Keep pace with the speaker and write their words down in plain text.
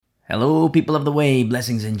Hello, people of the way,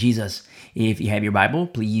 blessings in Jesus. If you have your Bible,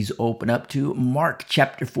 please open up to Mark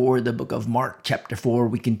chapter 4, the book of Mark chapter 4.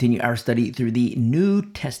 We continue our study through the New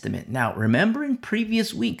Testament. Now, remember in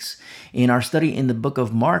previous weeks in our study in the book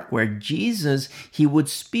of Mark where Jesus, he would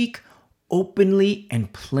speak openly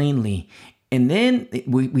and plainly. And then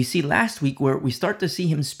we see last week where we start to see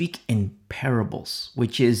him speak in parables,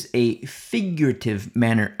 which is a figurative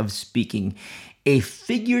manner of speaking, a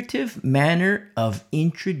figurative manner of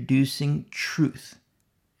introducing truth.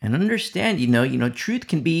 And understand, truth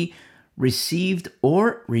can be received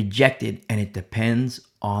or rejected, and it depends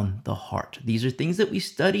on the heart. These are things that we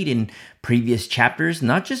studied in previous chapters,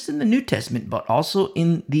 not just in the New Testament, but also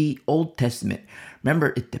in the Old Testament.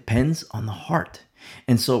 Remember, it depends on the heart.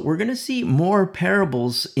 And so we're going to see more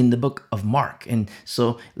parables in the book of Mark. And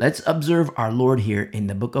so let's observe our Lord here in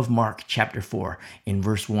the book of Mark, chapter 4, in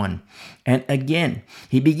verse 1. And again,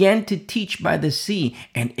 he began to teach by the sea,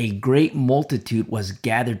 and a great multitude was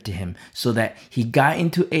gathered to him, so that he got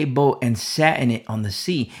into a boat and sat in it on the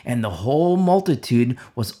sea, and the whole multitude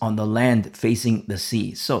was on the land facing the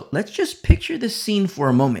sea. So let's just picture the scene for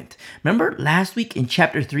a moment. Remember last week in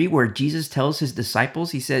chapter 3 where Jesus tells his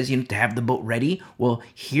disciples, he says, to have the boat ready? Well,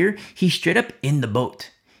 here he's straight up in the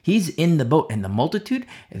boat. He's in the boat, and the multitude,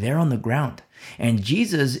 they're on the ground. And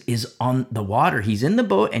Jesus is on the water. He's in the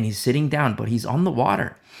boat and he's sitting down, but he's on the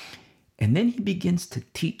water. And then he begins to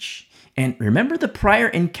teach. And remember the prior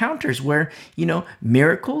encounters where,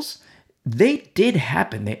 miracles, they did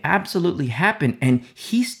happen. They absolutely happened. And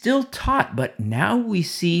he still taught. But now we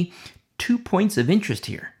see 2 points of interest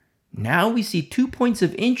here. Now we see 2 points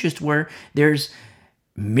of interest where there's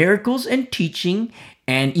miracles and teaching,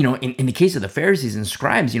 and in the case of the Pharisees and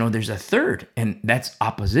scribes, there's a third, and that's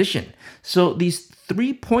opposition. So these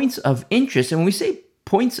 3 points of interest, and when we say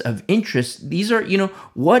points of interest, these are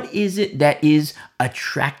what is it that is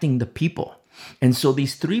attracting the people? And so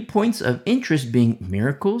these 3 points of interest being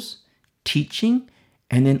miracles, teaching,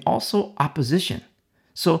 and then also opposition.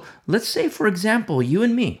 So let's say, for example, you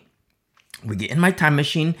and me, we get in my time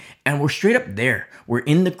machine and we're straight up there. We're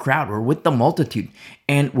in the crowd. We're with the multitude.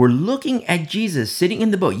 And we're looking at Jesus sitting in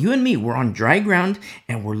the boat. You and me, we're on dry ground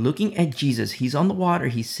and we're looking at Jesus. He's on the water.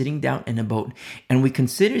 He's sitting down in a boat. And we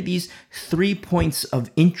consider these 3 points of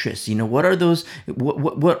interest. What are those?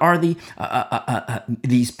 What are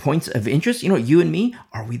these points of interest? You and me,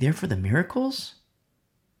 are we there for the miracles?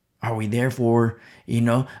 Are we there for,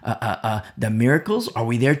 the miracles? Are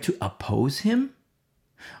we there to oppose him?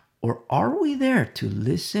 Or are we there to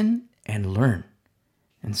listen and learn?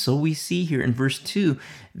 And so we see here in verse 2,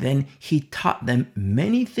 then he taught them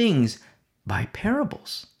many things by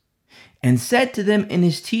parables and said to them in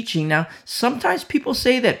his teaching. Now, sometimes people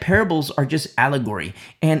say that parables are just allegory,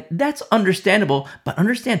 and that's understandable, but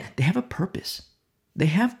understand they have a purpose. They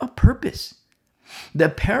have a purpose. The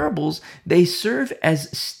parables, they serve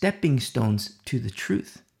as stepping stones to the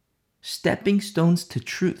truth. Stepping stones to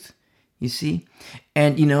truth. You see?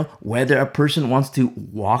 And, whether a person wants to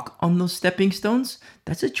walk on those stepping stones,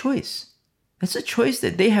 that's a choice. That's a choice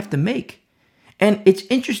that they have to make. And it's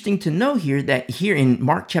interesting to know here that here in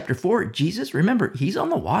Mark chapter 4, Jesus, remember, he's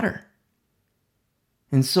on the water.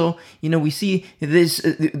 And so, we see this,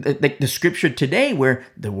 like the scripture today where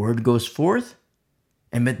the word goes forth,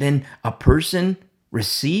 but then a person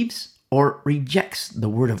receives or rejects the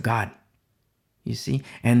word of God. You see,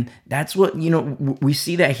 and that's what we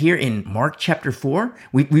see that here in Mark chapter 4.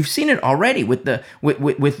 We've seen it already with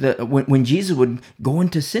when Jesus would go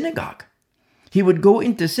into synagogue. He would go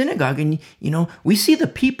into synagogue, and we see the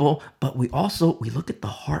people, but we look at the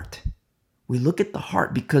heart. We look at the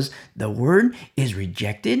heart because the word is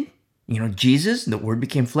rejected. Jesus, the word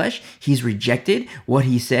became flesh. He's rejected. What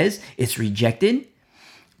he says, it's rejected.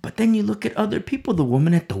 But then you look at other people, the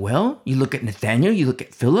woman at the well. You look at Nathanael. You look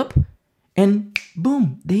at Philip. And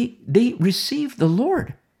boom, they received the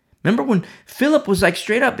Lord. Remember when Philip was like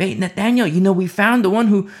straight up, hey, Nathanael, we found the one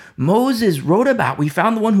who Moses wrote about. We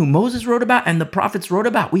found the one who Moses wrote about and the prophets wrote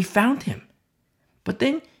about. We found him. But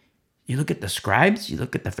then you look at the scribes, you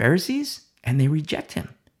look at the Pharisees, and they reject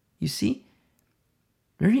him. You see?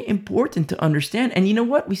 Very important to understand. And you know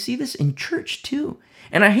what? We see this in church too.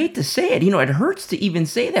 And I hate to say it, it hurts to even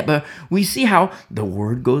say that, but we see how the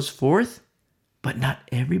word goes forth, but not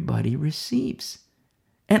everybody receives.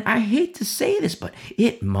 And I hate to say this, but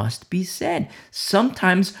it must be said.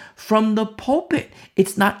 Sometimes from the pulpit,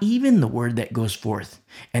 it's not even the word that goes forth.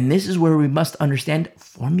 And this is where we must understand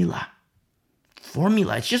formula.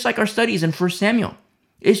 Formula. It's just like our studies in 1 Samuel.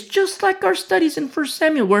 It's just like our studies in 1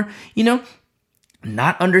 Samuel where,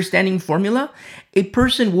 not understanding formula, a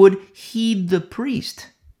person would heed the priest.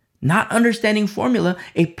 Not understanding formula,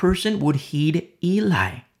 a person would heed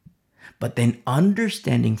Eli. But then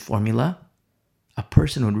understanding formula, a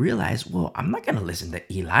person would realize, well, I'm not going to listen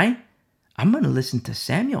to Eli. I'm going to listen to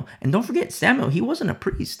Samuel. And don't forget, Samuel, he wasn't a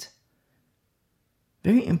priest.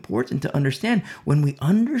 Very important to understand. When we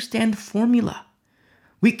understand formula,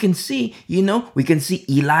 we can see, we can see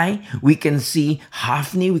Eli, we can see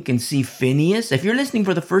Hophni, we can see Phineas. If you're listening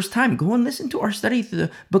for the first time, go and listen to our study through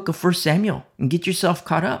the book of 1 Samuel and get yourself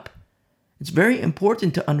caught up. It's very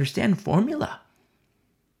important to understand formula.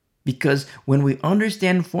 Because when we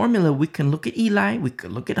understand formula, we can look at Eli, we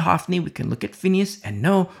can look at Hophni, we can look at Phineas and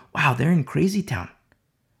know, wow, they're in crazy town.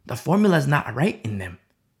 The formula is not right in them.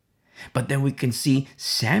 But then we can see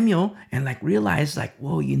Samuel and realize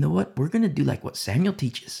whoa, you know what? We're going to do what Samuel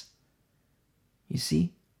teaches. You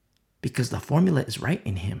see? Because the formula is right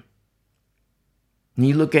in him. And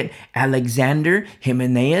you look at Alexander,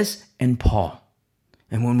 Hymenaeus, and Paul.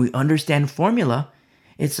 And when we understand formula,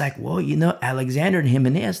 it's whoa, Alexander and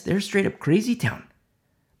Hymenaeus, they're straight up crazy town.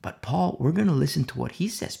 But Paul, we're going to listen to what he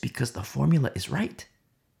says because the formula is right.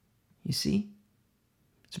 You see?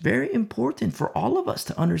 It's very important for all of us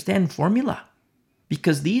to understand formula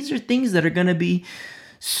because these are things that are going to be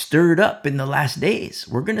stirred up in the last days.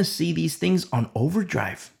 We're going to see these things on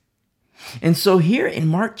overdrive. And so here in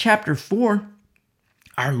Mark chapter 4,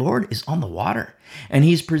 our Lord is on the water and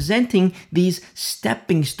he's presenting these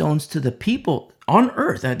stepping stones to the people on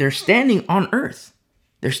earth. They're standing on earth.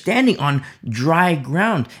 They're standing on dry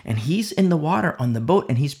ground and he's in the water on the boat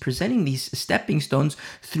and he's presenting these stepping stones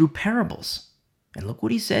through parables. And look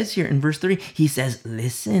what he says here in verse 3. He says,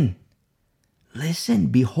 listen,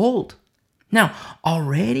 behold. Now,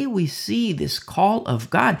 already we see this call of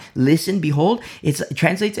God. Listen, behold. It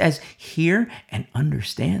translates as hear and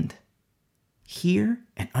understand. Hear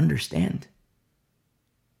and understand.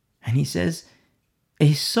 And he says,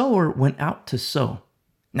 a sower went out to sow.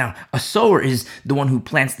 Now, a sower is the one who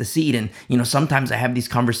plants the seed. And, sometimes I have these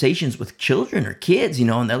conversations with children or kids,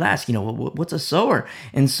 and they'll ask, what's a sower?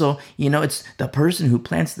 And so, it's the person who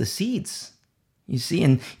plants the seeds, you see,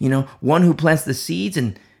 and, one who plants the seeds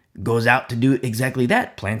and goes out to do exactly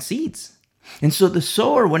that, plant seeds. And so the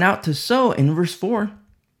sower went out to sow in verse 4,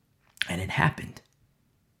 and it happened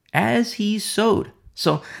as he sowed.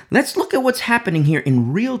 So let's look at what's happening here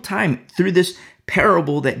in real time through this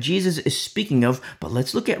parable that Jesus is speaking of, but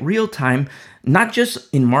let's look at real time, not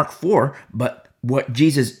just in Mark 4, but what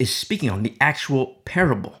Jesus is speaking on, the actual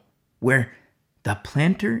parable, where the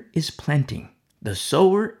planter is planting, the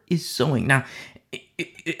sower is sowing. Now,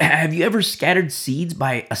 have you ever scattered seeds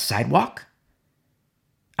by a sidewalk?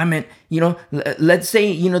 I mean, let's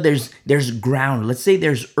say, there's ground, let's say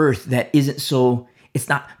there's earth that isn't so, it's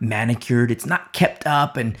not manicured, it's not kept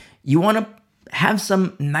up, and you want to have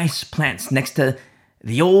some nice plants next to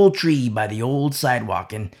the old tree by the old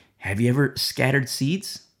sidewalk. And have you ever scattered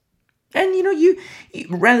seeds? And, you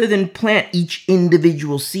rather than plant each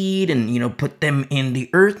individual seed and, put them in the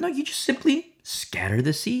earth, no, you just simply scatter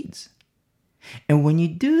the seeds. And when you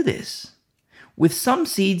do this, with some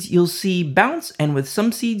seeds, you'll see bounce, and with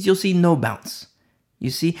some seeds, you'll see no bounce. You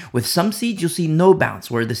see, with some seeds, you'll see no bounce,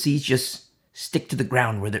 where the seeds just stick to the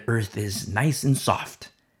ground where the earth is nice and soft.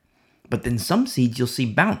 But then some seeds you'll see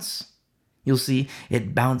bounce. You'll see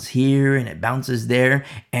it bounce here and it bounces there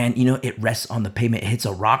and, it rests on the pavement. It hits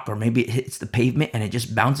a rock or maybe it hits the pavement and it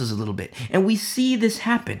just bounces a little bit. And we see this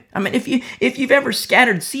happen. I mean, if you've ever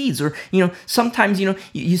scattered seeds or, sometimes,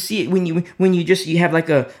 you see it when you have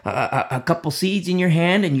a couple seeds in your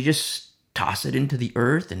hand and you just toss it into the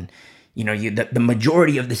earth and, the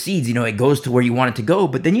majority of the seeds, it goes to where you want it to go.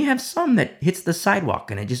 But then you have some that hits the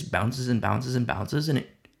sidewalk and it just bounces and bounces and bounces and it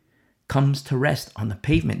comes to rest on the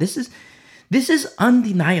pavement. This is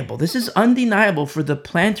undeniable. This is undeniable for the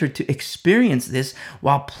planter to experience this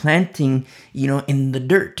while planting, in the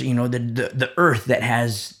dirt, the earth that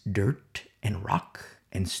has dirt and rock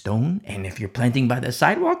and stone. And if you're planting by the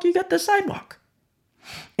sidewalk, you got the sidewalk.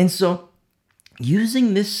 And so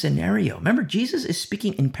using this scenario, remember, Jesus is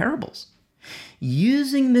speaking in parables.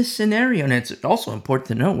 Using this scenario, and it's also important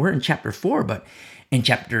to know, we're in chapter 4, but in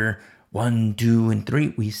chapter 1, 2, and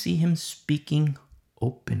 3, we see him speaking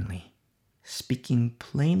openly, speaking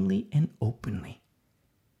plainly and openly.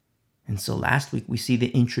 And so last week we see the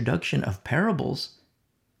introduction of parables.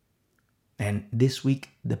 And this week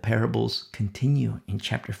the parables continue in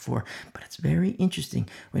chapter 4. But it's very interesting.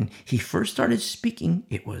 When he first started speaking,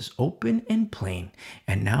 it was open and plain.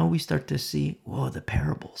 And now we start to see, the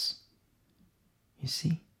parables. You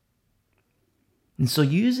see? And so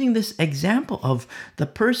using this example of the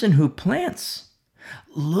person who plants,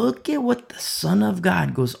 Look at what the Son of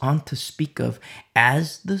God goes on to speak of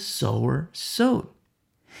as the sower sowed.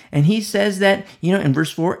 And he says that, in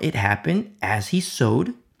verse 4, it happened as he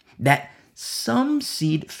sowed that some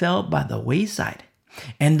seed fell by the wayside,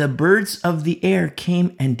 and the birds of the air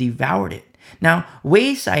came and devoured it. Now,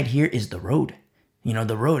 wayside here is the road.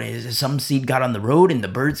 The road is some seed got on the road and the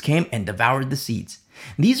birds came and devoured the seeds.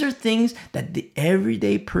 These are things that the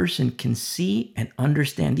everyday person can see and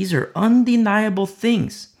understand. These are undeniable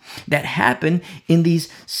things that happen in these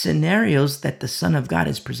scenarios that the Son of God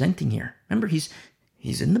is presenting here. Remember, he's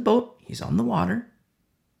in the boat, he's on the water,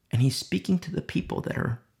 and he's speaking to the people that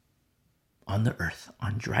are on the earth,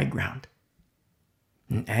 on dry ground.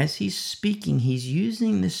 And as he's speaking, he's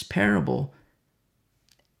using this parable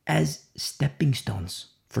as stepping stones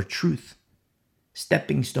for truth,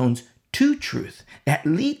 stepping stones to truth that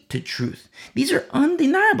lead to truth. These are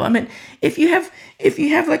undeniable. I mean, if you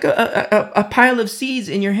have like a pile of seeds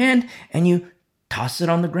in your hand and you toss it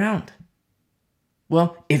on the ground,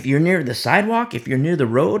 well, if you're near the sidewalk, if you're near the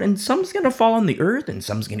road, and some's gonna fall on the earth, and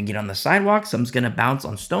some's gonna get on the sidewalk, some's gonna bounce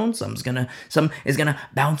on stones, some is gonna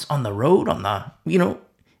bounce on the road,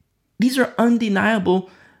 these are undeniable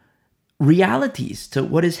realities to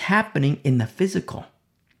what is happening in the physical.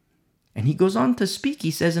 And he goes on to speak.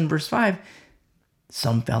 He says in verse 5,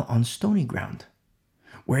 some fell on stony ground,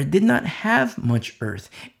 where it did not have much earth,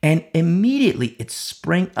 and immediately it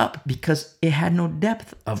sprang up because it had no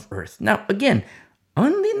depth of earth. Now, again,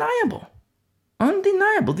 undeniable.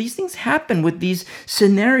 These things happen with these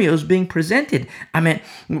scenarios being presented. I mean,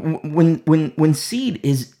 when seed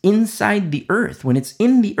is inside the earth, when it's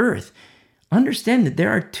in the earth, understand that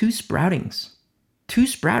there are two sproutings.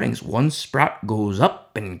 One sprout goes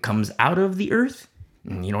up and comes out of the earth.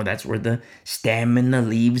 And, that's where the stem and the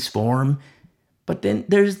leaves form. But then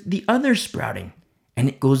there's the other sprouting, and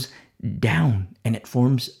it goes down and it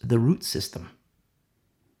forms the root system.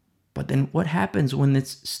 But then what happens when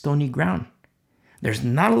it's stony ground? There's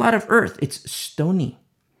not a lot of earth. It's stony.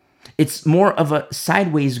 It's more of a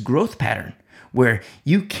sideways growth pattern where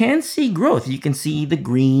you can see growth. You can see the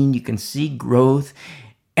green, you can see growth,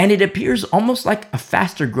 and it appears almost like a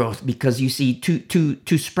faster growth because you see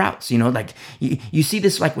two sprouts, like you see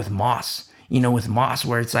this like with moss, with moss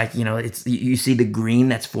where it's like, you see the green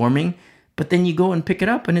that's forming, but then you go and pick it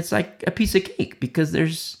up and it's like a piece of cake because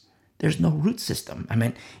there's no root system. I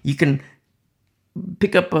mean, you can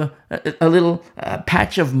pick up a little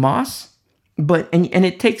patch of moss, and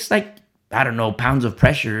it takes like, I don't know, pounds of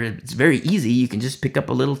pressure. It's very easy. You can just pick up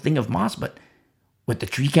a little thing of moss, but with the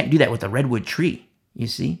tree, you can't do that with a redwood tree. You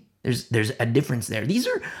see, there's a difference there. These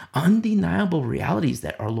are undeniable realities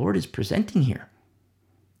that our Lord is presenting here.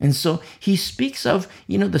 And so he speaks of,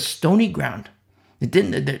 the stony ground.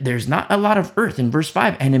 There's not a lot of earth in verse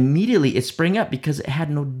 5, and immediately it sprang up because it had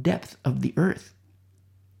no depth of the earth.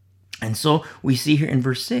 And so we see here in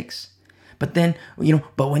verse 6, but then,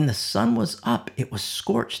 but when the sun was up, it was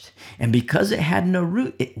scorched, and because it had no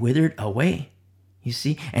root, it withered away. You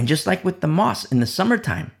see, and just like with the moss in the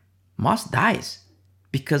summertime, moss dies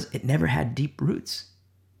because it never had deep roots.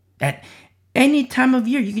 At any time of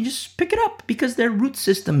year, you can just pick it up because their root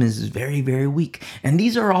system is very, very weak. And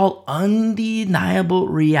these are all undeniable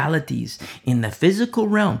realities in the physical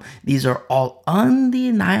realm. These are all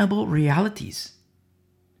undeniable realities.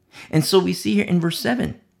 And so we see here in verse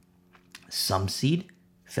 7, some seed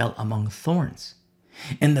fell among thorns,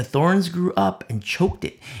 and the thorns grew up and choked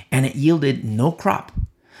it, and it yielded no crop.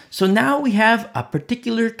 So now we have a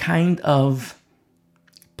particular kind of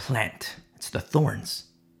plant. It's the thorns.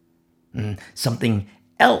 Something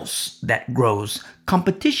else that grows.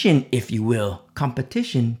 Competition, if you will.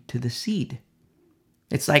 Competition to the seed.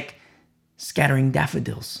 It's like scattering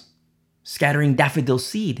daffodil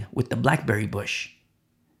seed with the blackberry bush.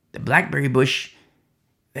 The blackberry bush,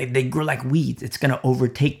 they grow like weeds. It's going to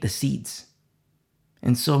overtake the seeds.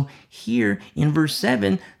 And so here in verse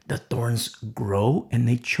 7, the thorns grow and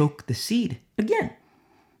they choke the seed. Again,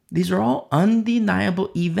 these are all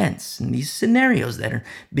undeniable events and these scenarios that are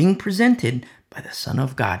being presented by the Son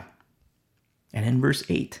of God. And in verse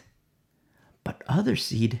 8, but other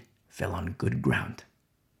seed fell on good ground.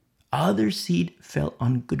 Other seed fell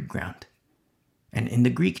on good ground. And in the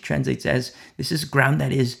Greek translates as, this is ground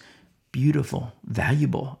that is beautiful,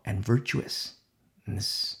 valuable, and virtuous. And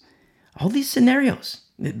all these scenarios,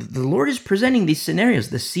 the Lord is presenting these scenarios,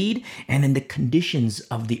 the seed, and then the conditions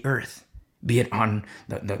of the earth. Be it on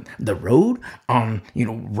the road, on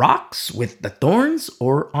rocks with the thorns,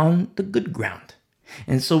 or on the good ground.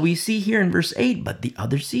 And so we see here in verse 8, but the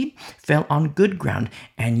other seed fell on good ground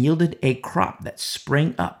and yielded a crop that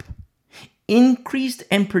sprang up, increased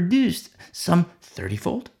and produced some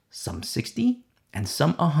 30-fold, some 60, and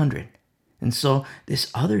some 100. And so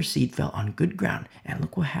this other seed fell on good ground, and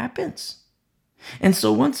look what happens. And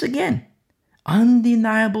so once again,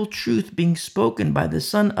 undeniable truth being spoken by the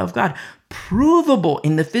Son of God, provable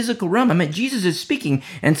in the physical realm. I mean, Jesus is speaking,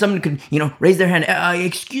 and someone could, raise their hand.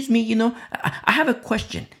 Excuse me, I have a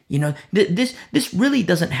question. This really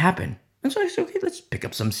doesn't happen. And so I said, okay, let's pick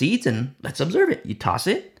up some seeds and let's observe it. You toss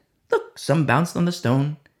it. Look, some bounced on the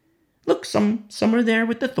stone. Look, some are there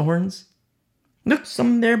with the thorns. Look,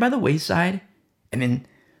 some there by the wayside. And then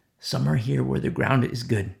some are here where the ground is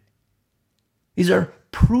good. These are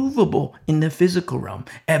provable in the physical realm,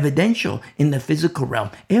 evidential in the physical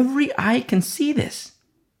realm. Every eye can see this.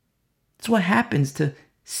 It's what happens to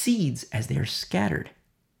seeds as they are scattered.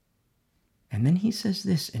 And then he says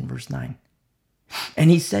this in verse 9. And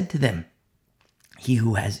he said to them, he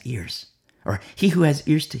who has ears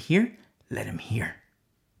to hear, let him hear.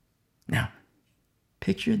 Now,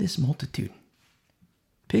 picture this multitude.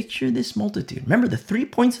 Picture this multitude. Remember the 3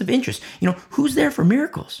 points of interest. Who's there for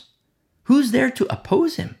miracles? Who's there to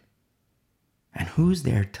oppose him? And who's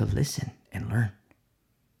there to listen and learn?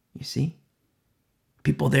 You see?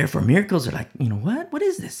 People there for miracles are like, what? What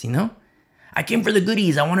is this? I came for the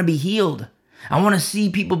goodies. I want to be healed. I want to see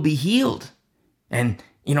people be healed. And,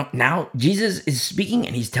 now Jesus is speaking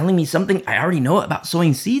and he's telling me something I already know about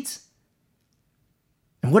sowing seeds.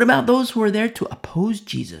 And what about those who are there to oppose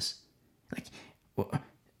Jesus? Like,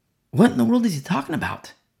 what in the world is he talking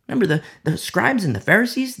about? Remember, the scribes and the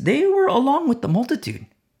Pharisees, they were along with the multitude.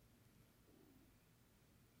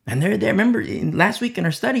 And they're there. Remember, last week in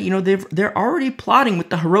our study, they're already plotting with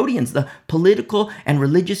the Herodians, the political and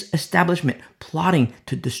religious establishment, plotting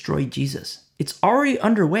to destroy Jesus. It's already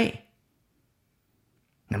underway.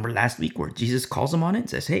 Remember last week where Jesus calls them on it and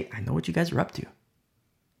says, hey, I know what you guys are up to.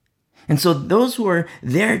 And so those who are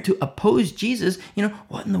there to oppose Jesus,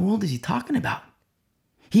 what in the world is he talking about?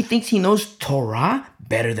 He thinks he knows Torah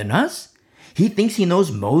better than us. He thinks he knows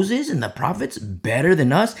Moses and the prophets better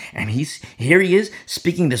than us. And here he is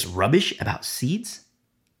speaking this rubbish about seeds.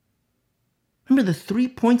 Remember the 3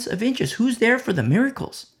 points of interest. Who's there for the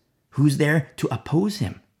miracles? Who's there to oppose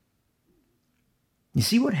him? You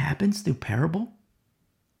see what happens through parable?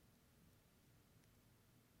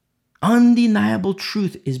 Undeniable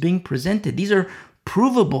truth is being presented. These are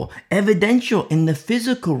provable, evidential in the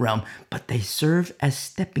physical realm, but they serve as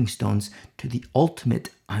stepping stones to the ultimate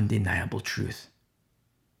undeniable truth.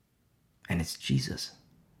 And it's Jesus.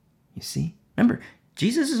 You see? Remember,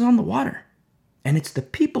 Jesus is on the water, and it's the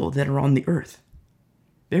people that are on the earth.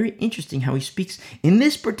 Very interesting how he speaks in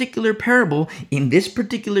this particular parable, in this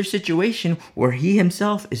particular situation where he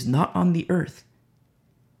himself is not on the earth,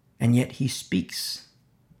 and yet he speaks.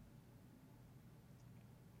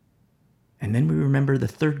 And then we remember the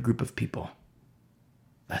third group of people.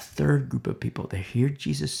 A third group of people. They hear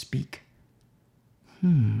Jesus speak.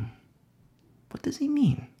 What does he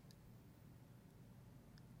mean?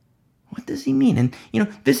 What does he mean? And,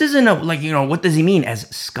 this isn't what does he mean as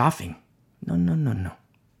scoffing? No.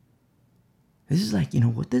 This is like,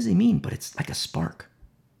 what does he mean? But it's like a spark.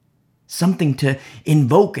 Something to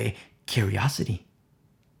invoke a curiosity.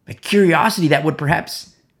 A curiosity that would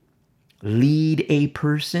perhaps lead a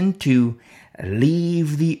person to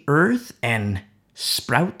leave the earth and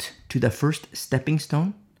sprout to the first stepping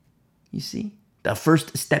stone. You see? The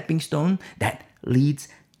first stepping stone that leads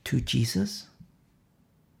to Jesus.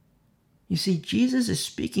 You see, Jesus is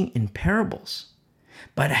speaking in parables.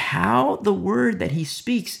 But how the word that he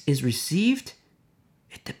speaks is received,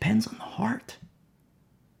 it depends on the heart.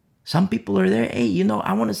 Some people are there, hey,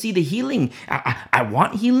 I want to see the healing. I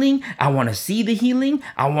want healing. I want to see the healing.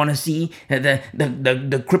 I want to see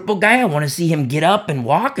the crippled guy. I want to see him get up and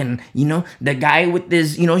walk. And, the guy with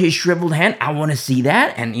his, his shriveled hand, I want to see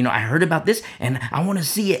that. And, I heard about this and I want to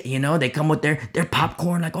see it. They come with their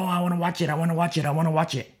popcorn like, oh, I want to watch it. I want to watch it. I want to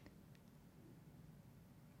watch it.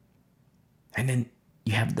 And then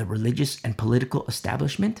you have the religious and political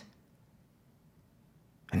establishment.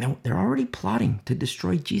 And they're already plotting to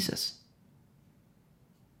destroy Jesus.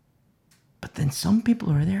 But then some people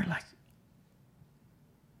are there like,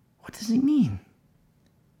 what does he mean?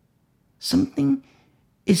 Something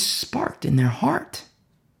is sparked in their heart.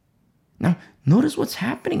 Now, notice what's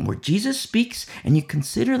happening where Jesus speaks and you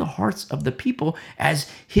consider the hearts of the people as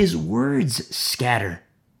his words scatter.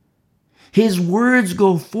 His words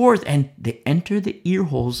go forth and they enter the ear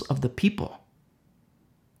holes of the people.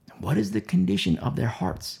 What is the condition of their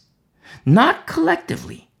hearts? Not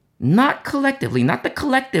collectively, not the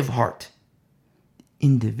collective heart.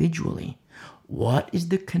 Individually, what is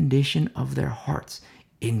the condition of their hearts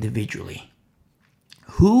individually?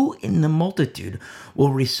 Who in the multitude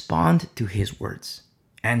will respond to his words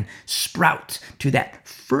and sprout to that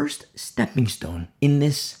first stepping stone in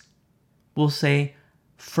this, we'll say,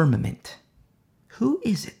 firmament? Who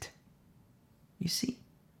is it? You see?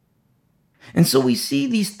 And so we see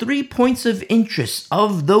these 3 points of interest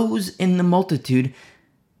of those in the multitude.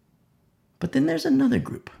 But then there's another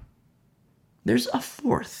group. There's a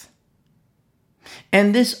fourth.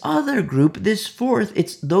 And this other group, this fourth,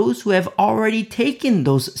 it's those who have already taken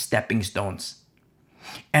those stepping stones.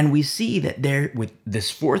 And we see that there, with this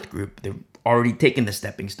fourth group, they've already taken the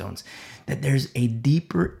stepping stones, that there's a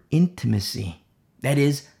deeper intimacy that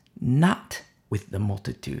is not with the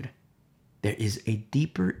multitude. There is a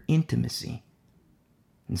deeper intimacy.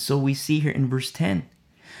 And so we see here in verse 10,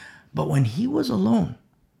 but when he was alone,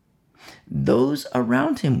 those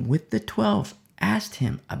around him with the 12 asked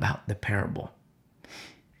him about the parable.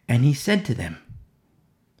 And he said to them,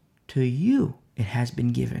 to you it has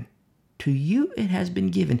been given. To you it has been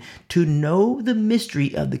given to know the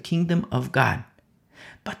mystery of the kingdom of God.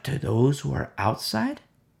 But to those who are outside,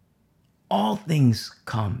 all things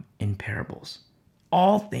come in parables.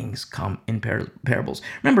 All things come in parables.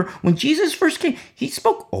 Remember, when Jesus first came, he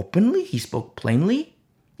spoke openly, he spoke plainly.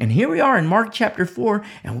 And here we are in Mark chapter 4,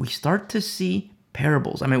 and we start to see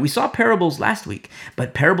parables. I mean, we saw parables last week,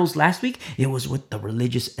 but parables last week, it was with the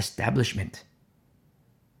religious establishment.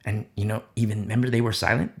 And, even remember, they were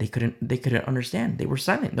silent. They couldn't understand. They were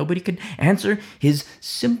silent. Nobody could answer his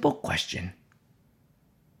simple question.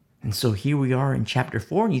 And so here we are in chapter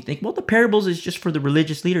 4, and you think, well, the parables is just for the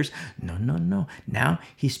religious leaders. No. Now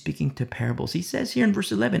he's speaking to parables. He says here in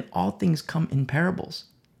verse 11, all things come in parables.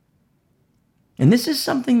 And this is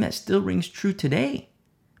something that still rings true today.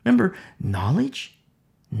 Remember, knowledge,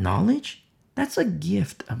 that's a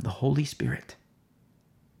gift of the Holy Spirit.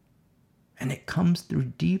 And it comes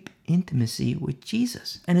through deep intimacy with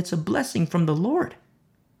Jesus. And it's a blessing from the Lord.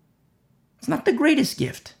 It's not the greatest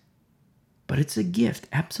gift, but it's a gift,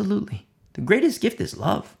 absolutely. The greatest gift is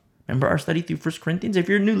love. Remember our study through 1 Corinthians? If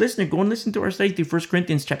you're a new listener, go and listen to our study through 1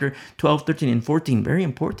 Corinthians chapter 12, 13, and 14. Very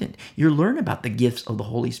important. You'll learn about the gifts of the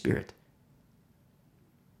Holy Spirit.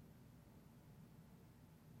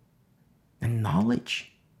 And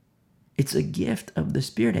knowledge, it's a gift of the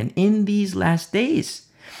Spirit. And in these last days,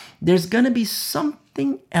 there's going to be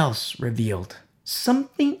something else revealed.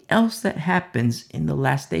 Something else that happens in the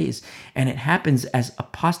last days. And it happens as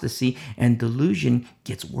apostasy and delusion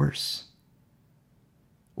gets worse.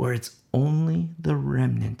 Where it's only the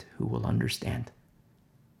remnant who will understand.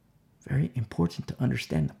 Very important to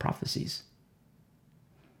understand the prophecies.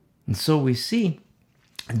 And so we see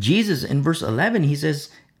Jesus in verse 11, he says,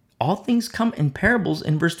 all things come in parables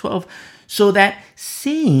in verse 12, so that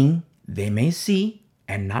seeing they may see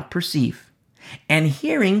and not perceive, and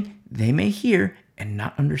hearing they may hear and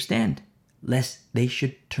not understand, lest they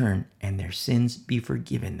should turn and their sins be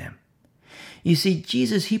forgiven them. You see,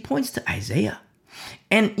 Jesus, he points to Isaiah.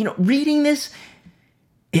 And, reading this,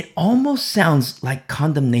 it almost sounds like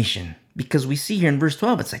condemnation, because we see here in verse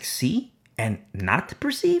 12, it's like see and not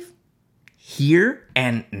perceive, hear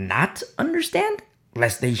and not understand,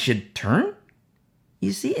 lest they should turn.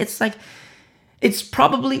 You see, it's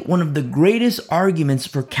probably one of the greatest arguments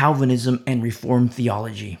for Calvinism and Reformed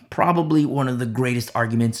theology. Probably one of the greatest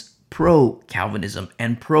arguments pro-Calvinism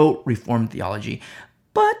and pro-Reformed theology.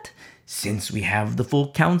 But since we have the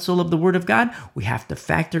full counsel of the Word of God, we have to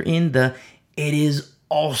factor in the it is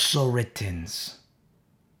also written.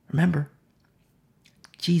 Remember,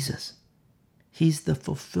 Jesus, he's the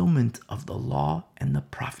fulfillment of the law and the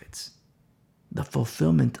prophets. The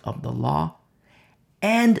fulfillment of the law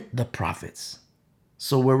and the prophets.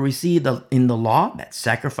 So where we see in the law that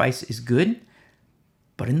sacrifice is good,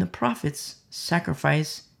 but in the prophets,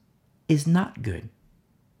 sacrifice is not good.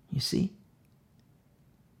 You see?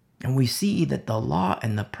 And we see that the law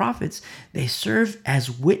and the prophets, they serve as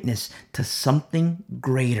witness to something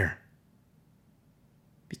greater.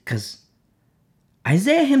 Because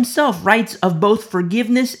Isaiah himself writes of both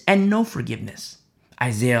forgiveness and no forgiveness.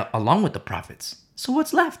 Isaiah along with the prophets. So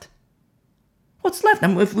what's left? What's left? I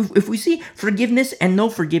mean, if we see forgiveness and no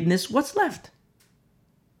forgiveness, what's left?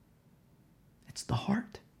 It's the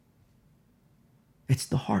heart. It's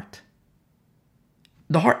the heart.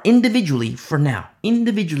 The heart individually for now,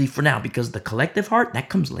 because the collective heart, that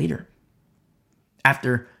comes later.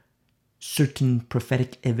 After certain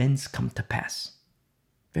prophetic events come to pass.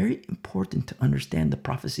 Very important to understand the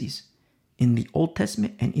prophecies in the Old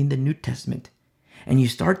Testament and in the New Testament. And you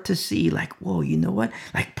start to see like, whoa, you know what?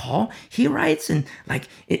 Like Paul, he writes and like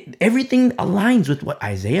everything aligns with what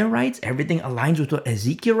Isaiah writes. Everything aligns with what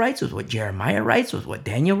Ezekiel writes, with what Jeremiah writes, with what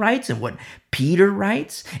Daniel writes, and what Peter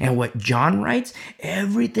writes, and what John writes.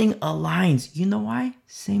 Everything aligns. You know why?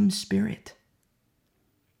 Same Spirit.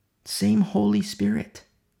 Same Holy Spirit.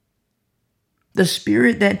 The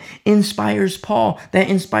Spirit that inspires Paul, that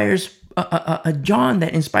inspires John,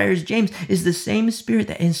 that inspires James, is the same Spirit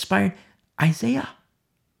that inspired Isaiah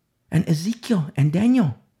and Ezekiel and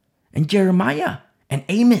Daniel and Jeremiah and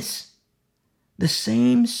Amos. The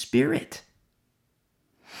same Spirit.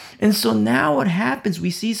 And so now what happens,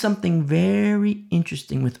 we see something very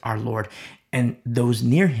interesting with our Lord and those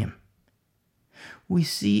near him. We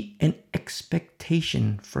see an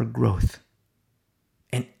expectation for growth.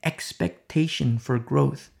 An expectation for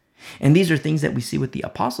growth. And these are things that we see with the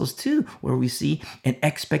apostles too, where we see an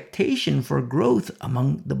expectation for growth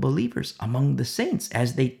among the believers, among the saints,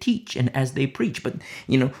 as they teach and as they preach. But,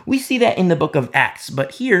 we see that in the book of Acts.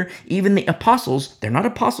 But here, even the apostles, they're not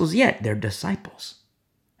apostles yet, they're disciples.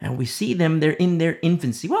 And we see them, they're in their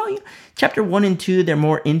infancy. Well, chapter 1 and 2, they're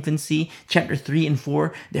more infancy. Chapter 3 and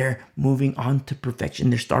 4, they're moving on to perfection.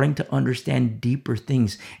 They're starting to understand deeper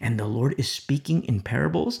things. And the Lord is speaking in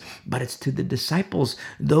parables, but it's to the disciples,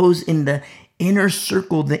 those in the inner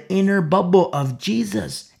circle, the inner bubble of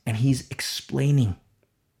Jesus. And he's explaining.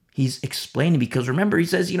 He's explaining because remember, he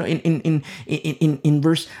says, in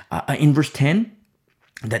verse 10,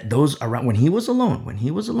 that those around, when he was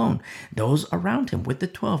alone, those around him with the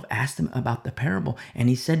 12 asked him about the parable. And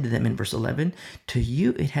he said to them in verse 11, to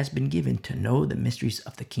you it has been given to know the mysteries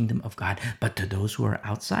of the kingdom of God. But to those who are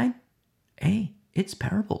outside, it's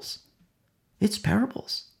parables. It's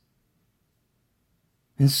parables.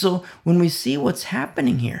 And so when we see what's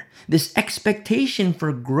happening here, this expectation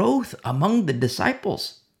for growth among the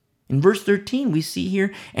disciples, in verse 13, we see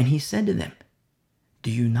here, and he said to them, do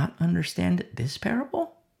you not understand this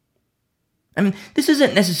parable? I mean, this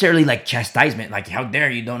isn't necessarily like chastisement, like how dare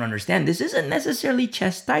you don't understand. This isn't necessarily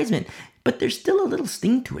chastisement, but there's still a little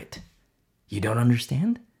sting to it. You don't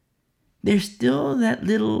understand? There's still that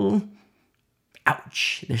little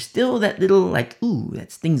ouch. There's still that little like, ooh,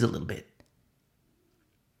 that stings a little bit.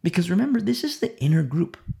 Because remember, this is the inner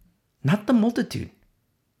group, not the multitude.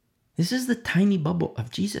 This is the tiny bubble of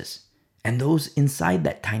Jesus and those inside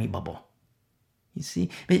that tiny bubble. You see,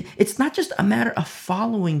 it's not just a matter of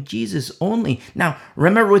following Jesus only. Now,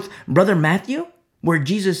 remember with Brother Matthew, where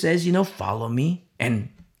Jesus says, follow me, and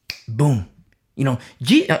boom.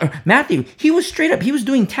 Matthew, he was straight up, he was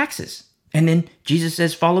doing taxes. And then Jesus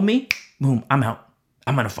says, follow me, boom, I'm out.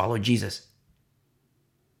 I'm going to follow Jesus.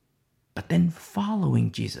 But then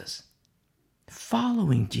following Jesus,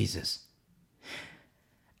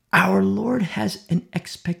 our Lord has an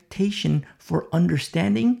expectation for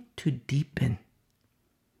understanding to deepen.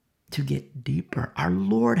 To get deeper. Our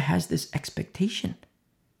Lord has this expectation.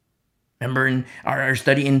 Remember in our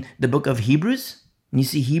study in the book of Hebrews? And you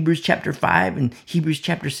see Hebrews chapter 5 and Hebrews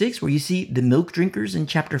chapter 6, where you see the milk drinkers in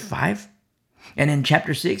chapter 5. And in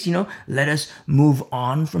chapter 6, let us move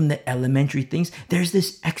on from the elementary things. There's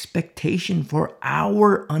this expectation for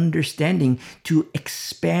our understanding to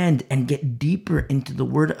expand and get deeper into the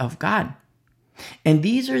Word of God. And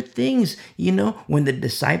these are things, when the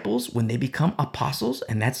disciples, when they become apostles,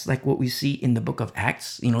 and that's like what we see in the book of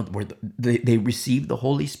Acts, where they receive the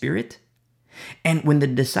Holy Spirit. And when the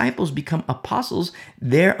disciples become apostles,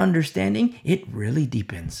 their understanding, it really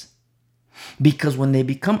deepens. Because when they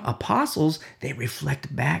become apostles, they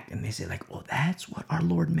reflect back and they say like, oh, that's what our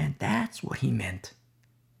Lord meant. That's what he meant.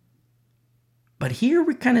 But here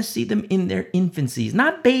we kind of see them in their infancies,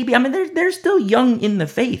 not baby. I mean, they're still young in the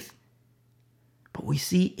faith. But we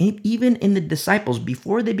see even in the disciples,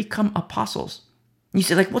 before they become apostles, you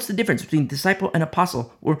say like, what's the difference between disciple and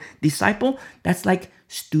apostle? Or disciple, that's like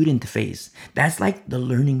student phase. That's like the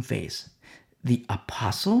learning phase. The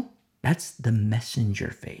apostle, that's the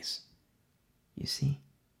messenger phase. You see?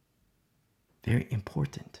 Very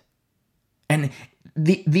important. And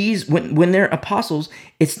these, when they're apostles,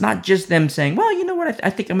 it's not just them saying, well, you know what, I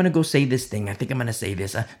think I'm going to go say this thing. I think I'm going to say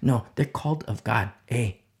this. No, they're called of God.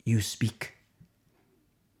 Hey, you speak.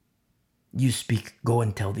 You speak. Go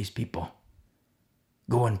and tell these people.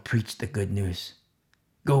 Go and preach the good news.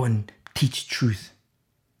 Go and teach truth.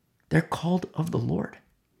 They're called of the Lord.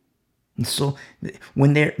 And so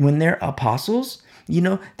when they're apostles,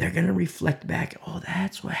 they're going to reflect back. Oh,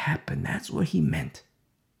 that's what happened. That's what he meant.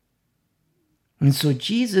 And so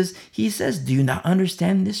Jesus, he says, do you not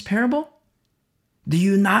understand this parable? Do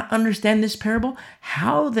you not understand this parable?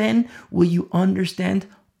 How then will you understand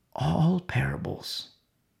all parables?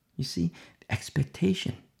 You see,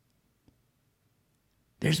 expectation.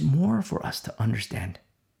 There's more for us to understand.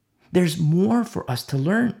 There's more for us to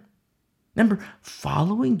learn. Remember,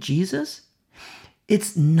 following Jesus,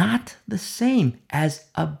 it's not the same as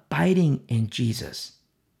abiding in Jesus.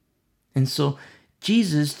 And so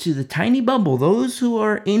Jesus, to the tiny bubble, those who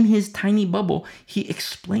are in his tiny bubble, he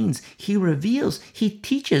explains, he reveals, he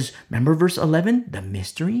teaches. Remember verse 11, the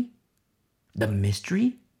mystery.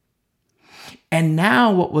 And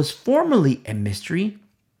now what was formerly a mystery,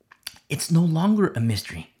 it's no longer a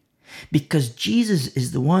mystery because Jesus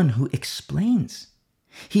is the one who explains.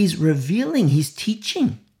 He's revealing, he's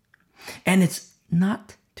teaching. And it's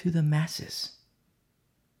not to the masses.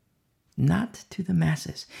 Not to the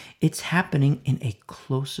masses. It's happening in a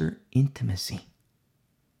closer intimacy.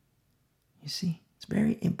 You see, it's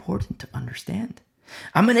very important to understand.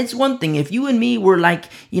 I mean, it's one thing if you and me were like,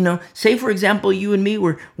 say for example, you and me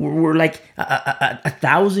were like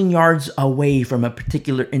 1,000 yards away from a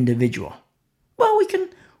particular individual. Well,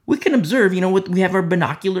 we can observe, we have our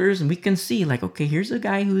binoculars and we can see like, okay, here's a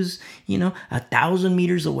guy who's, 1,000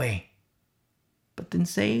 meters away. But then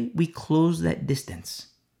say we close that distance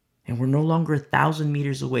and we're no longer 1,000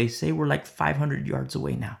 meters away. Say we're like 500 yards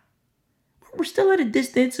away now. We're still at a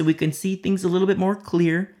distance and we can see things a little bit more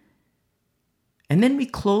clear. And then we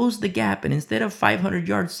close the gap, and instead of 500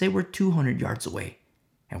 yards, say we're 200 yards away,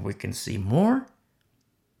 and we can see more.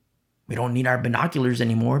 We don't need our binoculars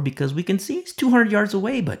anymore because we can see he's 200 yards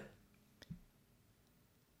away,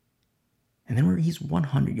 and then he's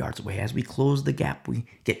 100 yards away. As we close the gap, we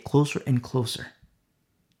get closer and closer.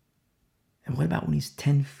 And what about when he's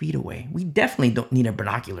 10 feet away? We definitely don't need our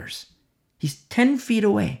binoculars. He's 10 feet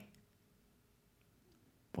away.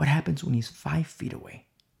 What happens when he's 5 feet away?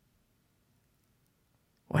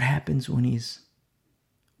 What happens when he's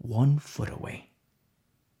 1 foot away?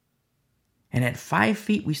 And at 5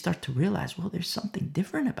 feet, we start to realize, well, there's something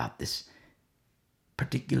different about this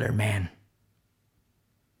particular man.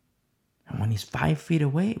 And when he's 5 feet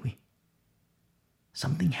away,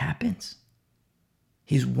 something happens.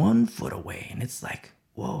 He's 1 foot away, and it's like,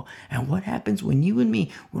 whoa. And what happens when you and me,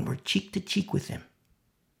 when we're cheek to cheek with him?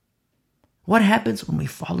 What happens when we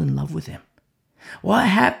fall in love with him? What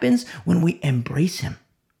happens when we embrace him?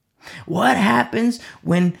 What happens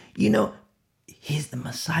when, he's the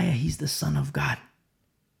Messiah, he's the Son of God?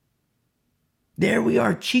 There we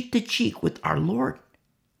are, cheek to cheek with our Lord.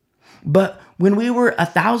 But when we were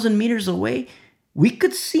 1,000 meters away, we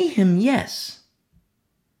could see him, yes.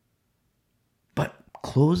 But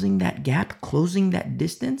closing that gap, closing that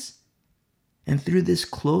distance, and through this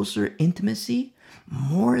closer intimacy,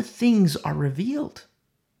 more things are revealed.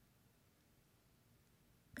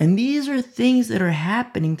 And these are things that are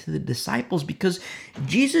happening to the disciples because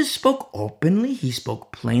Jesus spoke openly, he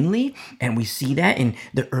spoke plainly, and we see that in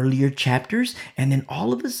the earlier chapters. And then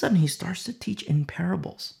all of a sudden, he starts to teach in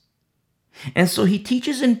parables. And so he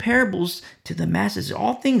teaches in parables to the masses.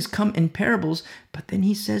 All things come in parables, but then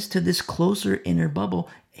he says to this closer inner bubble,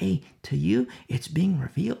 hey, to you, it's being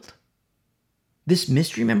revealed. This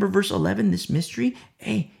mystery, remember verse 11, this mystery,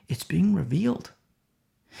 hey, it's being revealed.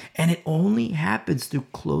 And it only happens through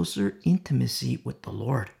closer intimacy with the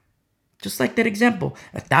Lord. Just like that example,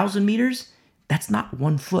 1,000 meters, that's not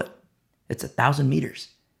 1 foot. It's 1,000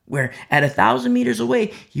 meters. Where at 1,000 meters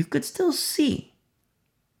away, you could still see,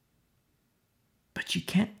 but you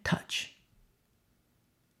can't touch.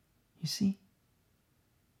 You see?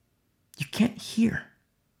 You can't hear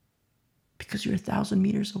because you're 1,000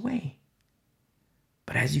 meters away.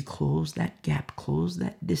 But as you close that gap, close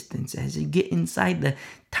that distance, as you get inside the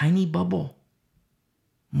tiny bubble,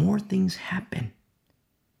 more things happen.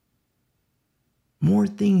 More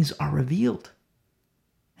things are revealed.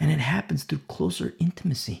 And it happens through closer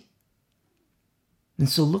intimacy. And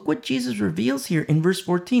so look what Jesus reveals here in verse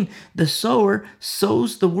 14. The sower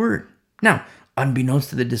sows the word. Now, unbeknownst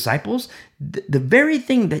to the disciples, the very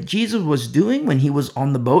thing that Jesus was doing when he was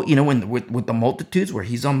on the boat, with the multitudes where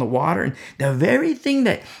he's on the water, and the very thing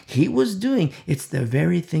that he was doing, it's the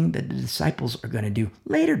very thing that the disciples are going to do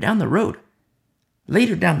later down the road.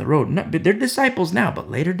 Later down the road. They're disciples now, but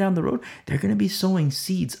later down the road, they're going to be sowing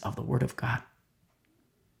seeds of the word of God.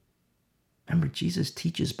 Remember, Jesus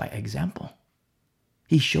teaches by example.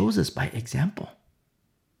 He shows us by example.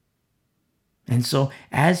 And so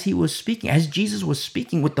as Jesus was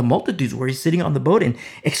speaking with the multitudes where he's sitting on the boat and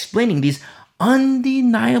explaining these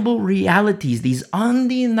undeniable realities, these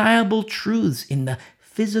undeniable truths in the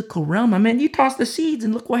physical realm. I mean, you toss the seeds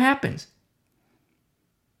and look what happens.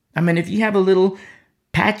 I mean, if you have a little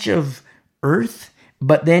patch of earth,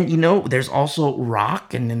 but then, there's also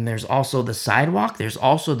rock, and then there's also the sidewalk, there's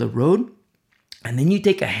also the road. and then you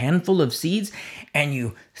take a handful of seeds and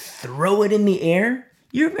you throw it in the air,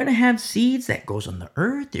 you're going to have seeds that goes on the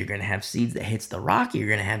earth. You're going to have seeds that hits the rock. You're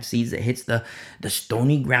going to have seeds that hits the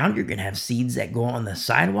stony ground. You're going to have seeds that go on the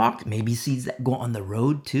sidewalk, maybe seeds that go on the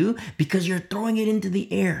road too, because you're throwing it into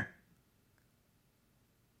the air.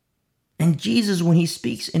 And Jesus, when he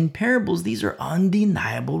speaks in parables, these are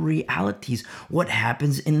undeniable realities. What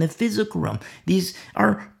happens in the physical realm? These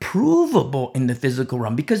are provable in the physical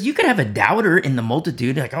realm, because you could have a doubter in the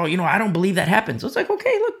multitude, like, oh, I don't believe that happens. So it's like,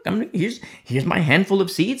 okay, look, here's my handful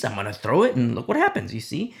of seeds. I'm going to throw it and look what happens. You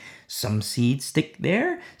see, some seeds stick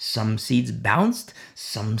there, some seeds bounced,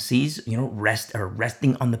 some seeds,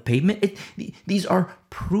 resting on the pavement. These are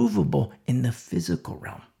provable in the physical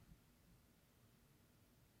realm.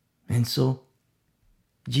 And so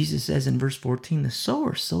Jesus says in verse 14, the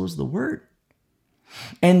sower sows the word.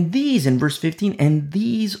 And these, in verse 15, and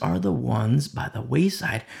these are the ones by the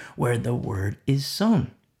wayside where the word is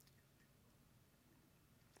sown.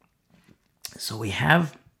 So we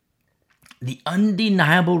have the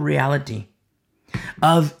undeniable reality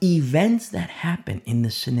of events that happen in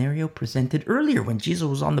the scenario presented earlier when Jesus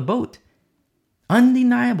was on the boat.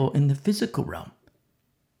 Undeniable in the physical realm.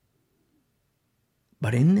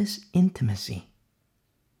 But in this intimacy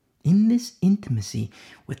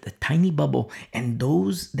with the tiny bubble and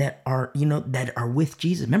those that are, that are with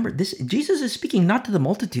Jesus. Remember, Jesus is speaking not to the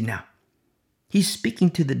multitude now. He's speaking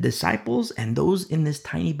to the disciples and those in this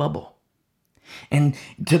tiny bubble. And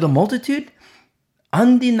to the multitude,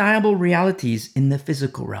 undeniable realities in the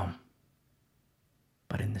physical realm.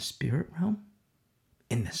 But in the spirit realm,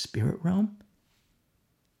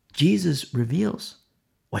 Jesus reveals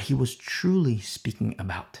what he was truly speaking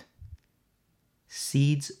about.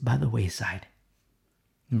 Seeds by the wayside.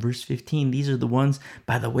 In verse 15, these are the ones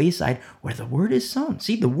by the wayside where the word is sown.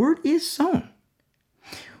 See, the word is sown.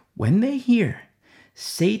 When they hear,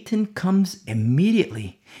 Satan comes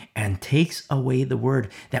immediately and takes away the word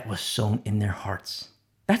that was sown in their hearts.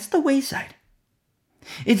 That's the wayside.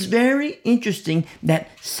 It's very interesting that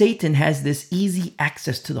Satan has this easy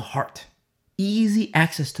access to the heart. Easy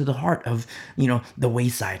access to the heart of, the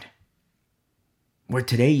wayside. Where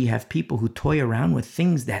today you have people who toy around with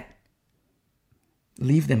things that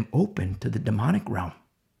leave them open to the demonic realm.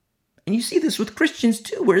 And you see this with Christians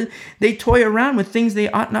too, where they toy around with things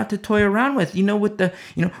they ought not to toy around with. Remember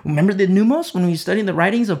the pneumos when we studied the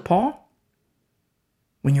writings of Paul?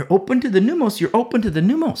 When you're open to the pneumos, you're open to the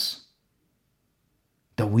pneumos.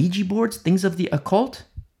 The Ouija boards, things of the occult,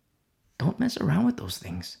 don't mess around with those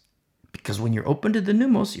things. Because when you're open to the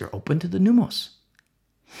pneumos, you're open to the pneumos.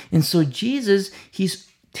 And so Jesus,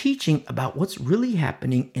 he's teaching about what's really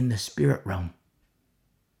happening in the spirit realm.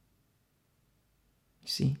 You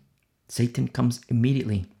see, Satan comes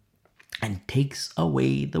immediately and takes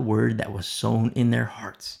away the word that was sown in their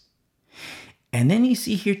hearts. And then you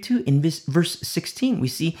see here too, in verse 16, we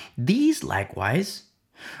see these likewise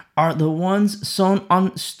are the ones sown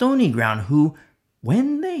on stony ground who,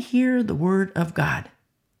 when they hear the word of God,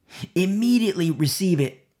 immediately receive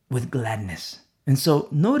it with gladness. And so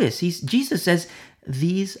notice, Jesus says,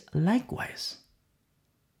 these likewise.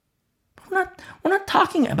 We're not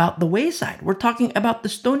talking about the wayside. We're talking about the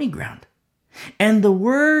stony ground. And the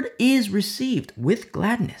word is received with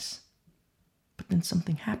gladness. But then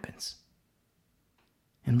something happens.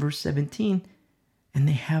 In verse 17, and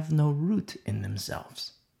they have no root in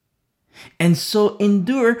themselves, and so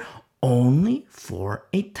endure only for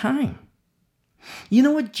a time. You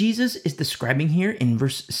know what Jesus is describing here in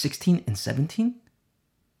verse 16 and 17?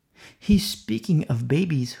 He's speaking of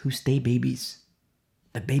babies who stay babies.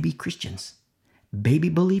 The baby Christians, baby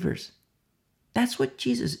believers. That's what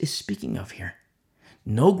Jesus is speaking of here.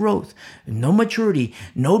 No growth, no maturity,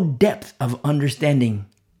 no depth of understanding,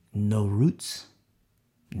 no roots.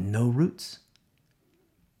 No roots.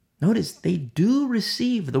 Notice they do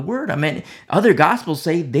receive the word. Other gospels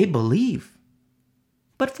say they believe,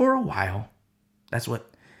 but for a while. That's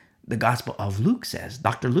what the Gospel of Luke says.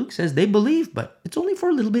 Dr. Luke says they believe, but it's only for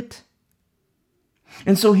a little bit.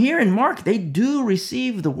 And so here in Mark, they do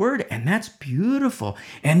receive the word, and that's beautiful.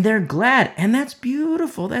 And they're glad, and that's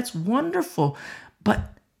beautiful. That's wonderful.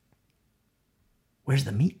 But where's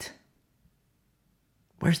the meat?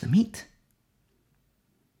 Where's the meat?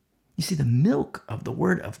 You see, the milk of the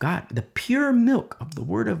word of God, the pure milk of the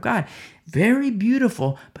word of God, very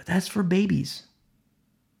beautiful, but that's for babies.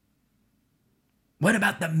 What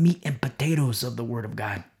about the meat and potatoes of the word of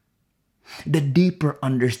God? The deeper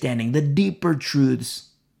understanding, the deeper truths,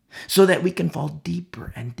 so that we can fall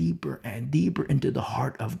deeper and deeper and deeper into the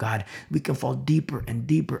heart of God. We can fall deeper and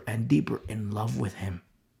deeper and deeper in love with him.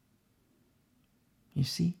 You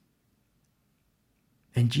see?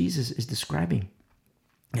 And Jesus is describing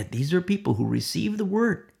that these are people who receive the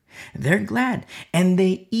word. They're glad and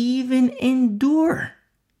they even endure.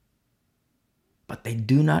 But they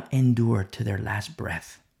do not endure to their last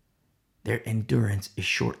breath. Their endurance is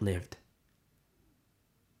short-lived.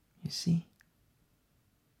 You see?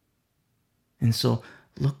 And so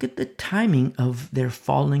look at the timing of their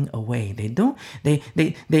falling away.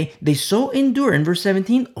 They so endure in verse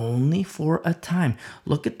 17 only for a time.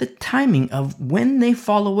 Look at the timing of when they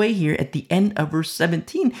fall away here at the end of verse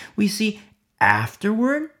 17. We see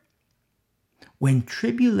afterward, when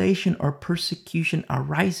tribulation or persecution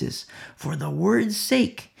arises for the word's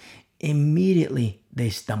sake, immediately they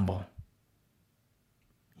stumble.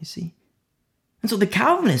 You see? And so the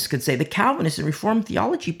Calvinist and Reformed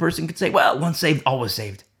theology person could say, well, once saved, always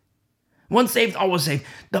saved. Once saved, always saved.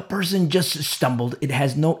 The person just stumbled. It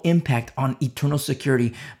has no impact on eternal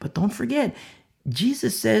security. But don't forget,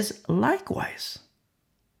 Jesus says likewise.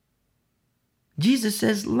 Jesus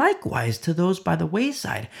says likewise to those by the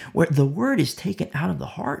wayside, where the word is taken out of the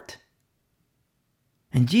heart.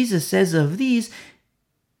 And Jesus says of these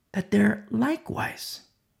that they're likewise.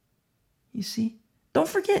 You see? Don't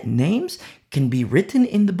forget, names can be written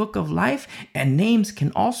in the book of life, and names can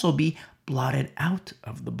also be blotted out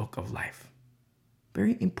of the book of life.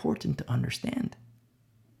 Very important to understand.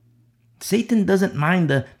 Satan doesn't mind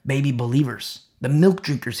the baby believers, the milk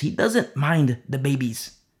drinkers. He doesn't mind the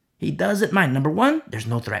babies. He doesn't mind. Number one, there's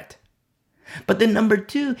no threat. But then number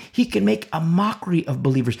two, he can make a mockery of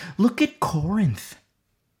believers. Look at Corinth.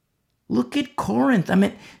 Look at Corinth. I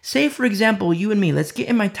mean, say for example, you and me, let's get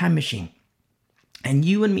in my time machine. And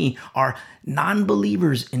you and me are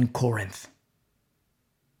non-believers in Corinth.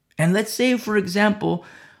 And let's say, for example,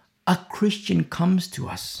 a Christian comes to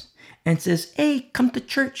us and says, hey, come to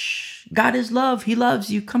church. God is love. He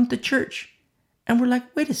loves you. Come to church. And we're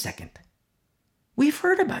like, wait a second. We've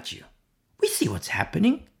heard about you. We see what's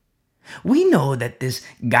happening. We know that this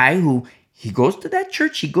guy he goes to that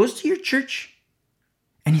church, he goes to your church,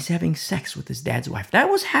 and he's having sex with his dad's wife.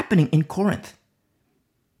 That was happening in Corinth.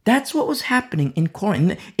 That's what was happening in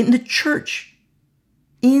Corinth, in the church,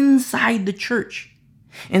 inside the church.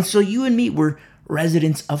 And so you and me were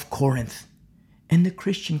residents of Corinth. And the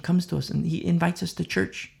Christian comes to us and he invites us to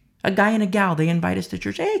church. A guy and a gal, they invite us to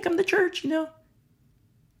church. Hey, come to church,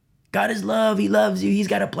 God is love. He loves you. He's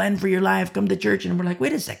got a plan for your life. Come to church. And we're like,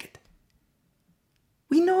 wait a second.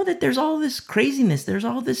 We know that there's all this craziness. There's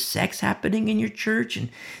all this sex happening in your church. And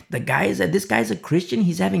this guy's a Christian.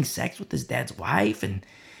 He's having sex with his dad's wife. And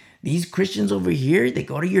these Christians over here, they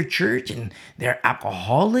go to your church and they're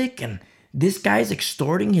alcoholic. And this guy's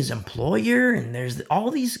extorting his employer. And there's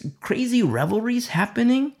all these crazy revelries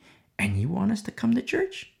happening. And you want us to come to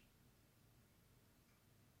church?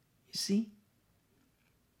 You see?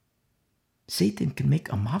 Satan can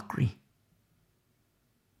make a mockery.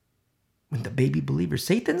 When the baby believers,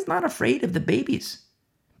 Satan's not afraid of the babies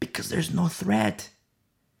because there's no threat.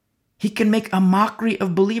 He can make a mockery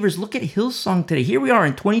of believers. Look at Hillsong today. Here we are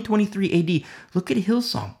in 2023 AD. Look at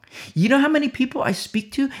Hillsong. You know how many people I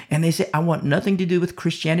speak to and they say, I want nothing to do with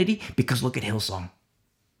Christianity because look at Hillsong.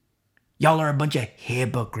 Y'all are a bunch of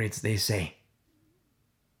hypocrites, they say.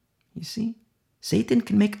 You see, Satan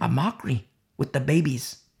can make a mockery with the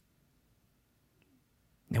babies.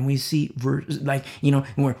 And we see we're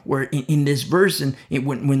in this verse, and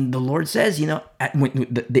when the Lord says, at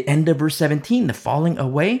the end of verse 17, the falling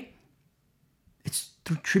away, it's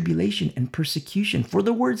through tribulation and persecution for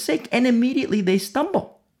the word's sake, and immediately they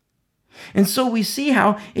stumble. And so we see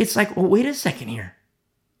how it's like, well, wait a second here.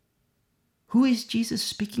 Who is Jesus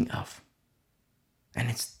speaking of? And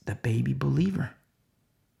it's the baby believer.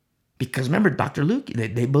 Because remember, Dr. Luke,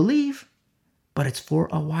 they believe, but it's for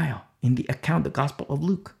a while. In the account, the Gospel of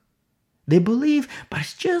Luke, they believe, but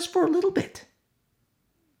it's just for a little bit.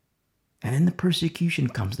 And then the persecution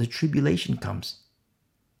comes, the tribulation comes.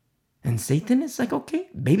 And Satan is like, okay,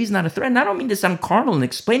 baby's not a threat. And I don't mean to sound carnal in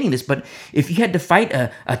explaining this, but if you had to fight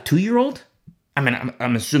a 2-year-old, I mean,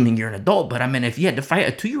 I'm assuming you're an adult, but I mean, if you had to fight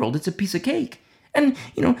a 2-year-old, it's a piece of cake. And,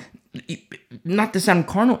 not to sound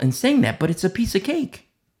carnal in saying that, but it's a piece of cake.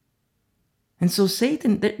 And so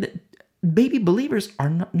Satan, baby believers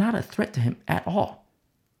are not a threat to him at all.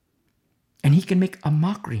 And he can make a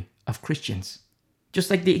mockery of Christians. Just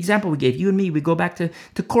like the example we gave, you and me, we go back to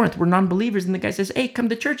Corinth. We're non-believers. And the guy says, hey, come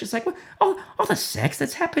to church. It's like, what? All the sex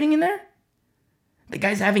that's happening in there? The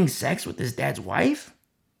guy's having sex with his dad's wife?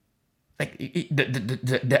 Like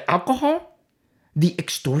the alcohol? The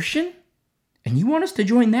extortion? And you want us to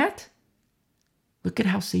join that? Look at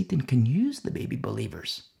how Satan can use the baby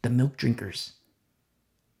believers, the milk drinkers.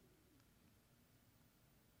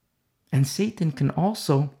 And Satan can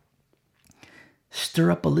also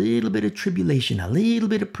stir up a little bit of tribulation, a little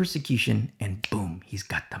bit of persecution, and boom, he's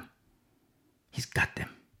got them. He's got them.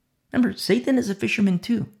 Remember, Satan is a fisherman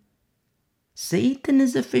too. Satan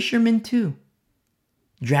is a fisherman too,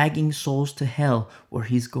 dragging souls to hell where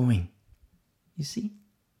he's going. You see?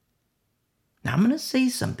 Now I'm going to say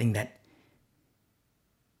something that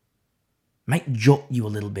might jolt you a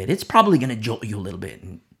little bit. It's probably going to jolt you a little bit.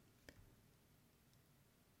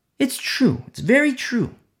 It's true. It's very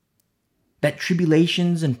true that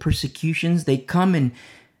tribulations and persecutions, they come in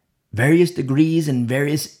various degrees and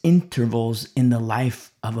various intervals in the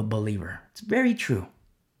life of a believer. It's very true.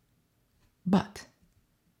 But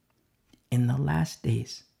in the last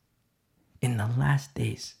days,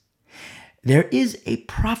 there is a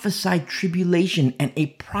prophesied tribulation and a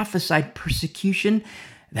prophesied persecution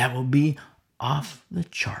that will be off the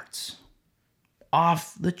charts.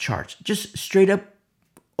 Off the charts. Just straight up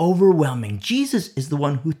overwhelming. Jesus is the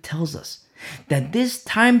one who tells us that this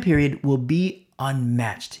time period will be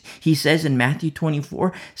unmatched. He says in Matthew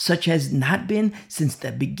 24, such has not been since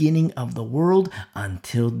the beginning of the world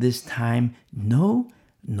until this time, no,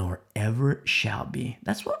 nor ever shall be.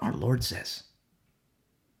 That's what our Lord says.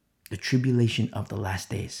 The tribulation of the last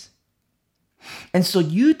days. And so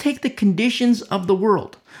you take the conditions of the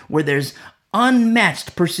world where there's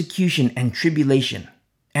unmatched persecution and tribulation,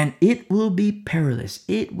 and it will be perilous.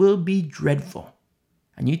 It will be dreadful.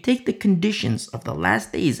 And you take the conditions of the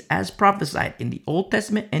last days as prophesied in the Old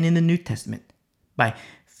Testament and in the New Testament by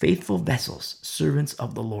faithful vessels, servants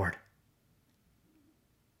of the Lord.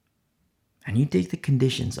 And you take the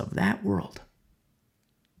conditions of that world.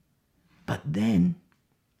 But then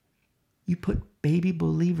you put baby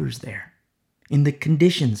believers there. In the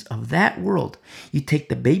conditions of that world, you take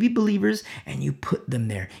the baby believers and you put them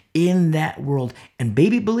there in that world. And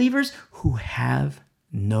baby believers who have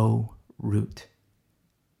no root.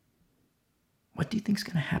 What do you think is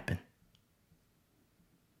going to happen?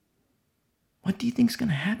 What do you think is going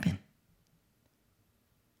to happen?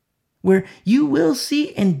 Where you will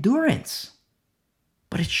see endurance,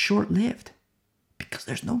 but it's short-lived because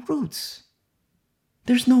there's no roots.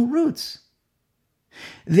 There's no roots.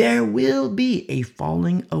 There will be a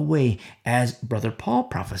falling away, as Brother Paul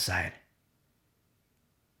prophesied.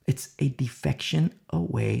 It's a defection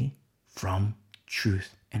away from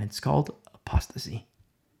truth, and it's called apostasy.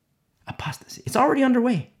 Apostasy. It's already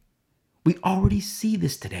underway. We already see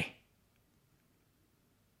this today.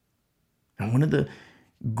 And one of the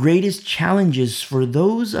greatest challenges for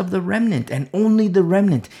those of the remnant, and only the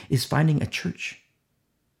remnant, is finding a church.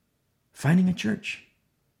 Finding a church.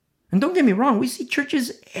 And don't get me wrong, we see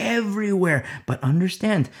churches everywhere. But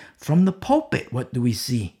understand, from the pulpit, what do we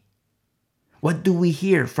see? What do we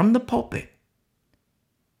hear from the pulpit?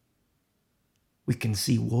 We can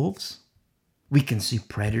see wolves. We can see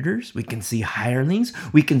predators. We can see hirelings.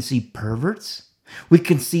 We can see perverts. We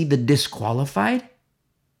can see the disqualified.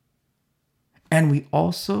 And we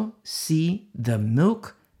also see the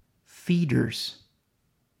milk feeders.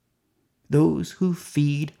 Those who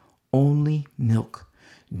feed only milk.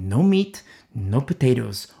 No meat, no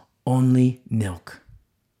potatoes, only milk.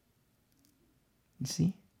 You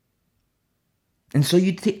see? And so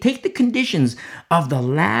you take the conditions of the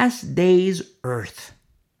last days earth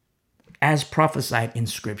as prophesied in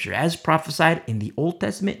Scripture, as prophesied in the Old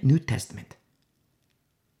Testament, New Testament.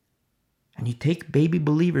 And you take baby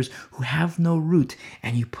believers who have no root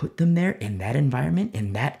and you put them there in that environment,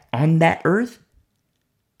 on that earth.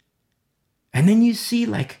 And then you see,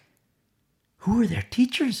 who are their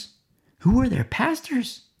teachers? Who are their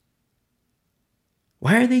pastors?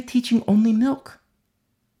 Why are they teaching only milk?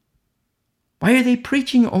 Why are they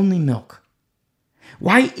preaching only milk?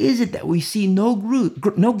 Why is it that we see no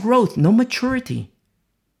growth, no maturity?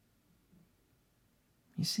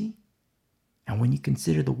 You see? And when you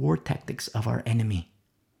consider the war tactics of our enemy,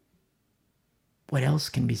 what else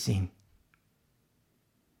can be seen?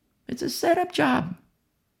 It's a setup job.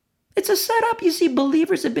 It's a setup. You see,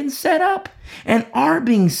 believers have been set up and are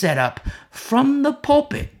being set up from the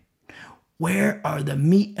pulpit. Where are the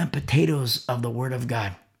meat and potatoes of the Word of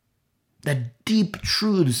God? The deep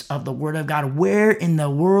truths of the Word of God. Where in the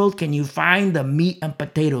world can you find the meat and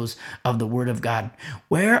potatoes of the Word of God?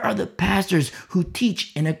 Where are the pastors who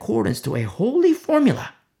teach in accordance to a holy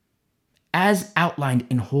formula as outlined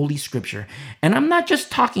in Holy Scripture? And I'm not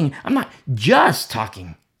just talking about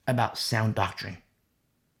sound doctrine.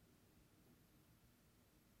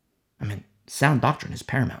 Sound doctrine is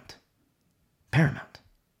paramount. Paramount.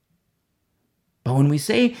 But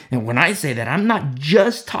when I say that, I'm not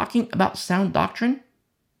just talking about sound doctrine,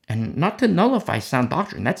 and not to nullify sound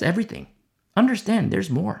doctrine. That's everything. Understand, there's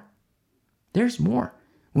more. There's more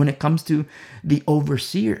when it comes to the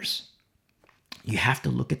overseers. You have to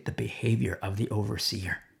look at the behavior of the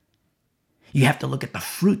overseer. You have to look at the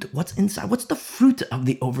fruit. What's inside? What's the fruit of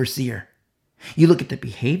the overseer? You look at the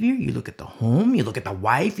behavior, you look at the home, you look at the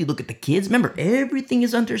wife, you look at the kids. Remember, everything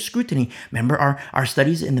is under scrutiny. Remember our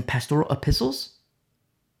studies in the pastoral epistles?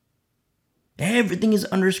 Everything is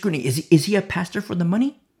under scrutiny. Is he a pastor for the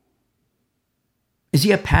money? Is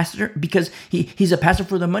he a pastor because he's a pastor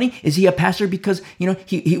for the money? Is he a pastor because,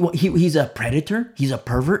 he's a predator, he's a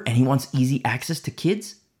pervert, and he wants easy access to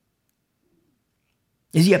kids?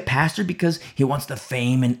 Is he a pastor because he wants the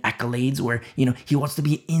fame and accolades where, he wants to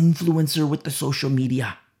be an influencer with the social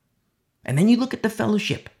media? And then you look at the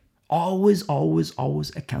fellowship, always, always,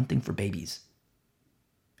 always accounting for babies.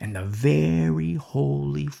 And the very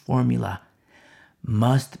holy formula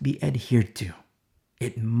must be adhered to.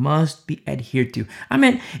 It must be adhered to.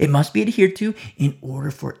 It must be adhered to in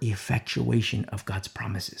order for effectuation of God's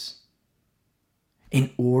promises.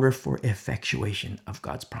 In order for effectuation of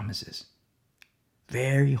God's promises.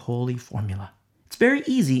 Very holy formula. It's very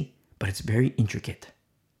easy, but it's very intricate.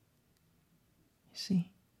 You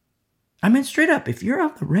see? Straight up, if you're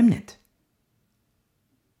of the remnant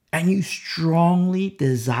and you strongly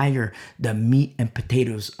desire the meat and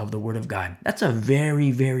potatoes of the Word of God, that's a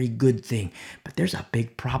very, very good thing. But there's a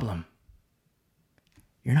big problem.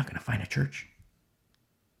 You're not going to find a church.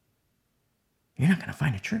 You're not going to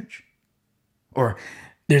find a church. Or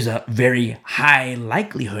there's a very high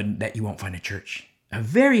likelihood that you won't find a church. A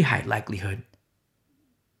very high likelihood.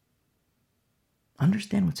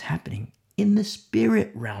 Understand what's happening in the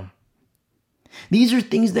spirit realm. These are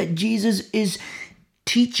things that Jesus is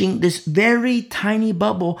teaching this very tiny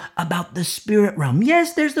bubble about the spirit realm.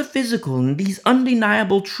 Yes, there's the physical and these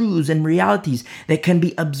undeniable truths and realities that can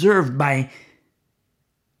be observed by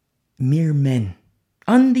mere men.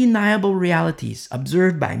 Undeniable realities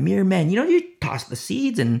observed by mere men. You toss the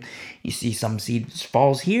seeds and you see some seeds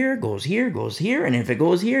falls here, goes here, goes here. And if it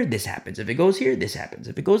goes here, this happens. If it goes here, this happens.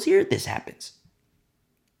 If it goes here, this happens.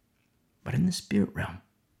 But in the spirit realm,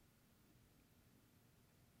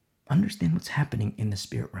 understand what's happening in the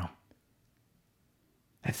spirit realm.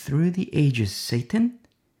 That through the ages, Satan,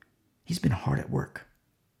 he's been hard at work.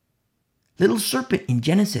 Little serpent in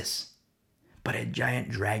Genesis, but a giant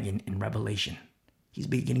dragon in Revelation. He's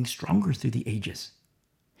been getting stronger through the ages.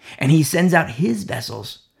 And he sends out his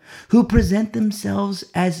vessels who present themselves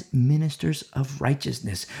as ministers of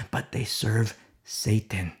righteousness, but they serve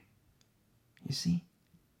Satan. You see?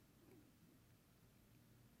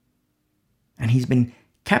 And he's been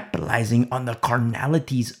capitalizing on the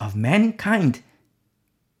carnalities of mankind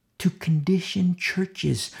to condition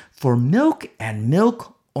churches for milk and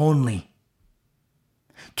milk only.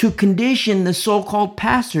 To condition the so-called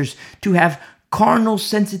pastors to have carnal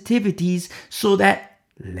sensitivities so that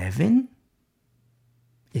leaven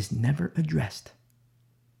is never addressed.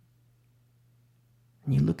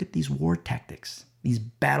 And you look at these war tactics, these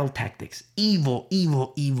battle tactics, evil,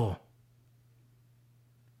 evil, evil.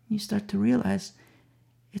 You start to realize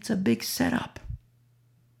it's a big setup.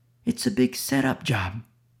 It's a big setup job.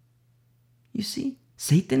 You see,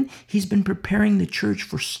 Satan, he's been preparing the church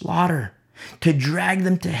for slaughter, to drag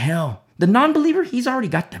them to hell. The non-believer, he's already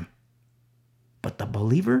got them. But the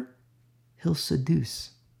believer, he'll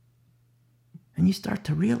seduce. And you start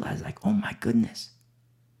to realize, oh my goodness,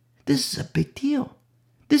 this is a big deal.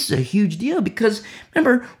 This is a huge deal because,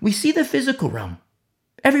 remember, we see the physical realm.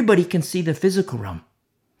 Everybody can see the physical realm.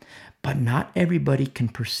 But not everybody can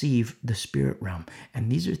perceive the spirit realm.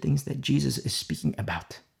 And these are things that Jesus is speaking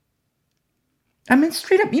about.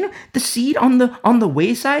 Straight up, the seed on the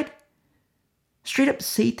wayside, straight up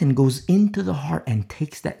Satan goes into the heart and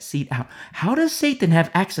takes that seed out. How does Satan have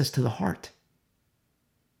access to the heart?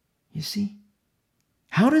 You see?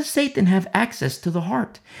 How does Satan have access to the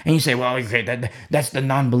heart? And you say, well, okay, that's the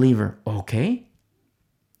non-believer. Okay.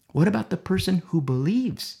 What about the person who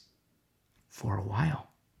believes for a while?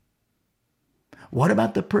 What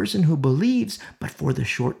about the person who believes but for the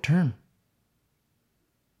short term?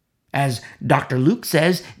 As Dr. Luke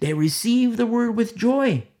says, they receive the word with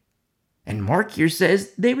joy. And Mark here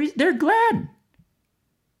says they're glad.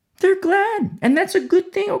 They're glad. And that's a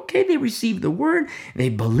good thing. Okay, they receive the word, they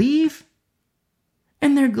believe,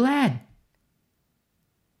 and they're glad.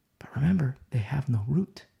 But remember, they have no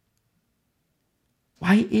root.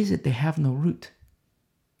 Why is it they have no root?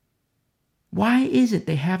 Why is it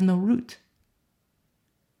they have no root?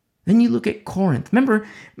 Then you look at Corinth. Remember,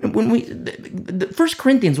 when the First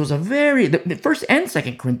Corinthians was the First and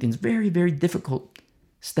Second Corinthians, very, very difficult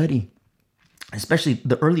study, especially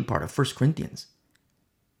the early part of First Corinthians.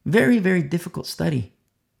 Very, very difficult study.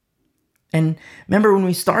 And remember when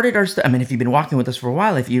we started our study, I mean, if you've been walking with us for a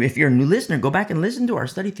while, if you're a new listener, go back and listen to our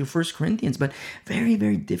study through 1 Corinthians, but very,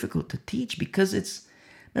 very difficult to teach because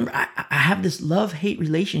remember, I have this love-hate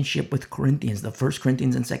relationship with Corinthians, the 1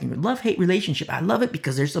 Corinthians and 2 Corinthians. Love-hate relationship. I love it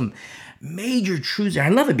because there's some major truths there. I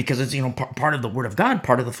love it because it's, part of the Word of God,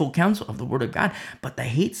 part of the full counsel of the Word of God. But the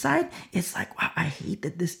hate side, it's like, wow, I hate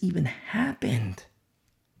that this even happened.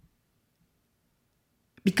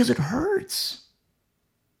 Because it hurts.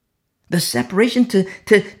 The separation to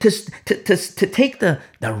take the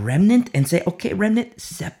remnant and say, okay, remnant,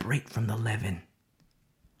 separate from the leaven.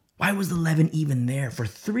 Why was the leaven even there for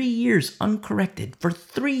 3 years uncorrected? For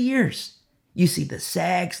 3 years. You see the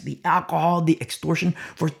sex, the alcohol, the extortion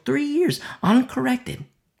for 3 years uncorrected.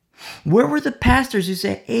 Where were the pastors who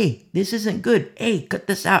said, hey, this isn't good. Hey, cut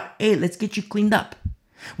this out. Hey, let's get you cleaned up.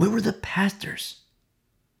 Where were the pastors?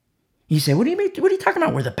 You say, what do you mean? What are you talking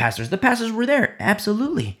about? Where the pastors? The pastors were there.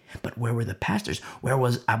 Absolutely. But where were the pastors? Where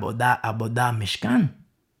was Abodah Mishkan?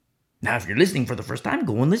 Now, if you're listening for the first time,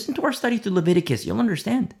 go and listen to our study through Leviticus. You'll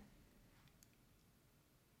understand.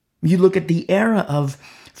 You look at the era of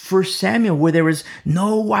 1 Samuel where there was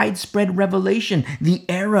no widespread revelation. The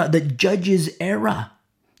era, the judges era.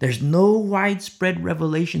 There's no widespread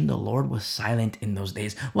revelation. The Lord was silent in those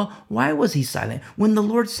days. Well, why was he silent? When the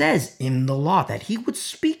Lord says in the law that he would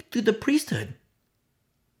speak to the priesthood.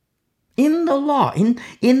 In the law,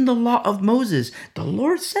 in the law of Moses, the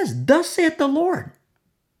Lord says, thus saith the Lord.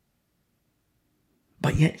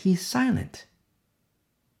 But yet he's silent.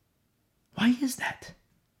 Why is that?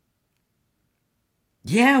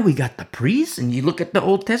 Yeah, we got the priests, and you look at the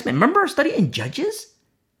Old Testament. Remember our study in Judges?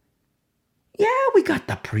 Yeah, we got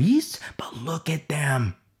the priests, but look at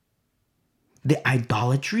them. The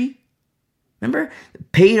idolatry. Remember?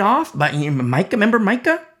 Paid off by Micah. Remember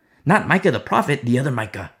Micah? Not Micah the prophet, the other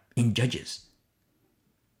Micah in Judges.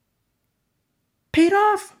 Paid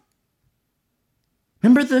off.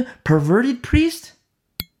 Remember the perverted priest?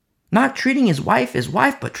 Not treating his wife as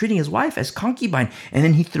wife, but treating his wife as concubine. And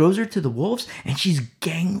then he throws her to the wolves and she's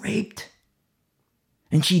gang raped.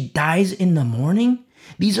 And she dies in the morning.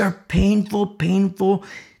 These are painful, painful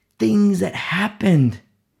things that happened.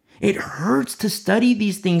 It hurts to study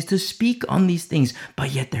these things, to speak on these things,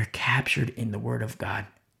 but yet they're captured in the Word of God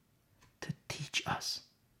to teach us.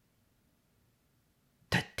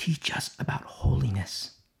 To teach us about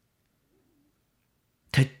holiness.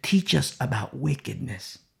 To teach us about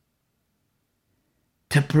wickedness.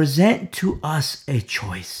 To present to us a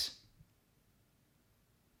choice.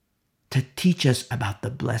 To teach us about the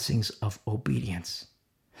blessings of obedience.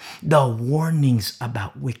 The warnings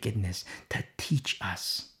about wickedness. To teach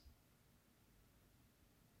us.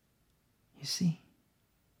 You see?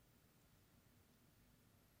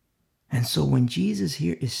 And so when Jesus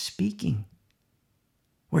here is speaking,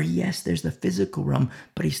 where yes, there's the physical realm,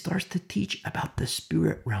 but he starts to teach about the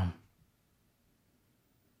spirit realm.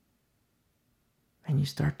 And you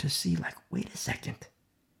start to see like, wait a second.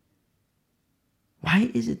 Why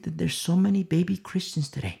is it that there's so many baby Christians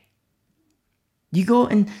today? You go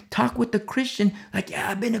and talk with the Christian, like, yeah,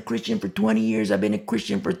 I've been a Christian for 20 years. I've been a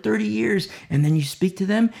Christian for 30 years. And then you speak to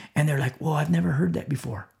them and they're like, whoa, I've never heard that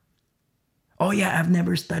before. Oh yeah, I've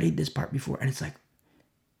never studied this part before. And it's like,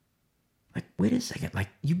 wait a second. Like,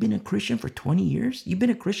 you've been a Christian for 20 years? You've been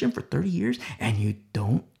a Christian for 30 years and you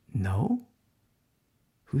don't know?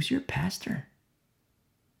 Who's your pastor?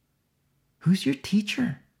 Who's your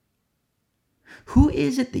teacher? Who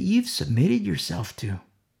is it that you've submitted yourself to?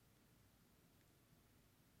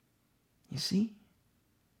 You see?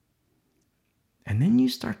 And then you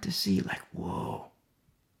start to see like, whoa,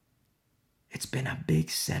 it's been a big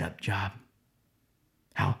setup job.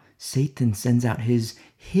 How Satan sends out his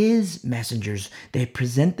messengers. They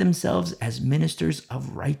present themselves as ministers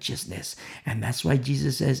of righteousness. And that's why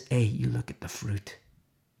Jesus says, hey, you look at the fruit.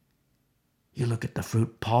 You look at the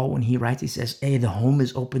fruit. Paul, when he writes, he says, hey, the home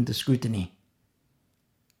is open to scrutiny.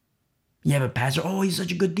 You have a pastor, oh, he's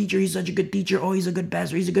such a good teacher, he's such a good teacher, oh, he's a good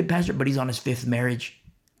pastor, but he's on his 5th marriage.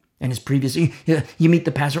 And his previous, you meet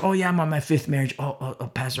the pastor, oh yeah, I'm on my 5th marriage.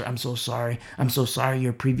 Oh, pastor, I'm so sorry. I'm so sorry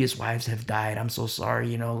your previous wives have died. I'm so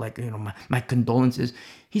sorry, my condolences.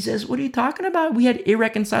 He says, what are you talking about? We had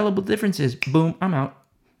irreconcilable differences. Boom, I'm out.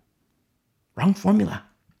 Wrong formula.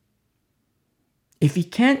 If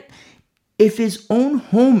his own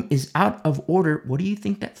home is out of order, what do you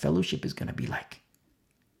think that fellowship is going to be like?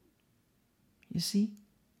 You see?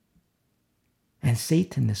 And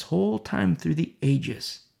Satan, this whole time through the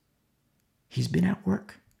ages, he's been at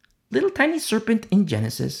work. Little tiny serpent in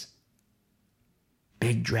Genesis.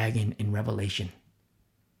 Big dragon in Revelation.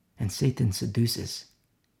 And Satan seduces.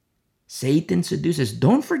 Satan seduces.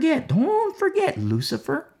 Don't forget,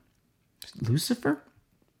 Lucifer,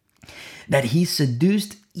 that he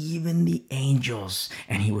seduced even the angels,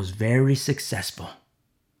 and he was very successful.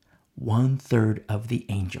 1/3 of the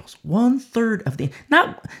angels. 1/3 of the,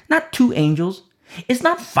 not 2 angels. It's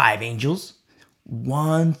not 5 angels.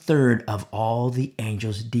 1/3 of all the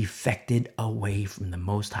angels defected away from the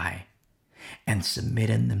Most High and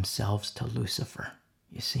submitted themselves to Lucifer.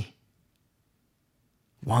 You see,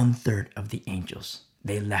 1/3 of the angels,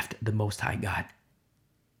 they left the Most High God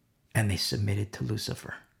and they submitted to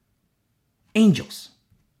Lucifer. Angels,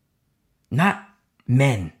 not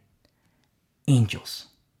men, angels.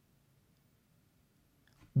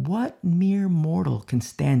 What mere mortal can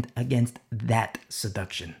stand against that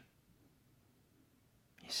seduction?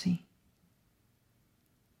 You see?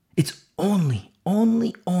 It's only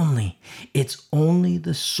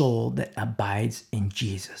the soul that abides in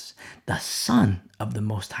Jesus, the Son of the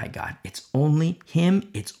Most High God. It's only him,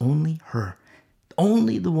 it's only her,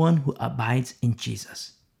 only the one who abides in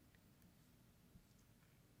Jesus.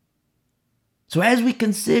 So as we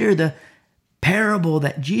consider the parable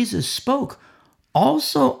that Jesus spoke,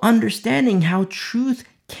 also understanding how truth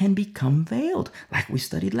can become veiled, like we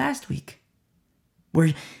studied last week,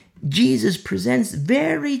 where Jesus presents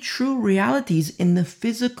very true realities in the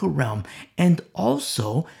physical realm and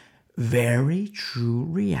also very true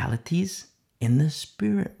realities in the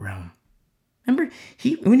spirit realm. Remember,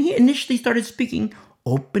 when he initially started speaking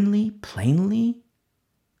openly, plainly,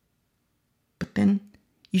 but then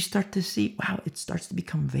you start to see, wow, it starts to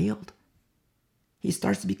become veiled. He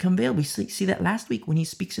starts to become veiled. We see that last week when he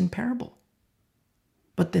speaks in parable.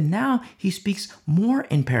 But then now he speaks more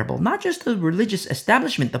in parable, not just the religious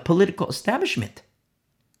establishment, the political establishment,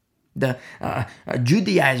 the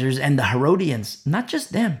Judaizers and the Herodians, not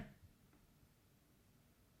just them.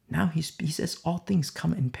 Now he says all things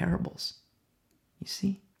come in parables. You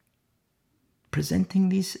see? Presenting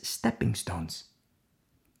these stepping stones.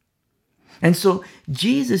 And so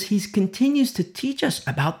Jesus, he continues to teach us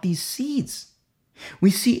about these seeds.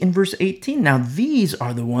 We see in verse 18, now these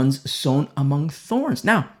are the ones sown among thorns.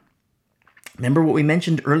 Now, remember what we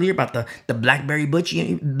mentioned earlier about the blackberry bush?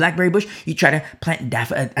 You try to plant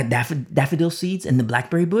daffodil seeds in the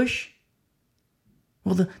blackberry bush.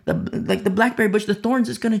 Well, the blackberry bush, the thorns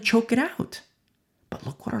is going to choke it out. But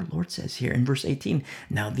look what our Lord says here in verse 18.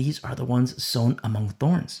 Now these are the ones sown among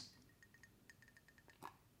thorns.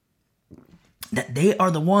 That they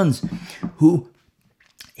are the ones who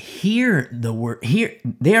hear the word.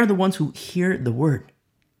 They are the ones who hear the word.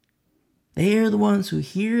 They are the ones who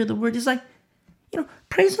hear the word. It's like,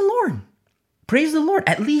 praise the Lord. Praise the Lord.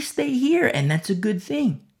 At least they hear, and that's a good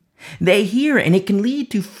thing. They hear, and it can lead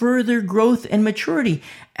to further growth and maturity.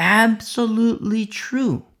 Absolutely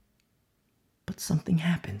true. But something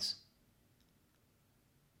happens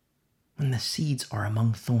when the seeds are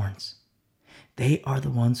among thorns. They are the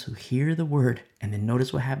ones who hear the word. And then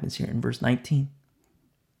notice what happens here in verse 19.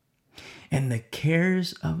 And the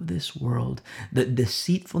cares of this world, the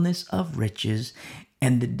deceitfulness of riches,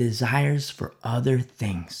 and the desires for other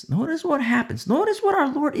things. Notice what happens. Notice what our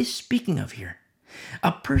Lord is speaking of here.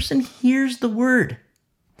 A person hears the word,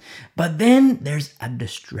 but then there's a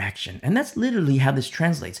distraction. And that's literally how this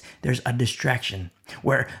translates. There's a distraction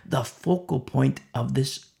where the focal point of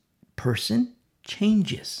this person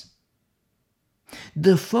changes.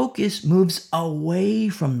 The focus moves away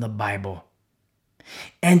from the Bible.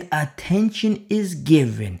 And attention is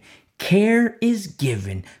given, care is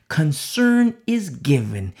given, concern is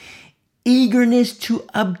given, eagerness to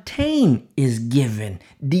obtain is given,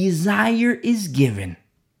 desire is given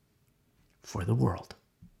for the world.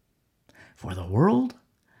 For the world,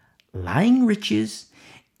 lying riches,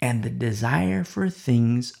 and the desire for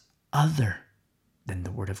things other than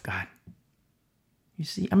the Word of God. You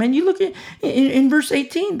see, you look at in verse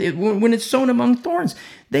 18, when it's sown among thorns,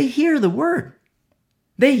 they hear the word.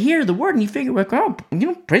 They hear the word and you figure,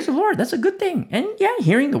 praise the Lord, that's a good thing. And yeah,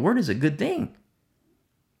 hearing the word is a good thing.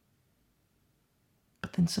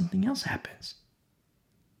 But then something else happens.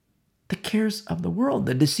 The cares of the world,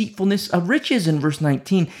 the deceitfulness of riches in verse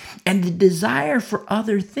 19, and the desire for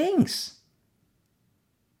other things.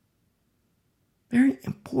 Very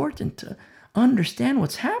important to understand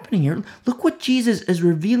what's happening here. Look what Jesus is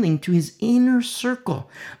revealing to his inner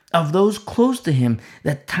circle of those close to him,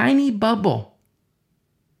 that tiny bubble.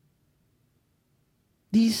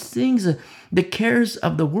 These things, the cares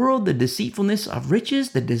of the world, the deceitfulness of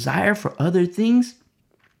riches, the desire for other things,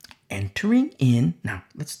 entering in. Now,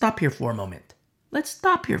 let's stop here for a moment.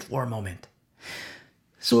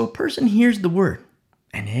 So a person hears the word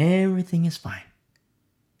and everything is fine.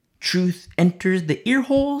 Truth enters the ear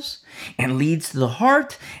holes and leads to the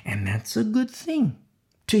heart, and that's a good thing.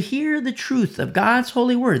 To hear the truth of God's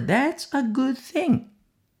holy word, that's a good thing.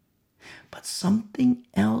 But something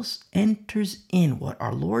else enters in, what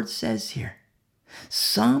our Lord says here.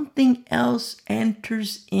 Something else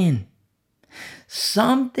enters in.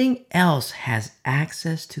 Something else has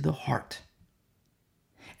access to the heart.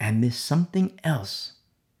 And this something else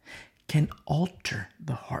can alter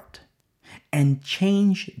the heart and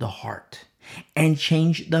change the heart and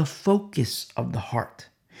change the focus of the heart,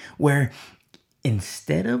 where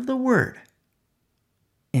instead of the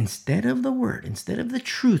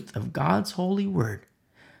truth of God's holy word,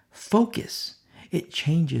 focus, it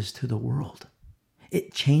changes to the world.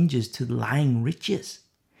 It changes to lying riches.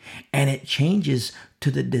 And it changes to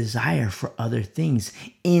the desire for other things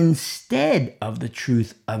instead of the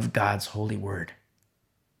truth of God's holy word.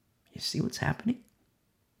 You see what's happening?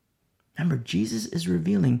 Remember, Jesus is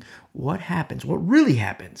revealing what really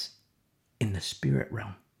happens in the spirit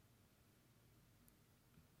realm.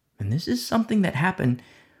 And this is something that happened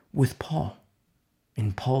with Paul,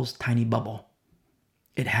 in Paul's tiny bubble.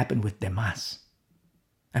 It happened with Demas.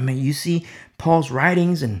 I mean, you see Paul's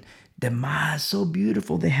writings, and Demas, so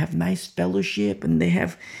beautiful. They have nice fellowship, and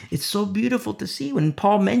it's so beautiful to see when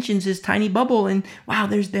Paul mentions his tiny bubble, and wow,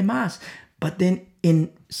 there's Demas. But then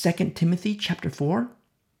in 2 Timothy chapter 4,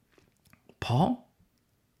 Paul,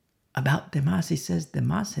 about Demas, he says,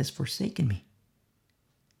 Demas has forsaken me.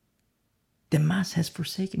 Demas has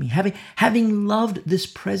forsaken me, having loved this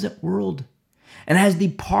present world, and has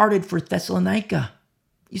departed for Thessalonica.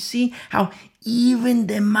 You see how even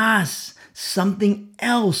Demas, something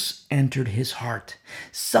else entered his heart.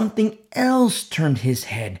 Something else turned his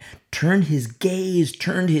head, turned his gaze,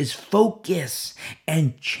 turned his focus,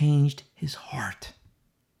 and changed his heart.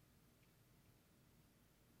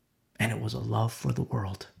 And it was a love for the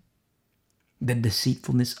world, the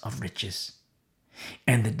deceitfulness of riches,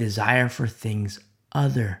 and the desire for things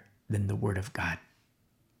other than the word of God.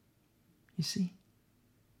 You see?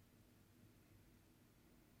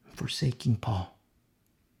 Forsaking Paul,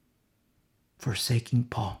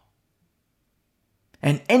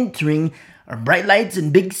 and entering our bright lights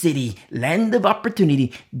and big city, land of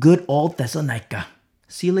opportunity, good old Thessalonica.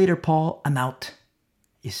 See you later, Paul. I'm out.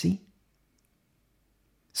 You see?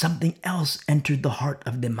 Something else entered the heart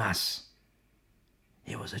of Demas.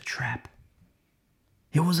 It was a trap.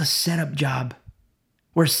 It was a setup job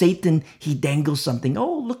where Satan, he dangles something.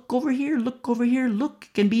 Oh, look over here. Look,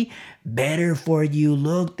 it can be better for you.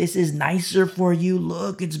 Look, this is nicer for you.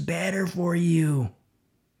 Look, it's better for you.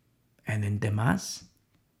 And then Demas,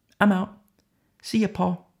 I'm out. See ya,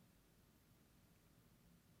 Paul.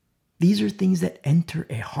 These are things that enter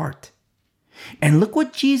a heart. And look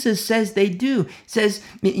what Jesus says they do. He says,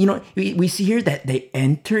 we see here that they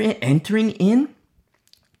entering in,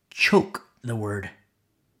 choke the word,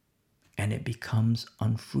 and it becomes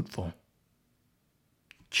unfruitful.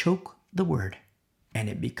 Choke the word, and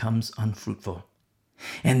it becomes unfruitful.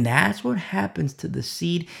 And that's what happens to the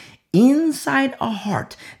seed inside a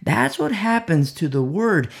heart. That's what happens to the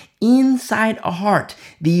word inside a heart.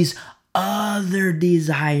 These other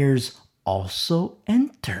desires also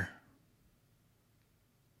enter.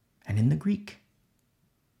 And in the Greek,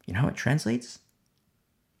 you know how it translates?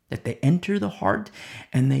 That they enter the heart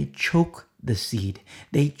and they choke the seed.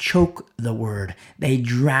 They choke the word. They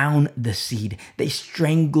drown the seed. They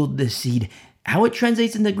strangle the seed. How it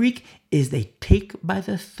translates in the Greek is they take by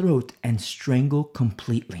the throat and strangle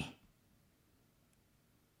completely.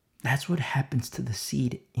 That's what happens to the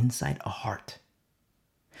seed inside a heart.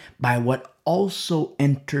 By what also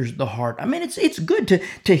enters the heart. I mean, it's good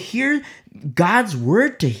to hear God's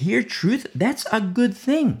word, to hear truth. That's a good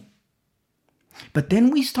thing. But then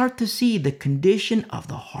we start to see the condition of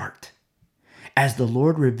the heart as the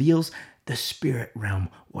Lord reveals the spirit realm,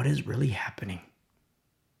 what is really happening.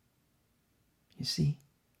 You see?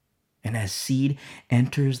 And as seed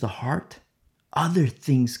enters the heart, other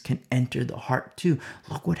things can enter the heart too.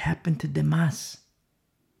 Look what happened to Demas.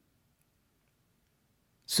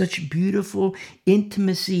 Such beautiful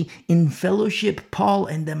intimacy in fellowship. Paul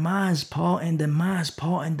and Demas,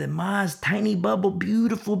 tiny bubble,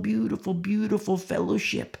 beautiful, beautiful, beautiful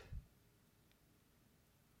fellowship.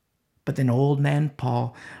 But then old man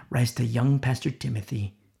Paul writes to young Pastor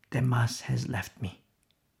Timothy, Demas has left me.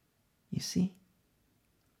 You see?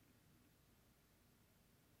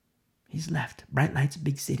 He's left. Bright lights,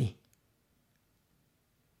 big city.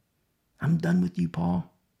 I'm done with you, Paul.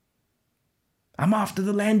 I'm off to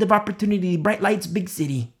the land of opportunity, bright lights, big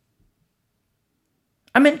city.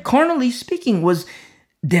 I mean, carnally speaking, was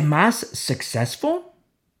Demas successful?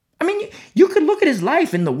 I mean, you could look at his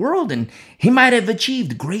life in the world and he might have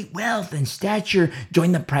achieved great wealth and stature,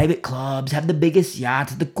 joined the private clubs, have the biggest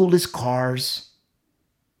yachts, the coolest cars.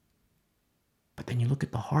 But then you look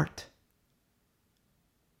at the heart.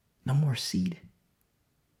 No more seed.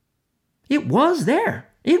 It was there.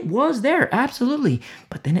 It was there, absolutely.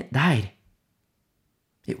 But then it died.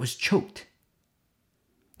 It was choked.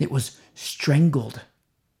 It was strangled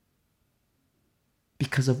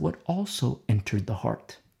because of what also entered the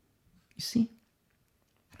heart. You see?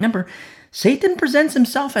 Remember, Satan presents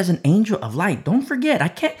himself as an angel of light. Don't forget,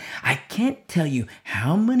 I can't tell you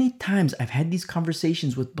how many times I've had these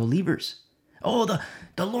conversations with believers. Oh,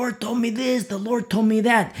 the Lord told me this, the Lord told me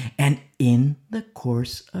that. And in the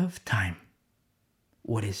course of time,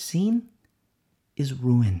 what is seen is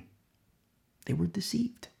ruin. They were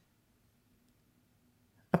deceived.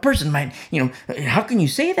 A person might, how can you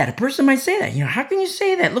say that? A person might say that. How can you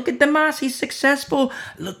say that? Look at Damas, he's successful.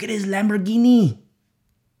 Look at his Lamborghini.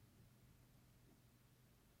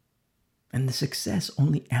 And the success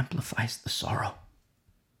only amplifies the sorrow.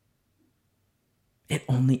 It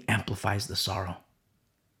only amplifies the sorrow.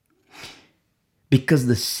 Because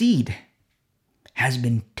the seed has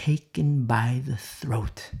been taken by the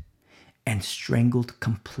throat and strangled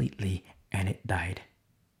completely, and it died.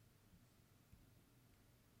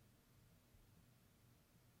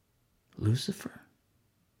 Lucifer,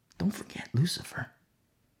 don't forget Lucifer.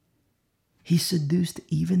 He seduced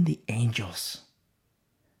even the angels.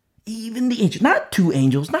 Even the angels, not 2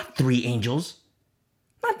 angels, not 3 angels,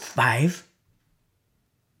 not 5.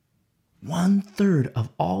 1/3 of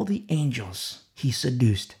all the angels he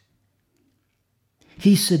seduced.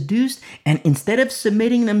 He seduced, and instead of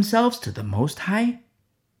submitting themselves to the Most High,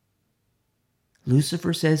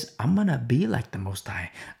 Lucifer says, I'm going to be like the Most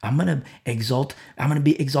High. I'm going to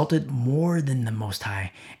be exalted more than the Most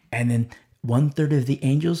High. And then 1/3 of the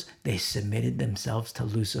angels, they submitted themselves to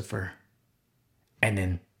Lucifer. And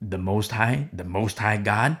then the Most High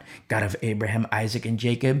God, God of Abraham, Isaac, and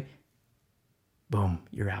Jacob, boom,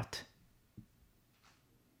 you're out.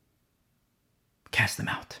 Cast them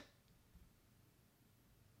out.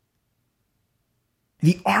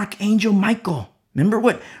 The Archangel Michael. Remember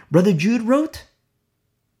what Brother Jude wrote?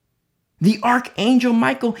 The Archangel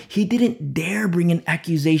Michael, he didn't dare bring an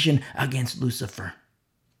accusation against Lucifer.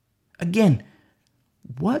 Again,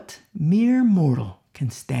 what mere mortal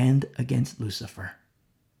can stand against Lucifer?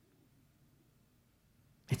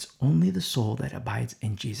 It's only the soul that abides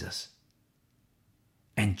in Jesus.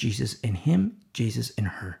 And Jesus in him, Jesus in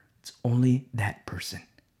her. It's only that person.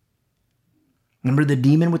 Remember the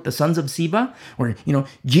demon with the sons of Sceva? Or,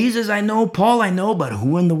 Jesus I know, Paul I know, but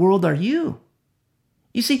who in the world are you?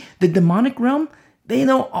 You see, the demonic realm, they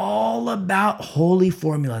know all about holy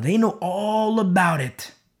formula. They know all about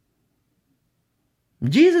it.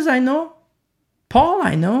 Jesus I know, Paul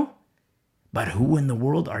I know, but who in the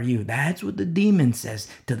world are you? That's what the demon says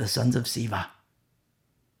to the sons of Sceva.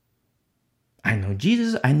 I know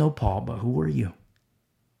Jesus, I know Paul, but who are you?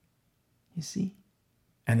 You see?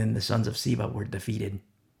 And then the sons of Sceva were defeated.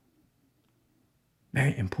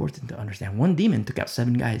 Very important to understand. One demon took out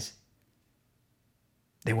 7 guys.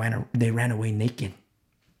 They ran away naked.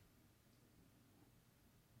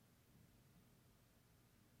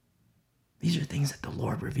 These are things that the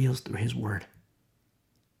Lord reveals through his word.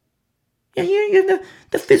 Yeah, you have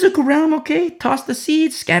the physical realm, okay? Toss the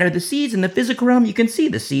seeds, scatter the seeds. In the physical realm, you can see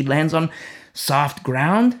the seed lands on soft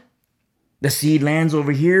ground. The seed lands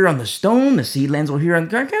over here on the stone. The seed lands over here on the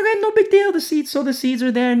ground. Okay, no big deal. The seeds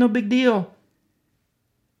are there. No big deal.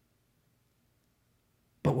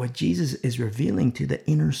 But what Jesus is revealing to the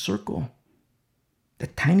inner circle, the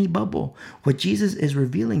tiny bubble, what Jesus is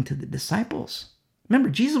revealing to the disciples. Remember,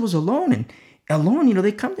 Jesus was alone, and alone,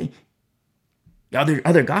 they come to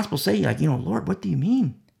other gospels say, Lord, what do you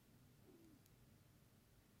mean?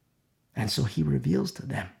 And so he reveals to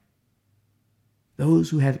them.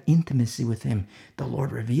 Those who have intimacy with him, the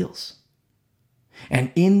Lord reveals.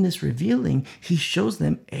 And in this revealing, he shows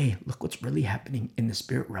them, hey, look what's really happening in the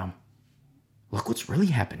spirit realm. Look what's really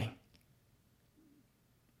happening.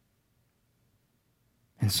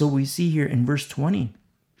 And so we see here in verse 20,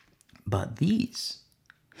 but these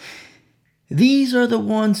are the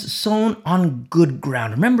ones sown on good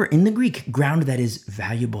ground. Remember, in the Greek, ground that is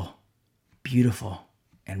valuable, beautiful,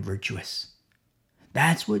 and virtuous.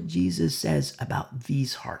 That's what Jesus says about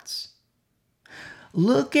these hearts.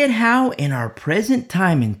 Look at how in our present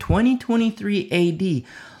time in 2023 AD,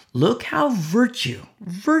 look how virtue,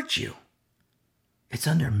 it's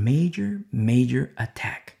under major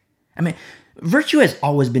attack. I mean, virtue has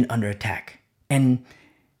always been under attack. And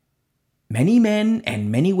Many men and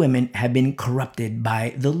many women have been corrupted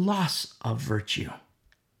by the loss of virtue.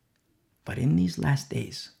 But in these last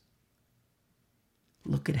days,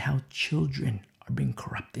 look at how children are being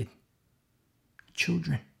corrupted.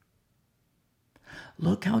 Children.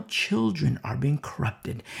 Look how children are being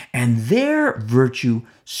corrupted and their virtue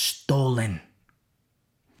stolen.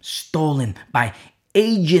 Stolen by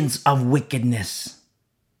agents of wickedness.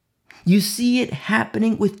 You see it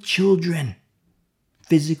happening with children.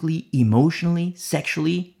 Physically, emotionally,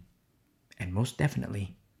 sexually, and most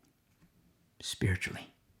definitely,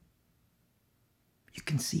 spiritually. You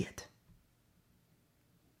can see it.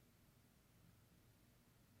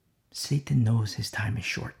 Satan knows his time is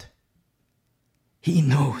short. He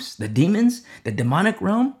knows the demons, the demonic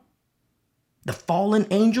realm, the fallen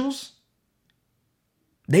angels,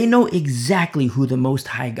 they know exactly who the Most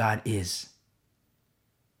High God is.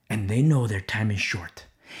 And they know their time is short.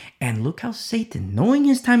 And look how Satan, knowing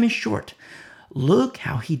his time is short, look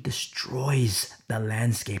how he destroys the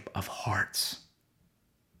landscape of hearts.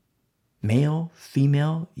 Male,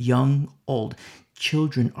 female, young, old,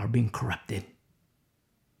 children are being corrupted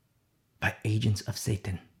by agents of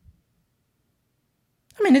Satan.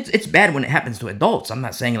 I mean, it's bad when it happens to adults. I'm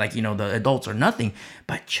not saying the adults are nothing,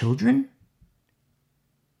 but children,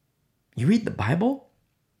 you read the Bible,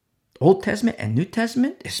 Old Testament and New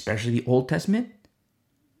Testament, especially the Old Testament,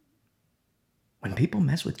 when people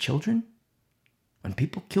mess with children, when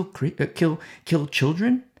people kill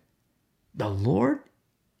children, the Lord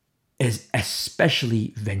is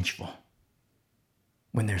especially vengeful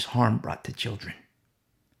when there's harm brought to children.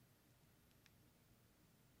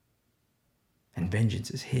 And vengeance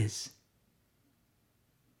is his.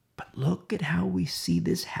 But look at how we see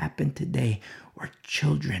this happen today, where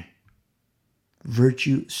children,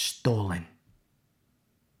 virtue stolen.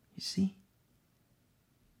 You see?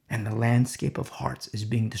 And the landscape of hearts is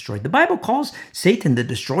being destroyed. The Bible calls Satan the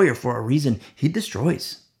destroyer for a reason. He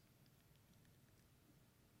destroys.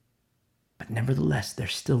 But nevertheless,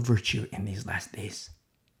 there's still virtue in these last days.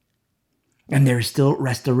 And there is still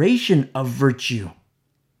restoration of virtue.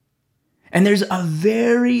 And there's a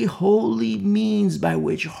very holy means by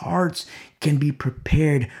which hearts can be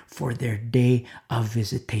prepared for their day of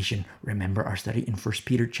visitation. Remember our study in 1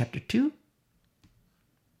 Peter chapter 2?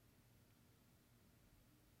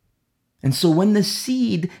 And so when the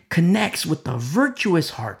seed connects with the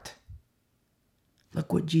virtuous heart,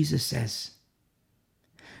 look what Jesus says.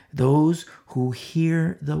 Those who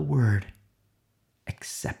hear the word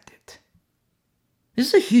accept it. This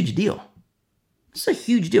is a huge deal. It's a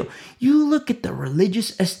huge deal. You look at the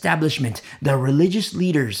religious establishment, the religious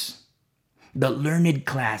leaders, the learned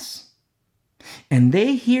class, and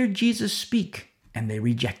they hear Jesus speak and they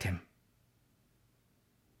reject him.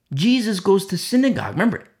 Jesus goes to synagogue.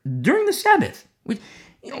 Remember, during the Sabbath.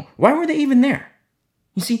 Why were they even there?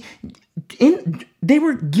 You see, they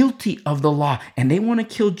were guilty of the law and they want to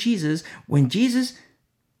kill Jesus when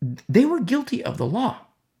they were guilty of the law.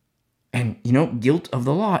 And, guilt of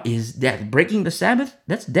the law is death. Breaking the Sabbath,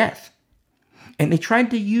 that's death. And they tried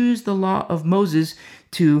to use the law of Moses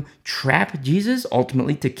to trap Jesus,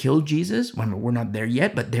 ultimately to kill Jesus. Well, we're not there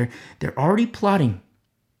yet, but they're already plotting.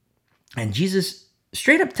 And Jesus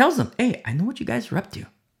straight up tells them, hey, I know what you guys are up to.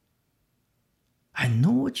 I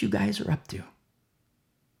know what you guys are up to.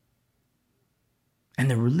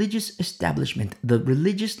 And the religious establishment, the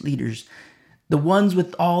religious leaders, the ones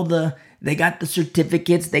with they got the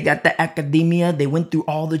certificates, they got the academia, they went through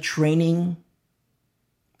all the training,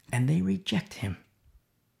 and they reject him.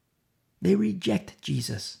 They reject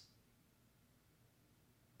Jesus.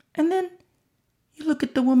 And then you look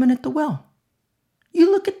at the woman at the well.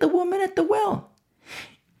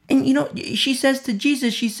 And she says to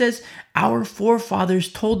Jesus, she says, our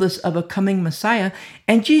forefathers told us of a coming Messiah.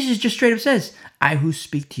 And Jesus just straight up says, I who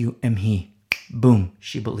speak to you am he. Boom,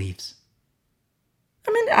 she believes.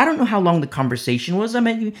 I mean, I don't know how long the conversation was. I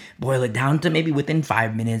mean, you boil it down to maybe within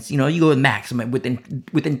 5 minutes. You go with max,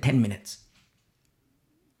 within 10 minutes.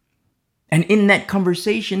 And in that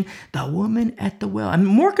conversation, the woman at the well,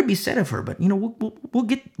 more could be said of her, but we'll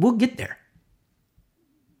get there.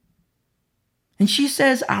 And she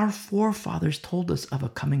says, our forefathers told us of a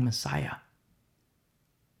coming Messiah.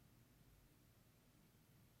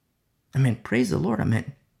 Praise the Lord.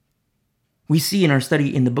 We see in our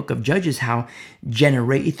study in the book of Judges how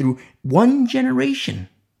through one generation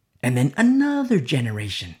and then another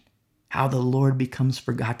generation, how the Lord becomes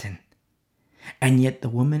forgotten. And yet the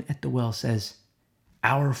woman at the well says,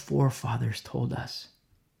 our forefathers told us.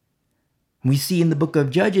 We see in the book of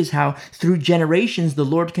Judges how through generations the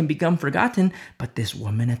Lord can become forgotten, but this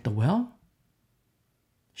woman at the well,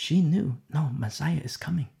 she knew, no, Messiah is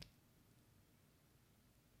coming.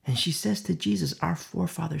 And she says to Jesus, our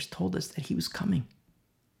forefathers told us that he was coming.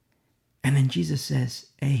 And then Jesus says,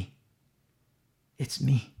 hey, it's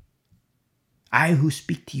me. I who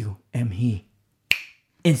speak to you am he.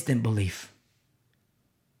 Instant belief.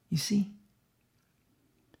 You see?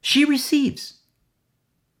 She receives.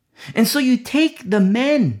 And so you take the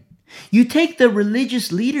men, you take the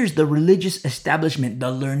religious leaders, the religious establishment,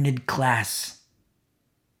 the learned class,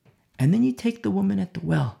 and then you take the woman at the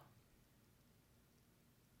well.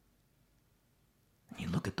 And you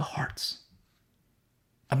look at the hearts.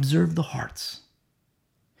 Observe the hearts.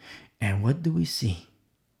 And what do we see?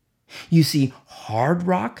 You see hard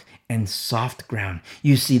rock and soft ground.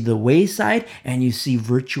 You see the wayside and you see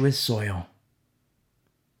virtuous soil.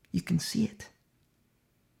 You can see it.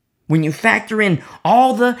 When you factor in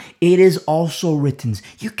all the "it is also written,"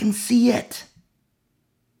 you can see it.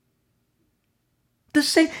 The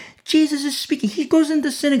same, Jesus is speaking. He goes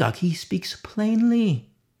into synagogue. He speaks plainly.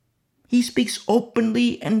 He speaks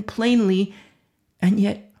openly and plainly, and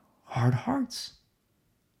yet hard hearts.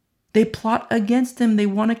 They plot against him. They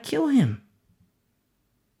want to kill him.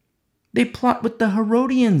 They plot with the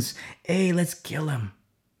Herodians. Hey, let's kill him.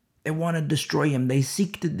 They want to destroy him. They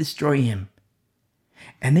seek to destroy him.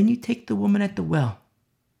 And then you take the woman at the well.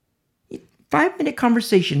 5-minute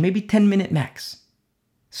conversation, maybe 10-minute max.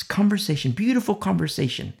 It's conversation, beautiful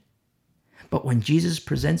conversation. But when Jesus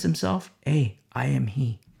presents himself, hey, I am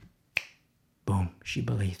he. Boom, she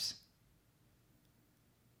believes.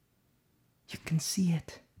 You can see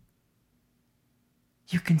it.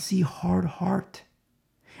 You can see hard heart.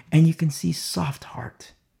 And you can see soft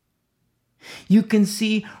heart. You can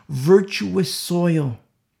see virtuous soil.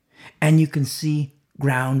 And you can see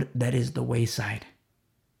ground that is the wayside.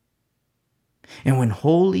 And when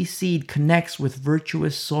holy seed connects with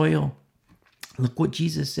virtuous soil, look what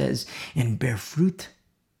Jesus says, and bear fruit.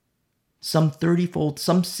 Some 30-fold,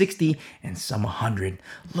 some 60, and some 100.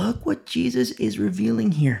 Look what Jesus is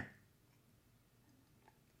revealing here.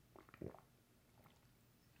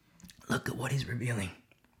 Look at what he's revealing.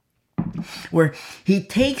 Where he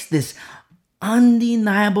takes this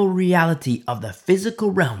undeniable reality of the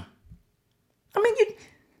physical realm. I mean,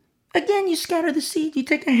 you scatter the seed. You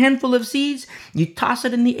take a handful of seeds, you toss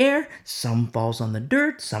it in the air. Some falls on the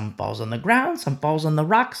dirt, some falls on the ground, some falls on the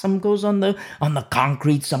rock, some goes on the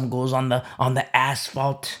concrete, some goes on the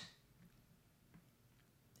asphalt.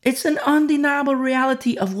 It's an undeniable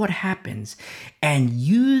reality of what happens. And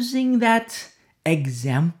using that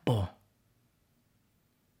example,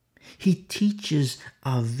 he teaches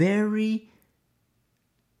a very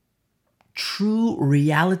true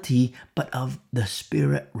reality, but of the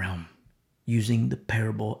spirit realm, using the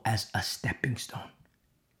parable as a stepping stone.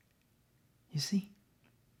 You see?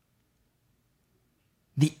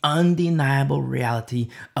 The undeniable reality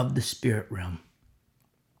of the spirit realm,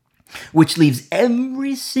 which leaves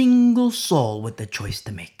every single soul with a choice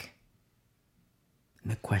to make.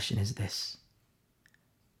 And the question is this: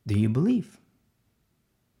 do you believe?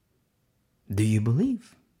 Do you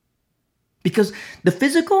believe? Because the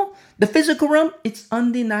physical realm, it's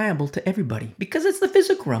undeniable to everybody. Because it's the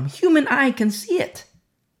physical realm. Human eye can see it.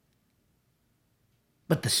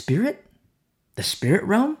 But the spirit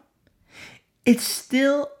realm, it's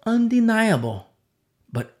still undeniable,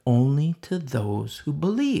 but only to those who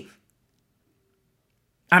believe.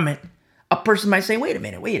 I mean, a person might say, wait a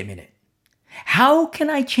minute. How can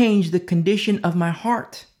I change the condition of my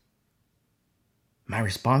heart? My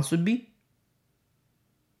response would be,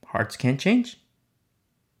 hearts can't change.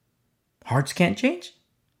 Hearts can't change.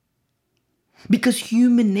 Because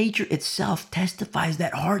human nature itself testifies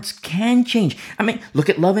that hearts can change. I mean, look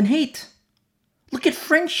at love and hate. Look at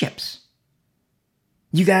friendships.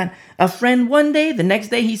 You got a friend one day, the next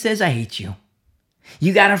day he says, I hate you.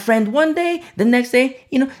 You got a friend one day, the next day,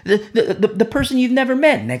 the person you've never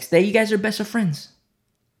met, next day you guys are best of friends.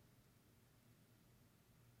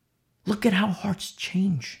 Look at how hearts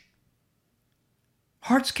change.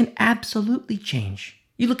 Hearts can absolutely change.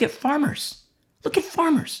 You look at farmers. Look at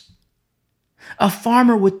farmers. A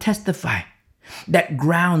farmer would testify that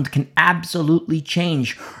ground can absolutely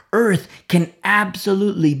change. Earth can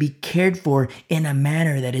absolutely be cared for in a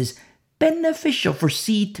manner that is beneficial for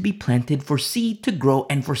seed to be planted, for seed to grow,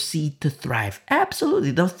 and for seed to thrive. Absolutely.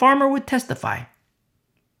 The farmer would testify.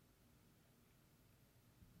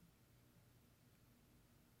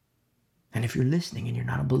 And if you're listening and you're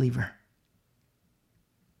not a believer,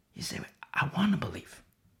 you say, I want to believe.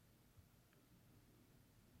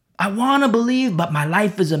 I want to believe, but my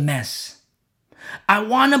life is a mess. I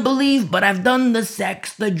want to believe, but I've done the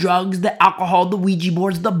sex, the drugs, the alcohol, the Ouija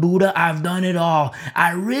boards, the Buddha. I've done it all.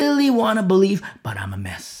 I really want to believe, but I'm a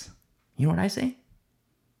mess. You know what I say?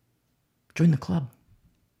 Join the club.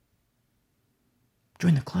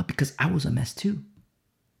 Join the club because I was a mess too.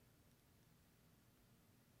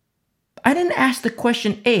 I didn't ask the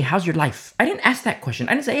question, hey, how's your life? I didn't ask that question.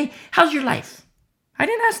 I didn't say, hey, how's your life? I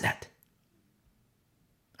didn't ask that.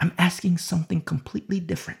 I'm asking something completely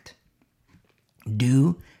different.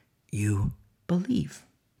 Do you believe?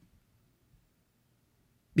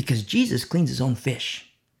 Because Jesus cleans his own fish.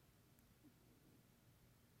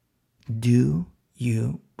 Do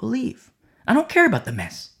you believe? I don't care about the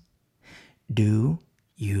mess. Do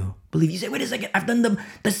you believe? You say, wait a second, I've done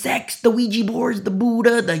the sex, the Ouija boards, the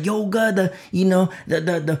Buddha, the yoga,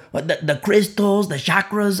 the crystals, the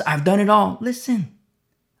chakras. I've done it all. Listen,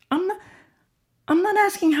 I'm not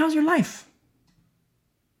asking how's your life.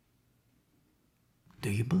 Do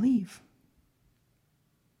you believe?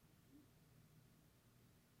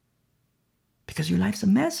 Because your life's a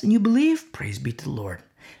mess and you believe, praise be to the Lord.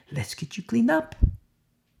 Let's get you cleaned up.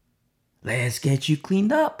 Let's get you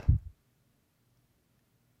cleaned up.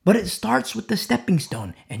 But it starts with the stepping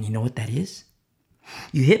stone. And you know what that is?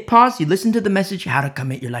 You hit pause, you listen to the message, how to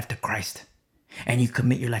commit your life to Christ. And you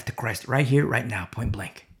commit your life to Christ right here, right now, point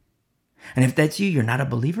blank. And if that's you, you're not a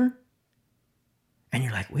believer. And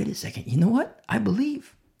you're like, wait a second, you know what? I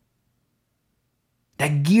believe.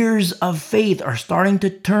 That gears of faith are starting to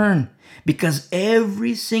turn because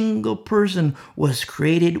every single person was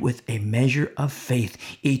created with a measure of faith.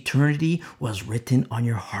 Eternity was written on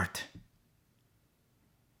your heart.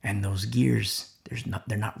 And those gears,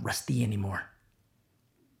 they're not rusty anymore.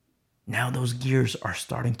 Now those gears are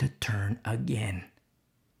starting to turn again.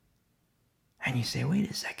 And you say, wait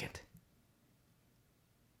a second.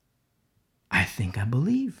 I think I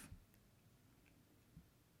believe.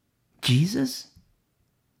 Jesus?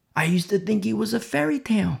 I used to think he was a fairy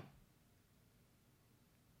tale.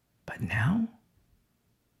 But now,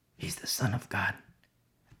 he's the Son of God.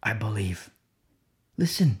 I believe.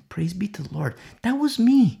 Listen, praise be to the Lord. That was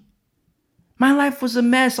me. My life was a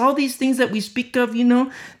mess. All these things that we speak of,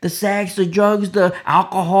 the sex, the drugs, the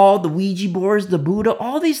alcohol, the Ouija boards, the Buddha,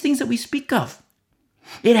 all these things that we speak of.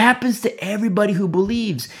 It happens to everybody who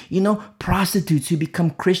believes. Prostitutes who become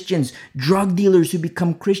Christians, drug dealers who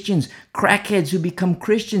become Christians, crackheads who become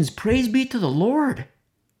Christians. Praise be to the Lord.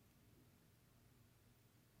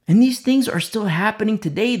 And these things are still happening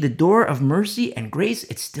today. The door of mercy and grace,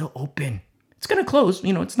 it's still open. It's going to close.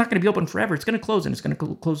 It's not going to be open forever. It's going to close and it's going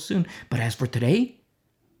to close soon. But as for today,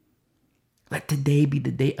 let today be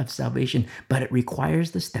the day of salvation. But it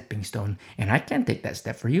requires the stepping stone. And I can't take that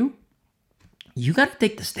step for you. You got to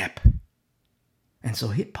take the step. And so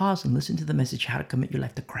hit pause and listen to the message, how to commit your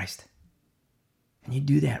life to Christ. And you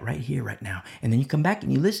do that right here, right now. And then you come back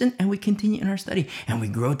and you listen and we continue in our study. And we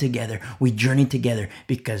grow together. We journey together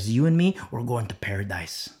because you and me, we're going to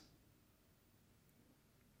paradise.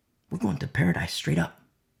 We're going to paradise straight up.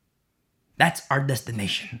 That's our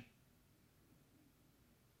destination.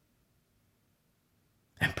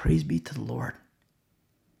 And praise be to the Lord.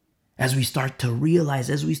 As we start to realize,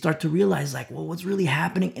 what's really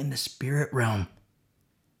happening in the spirit realm.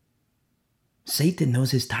 Satan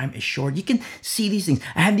knows his time is short. You can see these things.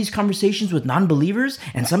 I have these conversations with non-believers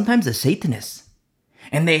and sometimes the Satanists.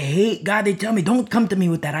 And they hate God. They tell me, don't come to me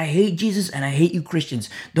with that. I hate Jesus and I hate you Christians.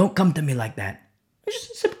 Don't come to me like that. It's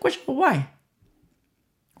just a simple question. But why?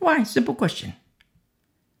 Why? Simple question.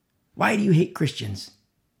 Why do you hate Christians?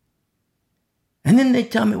 And then they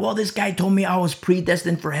tell me, well, this guy told me I was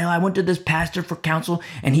predestined for hell. I went to this pastor for counsel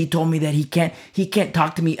and he told me that he can't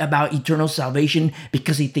talk to me about eternal salvation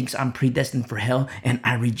because he thinks I'm predestined for hell, and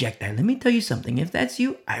I reject that. Let me tell you something. If that's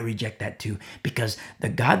you, I reject that too, because the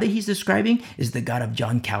God that he's describing is the God of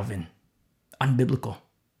John Calvin. Unbiblical.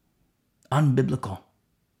 Unbiblical.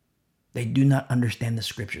 They do not understand the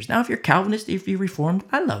scriptures. Now, if you're Calvinist, if you're Reformed,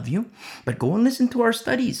 I love you, but go and listen to our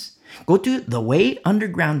studies. Go to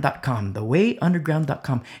thewayunderground.com,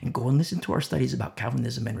 thewayunderground.com, and go and listen to our studies about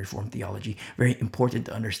Calvinism and Reformed theology. Very important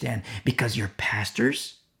to understand, because your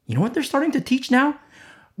pastors, you know what they're starting to teach now?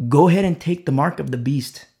 Go ahead and take the mark of the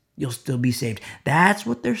beast. You'll still be saved. That's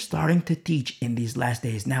what they're starting to teach in these last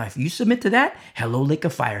days. Now, if you submit to that, hello, lake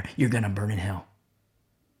of fire, you're going to burn in hell.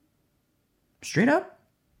 Straight up.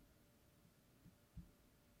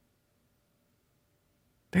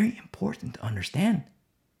 Very important to understand.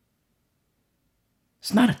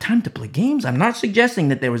 It's not a time to play games. I'm not suggesting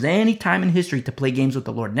that there was any time in history to play games with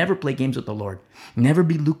the Lord. Never play games with the Lord. Never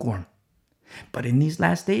be lukewarm. But in these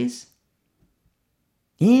last days,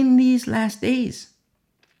 when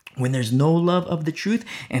there's no love of the truth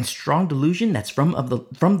and strong delusion that's from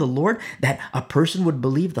the Lord, that a person would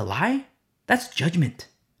believe the lie, that's judgment.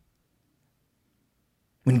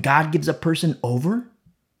 When God gives a person over,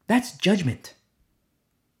 That's judgment.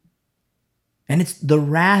 And it's the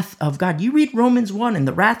wrath of God. You read Romans 1 and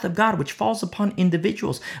the wrath of God, which falls upon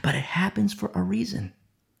individuals, but it happens for a reason.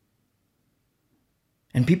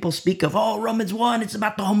 And people speak of, Romans 1, it's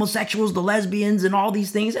about the homosexuals, the lesbians, and all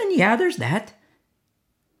these things. And yeah, there's that.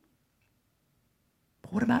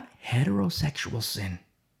 But what about heterosexual sin?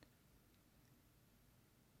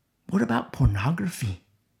 What about pornography?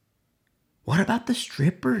 What about the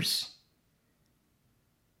strippers?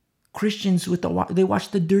 Christians, they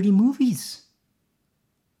watch the dirty movies.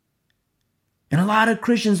 And a lot of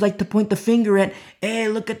Christians like to point the finger at, hey,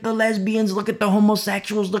 look at the lesbians, look at the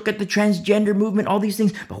homosexuals, look at the transgender movement, all these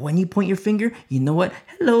things. But when you point your finger, you know what?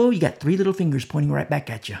 Hello, you got 3 little fingers pointing right back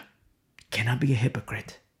at you. You cannot be a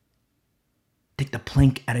hypocrite. Take the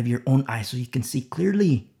plank out of your own eye so you can see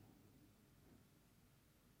clearly.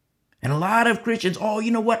 And a lot of Christians, you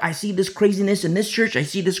know what? I see this craziness in this church. I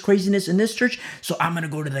see this craziness in this church. So I'm going to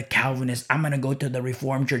go to the Calvinist. I'm going to go to the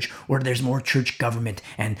Reformed church where there's more church government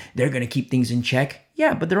and they're going to keep things in check.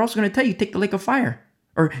 Yeah, but they're also going to tell you, take the lake of fire.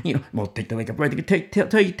 Or, take the lake of fire. They could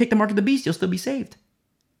tell you, take the mark of the beast. You'll still be saved.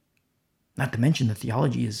 Not to mention the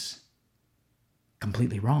theology is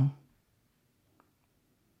completely wrong.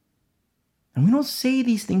 And we don't say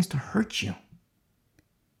these things to hurt you.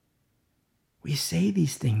 We say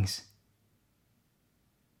these things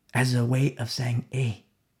as a way of saying, hey,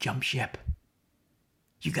 jump ship.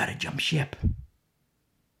 You got to jump ship.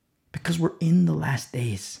 Because we're in the last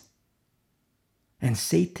days. And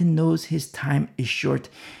Satan knows his time is short.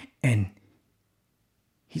 And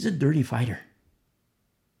he's a dirty fighter.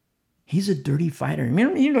 He's a dirty fighter.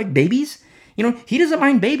 Like babies? He doesn't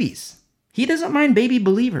mind babies. He doesn't mind baby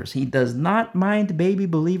believers. He does not mind baby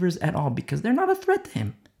believers at all because they're not a threat to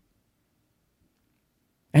him.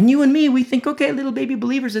 And you and me, we think, okay, little baby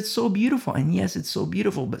believers, it's so beautiful. And yes, it's so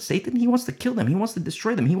beautiful. But Satan, he wants to kill them. He wants to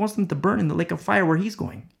destroy them. He wants them to burn in the lake of fire where he's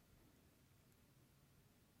going.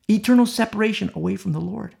 Eternal separation away from the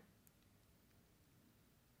Lord.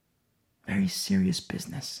 Very serious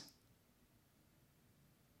business.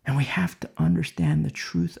 And we have to understand the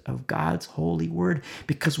truth of God's holy word.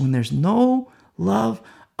 Because when there's no love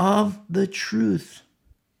of the truth,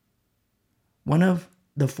 one of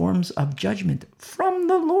the forms of judgment from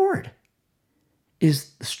the Lord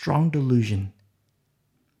is the strong delusion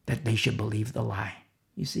that they should believe the lie.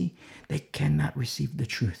 You see, they cannot receive the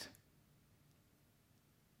truth.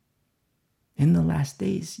 In the last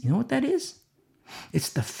days, you know what that is? It's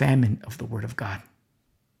the famine of the Word of God.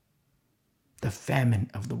 The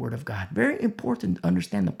famine of the Word of God. Very important to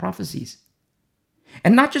understand the prophecies.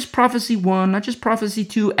 And not just prophecy 1, not just prophecy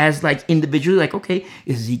 2 as like individually, like, okay,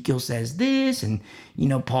 Ezekiel says this, and,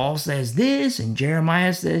 Paul says this, and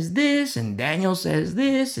Jeremiah says this, and Daniel says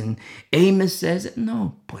this, and Amos says it.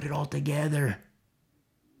 No, put it all together.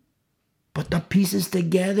 Put the pieces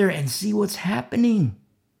together and see what's happening.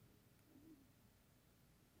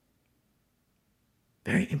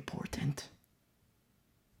 Very important.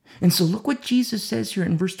 And so look what Jesus says here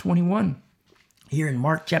in verse 21. Here in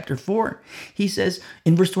Mark chapter 4, he says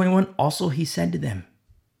in verse 21, also he said to them,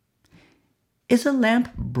 is a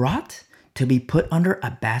lamp brought to be put under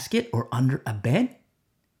a basket or under a bed?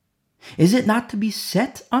 Is it not to be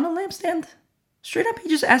set on a lampstand? Straight up, he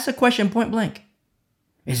just asked a question point blank.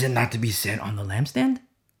 Is it not to be set on the lampstand?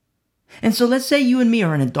 And so let's say you and me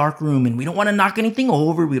are in a dark room and we don't want to knock anything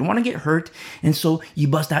over. We don't want to get hurt. And so you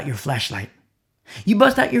bust out your flashlight.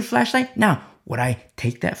 Now, would I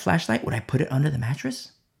take that flashlight? Would I put it under the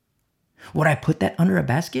mattress? Would I put that under a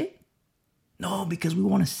basket? No, because we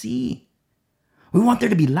want to see. We want there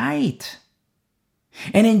to be light.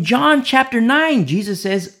 And in John chapter 9, Jesus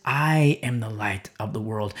says, I am the light of the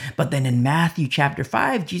world. But then in Matthew chapter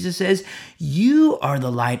 5, Jesus says, you are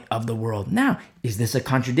the light of the world. Now, is this a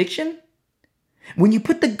contradiction? When you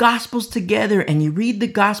put the Gospels together and you read the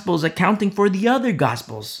Gospels accounting for the other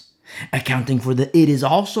Gospels, accounting for the it is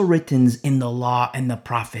also written in the law and the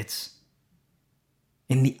prophets,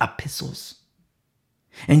 in the epistles.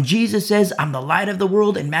 And Jesus says, I'm the light of the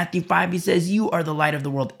world. In Matthew 5, he says, you are the light of the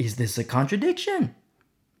world. Is this a contradiction?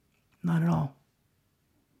 Not at all.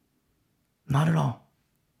 Not at all.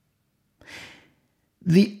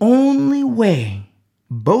 The only way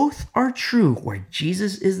both are true, where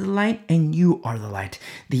Jesus is the light and you are the light,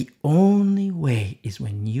 the only way is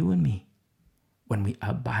when you and me, when we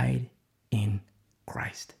abide in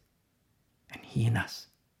Christ and he in us.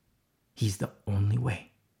 He's the only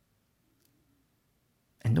way.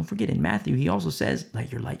 And don't forget, in Matthew, he also says,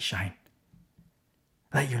 let your light shine.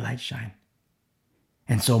 Let your light shine.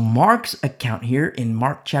 And so Mark's account here in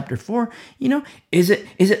Mark chapter 4, is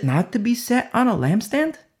it not to be set on a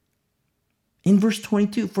lampstand? In verse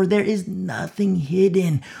 22, for there is nothing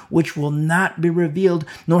hidden which will not be revealed,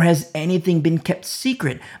 nor has anything been kept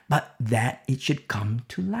secret, but that it should come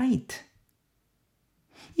to light.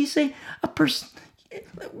 You say, a person,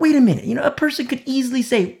 wait a minute. A person could easily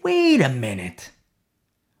say, wait a minute,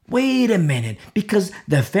 because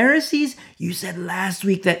the Pharisees, you said last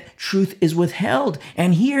week that truth is withheld.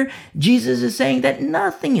 And here, Jesus is saying that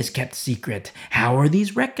nothing is kept secret. How are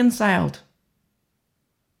these reconciled?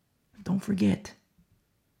 Don't forget.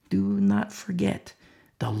 Do not forget.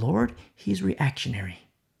 The Lord, He's reactionary.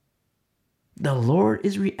 The Lord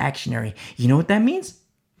is reactionary. You know what that means?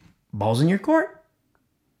 Ball's in your court.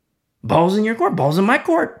 Ball's in your court. Ball's in my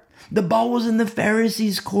court. The ball was in the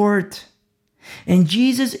Pharisees' court. And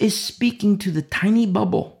Jesus is speaking to the tiny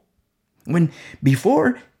bubble. When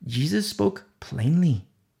before, Jesus spoke plainly,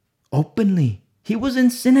 openly. He was in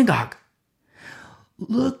synagogue.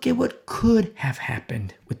 Look at what could have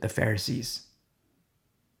happened with the Pharisees.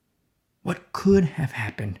 What could have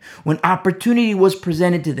happened when opportunity was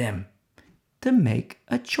presented to them to make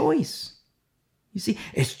a choice? You see,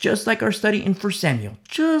 it's just like our study in 1 Samuel.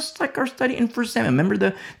 Remember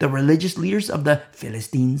the religious leaders of the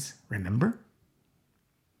Philistines? Remember?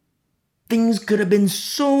 Things could have been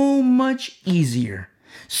so much easier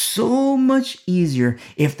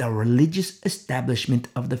if the religious establishment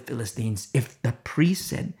of the Philistines, if the priest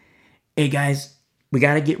said, hey guys, we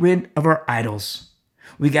got to get rid of our idols.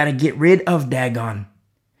 We got to get rid of Dagon.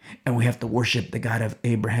 And we have to worship the God of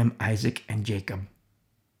Abraham, Isaac, and Jacob.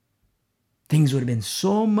 Things would have been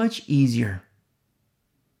so much easier.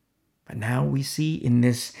 But now we see in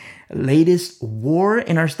this latest war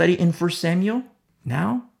in our study in 1 Samuel,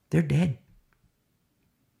 now they're dead.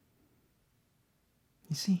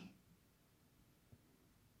 You see?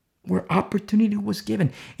 Where opportunity was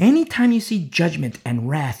given. Anytime you see judgment and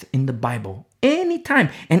wrath in the Bible, anytime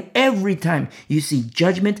and every time you see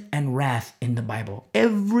judgment and wrath in the Bible,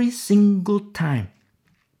 every single time,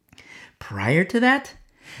 prior to that,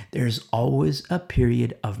 there's always a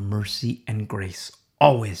period of mercy and grace.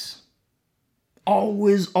 Always.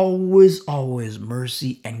 Always, always, always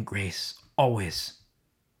mercy and grace. Always.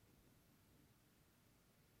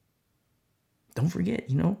 Don't forget,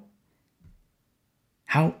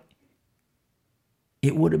 how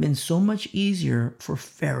it would have been so much easier for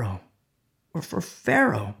Pharaoh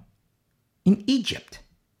in Egypt,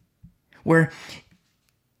 where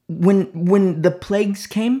when the plagues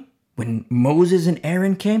came, when Moses and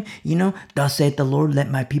Aaron came, thus saith the Lord, let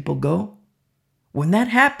my people go. When that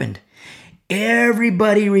happened,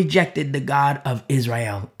 everybody rejected the God of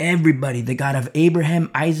Israel. Everybody, the God of Abraham,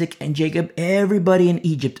 Isaac, and Jacob, everybody in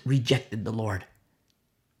Egypt rejected the Lord.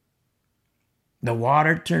 The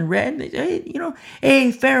water turned red.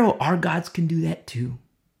 Hey, Pharaoh, our gods can do that too.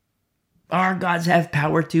 Our gods have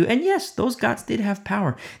power too. And yes, those gods did have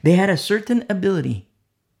power. They had a certain ability.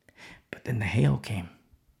 But then the hail came.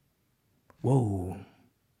 Whoa.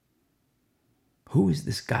 Who is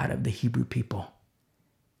this God of the Hebrew people?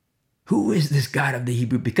 Who is this God of the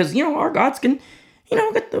Hebrew? Because, our gods can,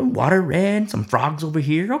 get the water red, some frogs over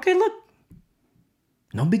here. Okay, look.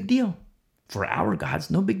 No big deal. For our gods,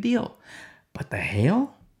 no big deal. But the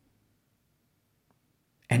hail?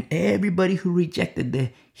 And everybody who rejected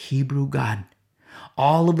the Hebrew God,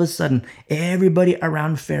 all of a sudden, everybody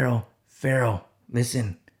around Pharaoh,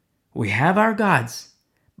 listen, we have our gods,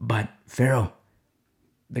 but Pharaoh,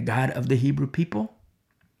 the God of the Hebrew people,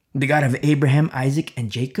 the God of Abraham, Isaac,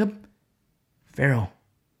 and Jacob, Pharaoh,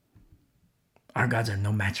 our gods are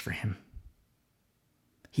no match for him.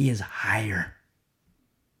 He is higher.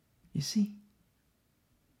 You see?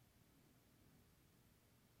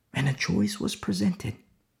 And a choice was presented.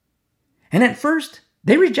 And at first,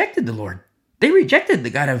 they rejected the Lord. They rejected the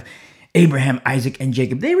God of Abraham, Isaac, and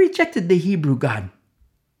Jacob. They rejected the Hebrew God.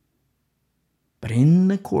 But in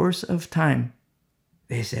the course of time,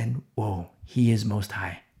 they said, whoa, he is most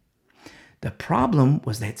high. The problem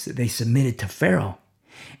was that they submitted to Pharaoh.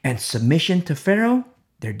 And submission to Pharaoh,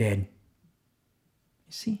 they're dead.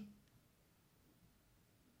 You see?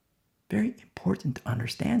 Very important to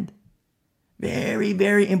understand. Very,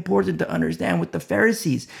 very important to understand with the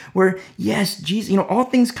Pharisees, where, yes, Jesus, all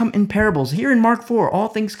things come in parables. Here in Mark 4, all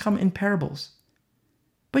things come in parables.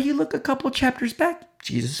 But you look a couple chapters back,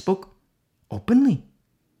 Jesus spoke openly,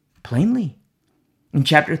 plainly. In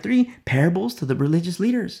chapter 3, parables to the religious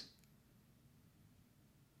leaders.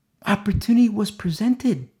 Opportunity was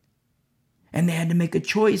presented, and they had to make a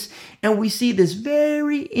choice. And we see this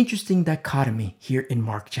very interesting dichotomy here in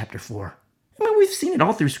Mark chapter 4. We've seen it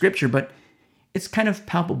all through Scripture, but it's kind of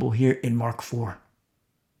palpable here in Mark 4.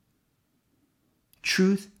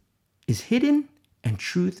 Truth is hidden and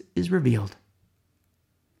truth is revealed.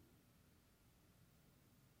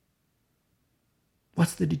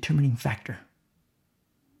 What's the determining factor?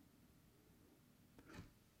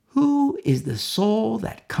 Who is the soul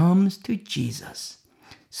that comes to Jesus,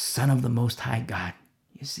 Son of the Most High God?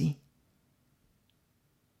 You see?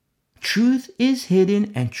 Truth is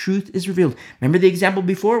hidden and truth is revealed. Remember the example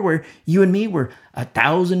before where you and me were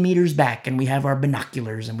 1,000 meters back and we have our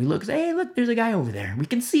binoculars and we look, say, hey, look, there's a guy over there. We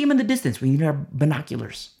can see him in the distance. We need our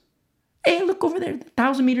binoculars. Hey, look over there,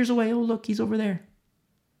 1,000 meters away. Oh, look, he's over there.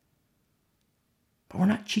 But we're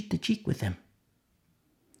not cheek to cheek with him.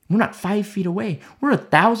 We're not 5 feet away. We're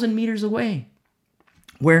 1,000 meters away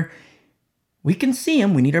where we can see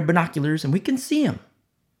him. We need our binoculars and we can see him,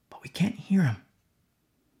 but we can't hear him.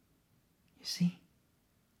 You see?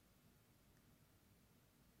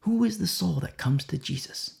 Who is the soul that comes to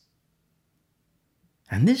Jesus?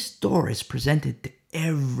 And this door is presented to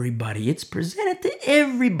everybody. It's presented to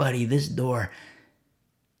everybody, this door.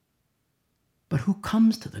 But who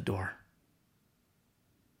comes to the door?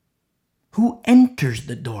 Who enters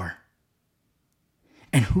the door?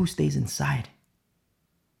 And who stays inside?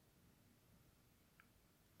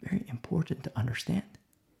 Very important to understand.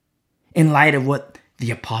 In light of what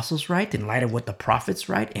the apostles write, in light of what the prophets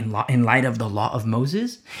write, in light of the law of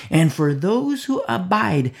Moses. And for those who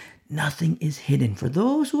abide, nothing is hidden. For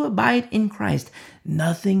those who abide in Christ,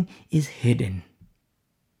 nothing is hidden.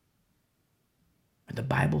 The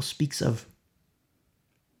Bible speaks of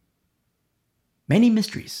many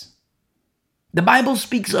mysteries. The Bible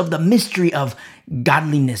speaks of the mystery of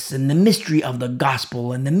godliness and the mystery of the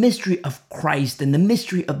gospel and the mystery of Christ and the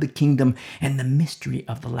mystery of the kingdom and the mystery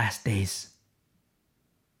of the last days.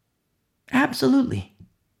 Absolutely.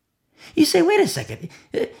 You say, wait a second.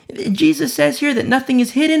 Jesus says here that nothing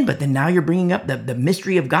is hidden, but then now you're bringing up the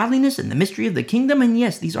mystery of godliness and the mystery of the kingdom. And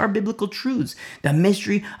yes, these are biblical truths. The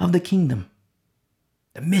mystery of the kingdom.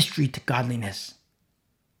 The mystery to godliness.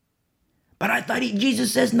 But I thought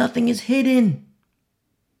Jesus says nothing is hidden.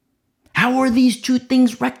 How are these two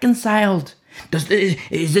things reconciled?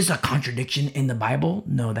 Is this a contradiction in the Bible?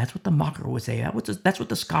 No, that's what the mocker would say. That's what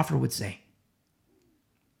the scoffer would say.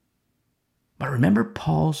 But remember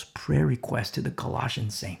Paul's prayer request to the Colossian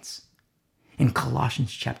saints in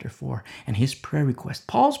Colossians chapter 4. And his prayer request,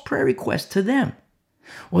 Paul's prayer request to them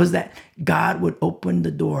was that God would open the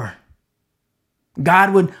door.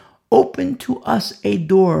 God would open to us a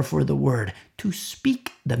door for the word to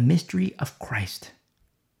speak the mystery of Christ,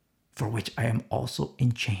 for which I am also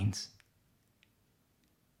in chains,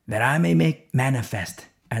 that I may make manifest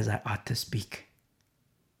as I ought to speak.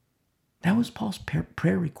 That was Paul's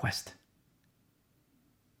prayer request.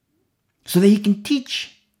 So that he can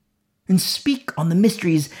teach and speak on the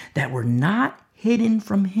mysteries that were not hidden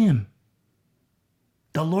from him.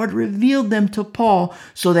 The Lord revealed them to Paul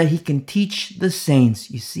so that he can teach the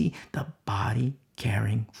saints. You see, the body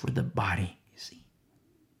caring for the body, you see.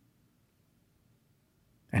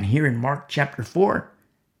 And here in Mark chapter 4,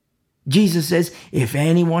 Jesus says, if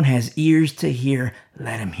anyone has ears to hear,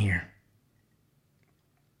 let him hear.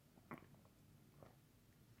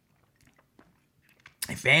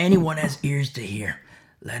 If anyone has ears to hear,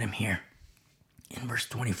 let him hear. In verse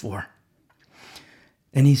 24,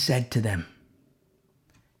 then he said to them,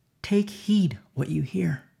 take heed what you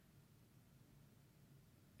hear.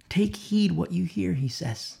 Take heed what you hear, he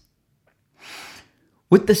says.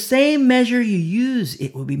 With the same measure you use,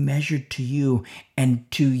 it will be measured to you, and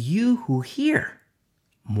to you who hear,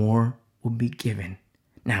 more will be given.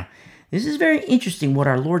 Now, this is very interesting what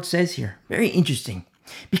our Lord says here. Very interesting.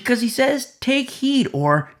 Because he says, take heed,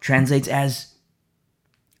 or translates as,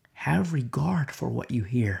 have regard for what you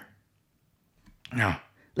hear. Now,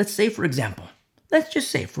 let's just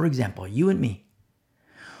say, for example, you and me.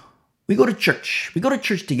 We go to church. We go to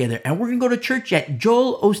church together, and we're going to go to church at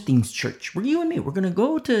Joel Osteen's church. You and me, we're going to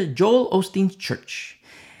go to Joel Osteen's church,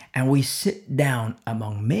 and we sit down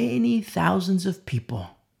among many thousands of people.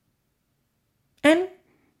 And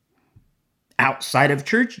outside of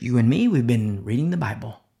church, you and me, we've been reading the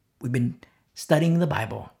Bible. We've been studying the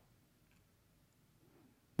Bible.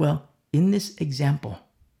 Well, in this example,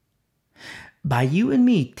 by you and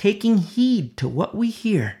me taking heed to what we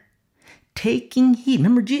hear, taking heed.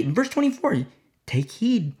 Remember, in verse 24, take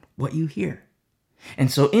heed what you hear.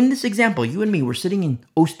 And so in this example, you and me, we're sitting in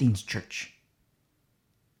Osteen's church.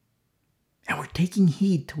 And we're taking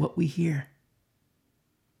heed to what we hear.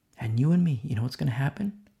 And you and me, you know what's going to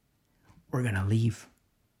happen? We're going to leave.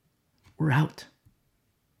 We're out.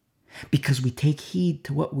 Because we take heed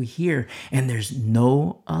to what we hear, and there's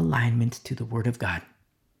no alignment to the Word of God.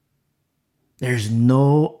 There's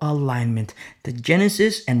no alignment to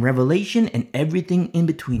Genesis and Revelation and everything in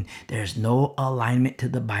between. There's no alignment to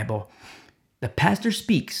the Bible. The pastor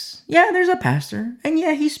speaks. Yeah, there's a pastor, and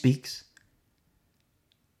yeah, he speaks.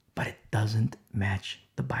 But it doesn't match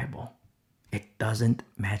the Bible. It doesn't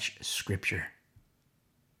match Scripture.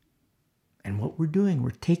 And what we're doing,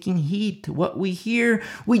 we're taking heed to what we hear.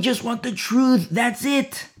 We just want the truth. That's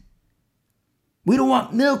it. We don't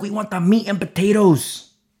want milk. We want the meat and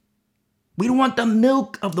potatoes. We don't want the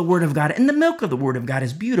milk of the Word of God. And the milk of the Word of God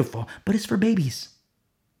is beautiful, but it's for babies.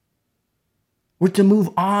 We're to move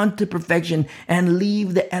on to perfection and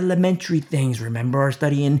leave the elementary things. Remember our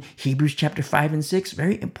study in Hebrews chapter 5 and 6?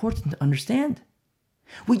 Very important to understand.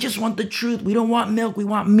 We just want the truth. We don't want milk. We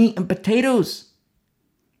want meat and potatoes.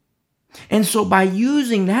 And so by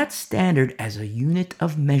using that standard as a unit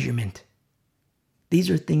of measurement, these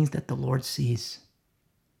are things that the Lord sees.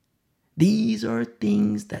 These are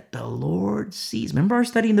things that the Lord sees. Remember our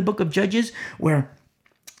study in the book of Judges, where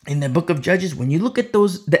in the book of Judges, when you look at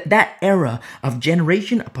that era of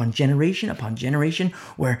generation upon generation upon generation,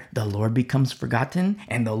 where the Lord becomes forgotten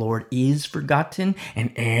and the Lord is forgotten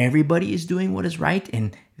and everybody is doing what is right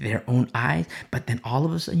in their own eyes, but then all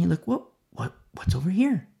of a sudden you look, what's over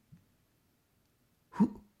here?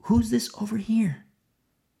 Who's this over here?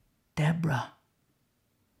 Deborah.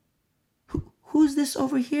 Who's this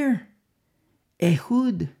over here?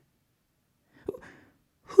 Ehud.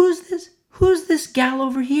 Who's this? Who's this gal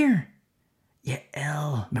over here?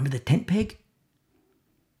 Yael. Remember the tent peg?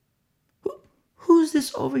 Who's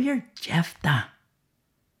this over here? Jephthah.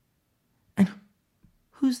 And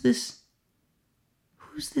who's this?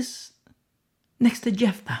 Who's this next to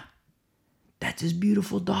Jephthah? That's his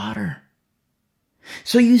beautiful daughter.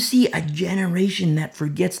 So you see a generation that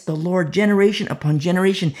forgets the Lord, generation upon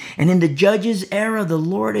generation. And in the Judges era, the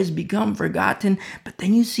Lord has become forgotten. But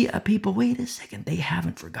then you see a people, wait a second, they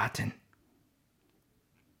haven't forgotten.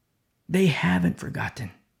 They haven't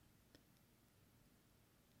forgotten.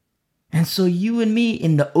 And so you and me,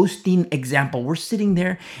 in the Osteen example, we're sitting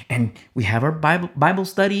there and we have our Bible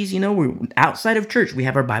studies. We're outside of church. We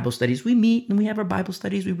have our Bible studies. We meet and we have our Bible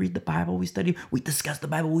studies. We read the Bible. We study. We discuss the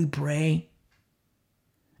Bible. We pray.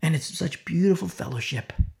 And it's such beautiful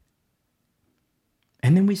fellowship.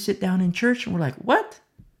 And then we sit down in church and we're like, what?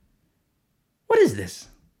 What is this?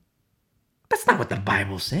 That's not what the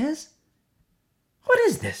Bible says. What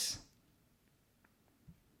is this?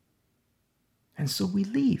 And so we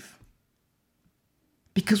leave.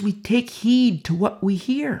 Because we take heed to what we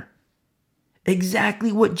hear.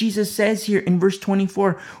 Exactly what Jesus says here in verse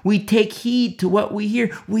 24. We take heed to what we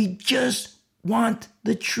hear. We just want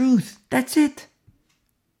the truth. That's it.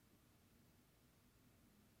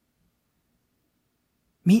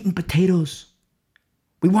 Meat and potatoes.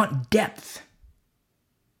 We want depth.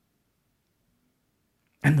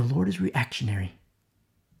 And the Lord is reactionary.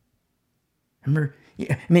 Remember,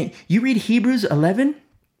 you read Hebrews 11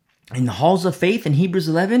 in the halls of faith in Hebrews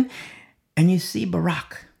 11, and you see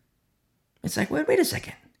Barak. It's like, wait a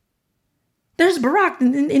second. There's Barak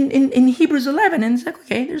in Hebrews 11, and it's like,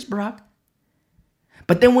 okay, there's Barak.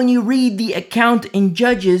 But then when you read the account in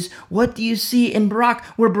Judges, what do you see in Barak?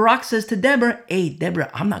 Where Barak says to Deborah, hey,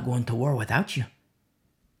 Deborah, I'm not going to war without you.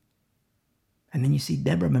 And then you see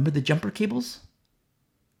Deborah, remember the jumper cables?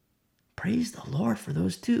 Praise the Lord for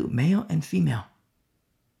those two, male and female.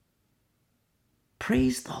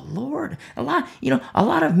 Praise the Lord. A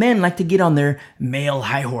lot of men like to get on their male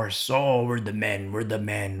high horse. Oh, we're the men.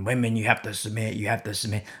 Women, you have to submit.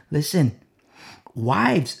 Listen.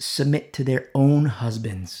 Wives submit to their own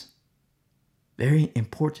husbands. Very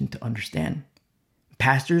important to understand.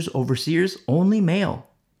 Pastors, overseers, only male.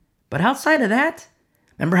 But outside of that,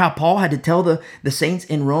 remember how Paul had to tell the saints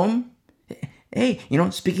in Rome, hey,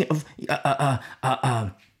 speaking of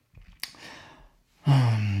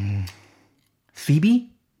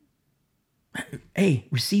Phoebe, hey,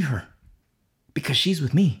 receive her because she's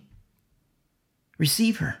with me.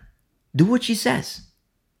 Receive her. Do what she says.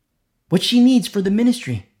 What she needs for the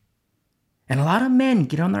ministry. And a lot of men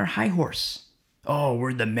get on their high horse. Oh,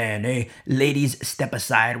 we're the men. Hey, ladies, step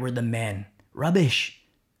aside. We're the men. Rubbish.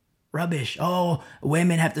 Oh,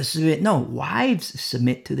 women have to submit. No, wives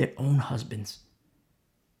submit to their own husbands.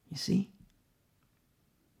 You see?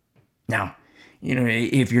 Now,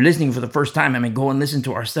 if you're listening for the first time, go and listen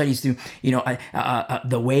to our studies through,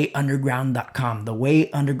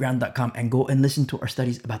 thewayunderground.com, and go and listen to our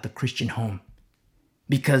studies about the Christian home.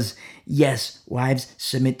 Because, yes, wives,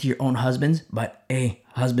 submit to your own husbands, but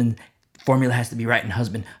husband, formula has to be right in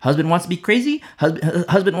husband. Husband wants to be crazy.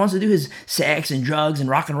 Husband wants to do his sex and drugs and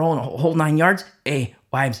rock and roll and a whole 9 yards.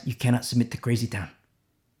 Wives, you cannot submit to Crazy Town.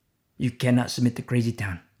 You cannot submit to Crazy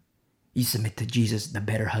Town. You submit to Jesus, the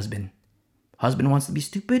better husband. Husband wants to be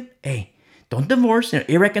stupid. Don't divorce.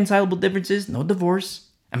 Irreconcilable differences, no divorce.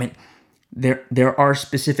 I mean, there are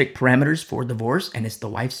specific parameters for divorce, and it's the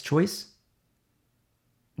wife's choice.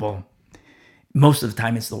 Well, most of the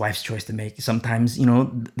time it's the wife's choice to make. Sometimes,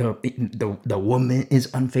 the woman is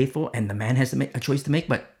unfaithful and the man has to make a choice to make,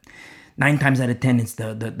 but 9 times out of 10, it's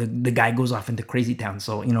the guy goes off into crazy town.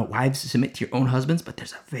 So, wives, submit to your own husbands, but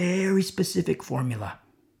there's a very specific formula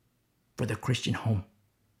for the Christian home.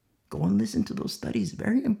 Go and listen to those studies.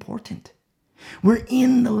 Very important. We're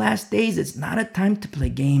in the last days. It's not a time to play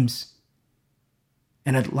games.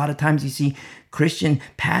 And a lot of times you see Christian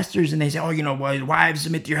pastors and they say, wives,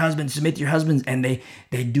 submit to your husbands. And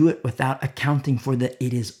they do it without accounting for the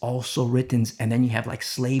it is also written. And then you have like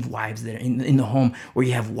slave wives that are in the home, where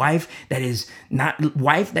you have wife that is not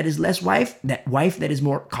wife, that is less wife, that wife that is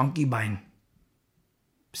more concubine,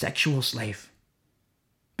 sexual slave.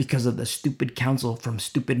 Because of the stupid counsel from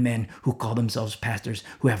stupid men who call themselves pastors,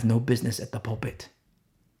 who have no business at the pulpit.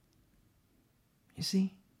 You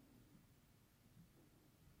see?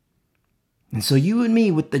 And so you and me,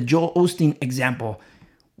 with the Joel Osteen example,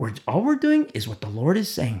 all we're doing is what the Lord is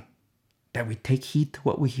saying, that we take heed to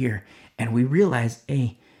what we hear, and we realize,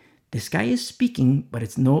 hey, this guy is speaking, but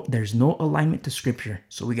there's no alignment to Scripture,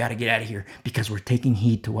 so we got to get out of here because we're taking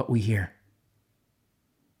heed to what we hear.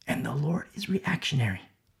 And the Lord is reactionary.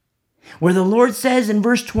 Where the Lord says in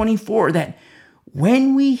verse 24 that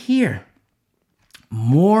when we hear,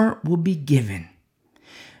 more will be given.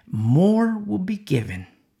 More will be given.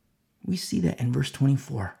 We see that in verse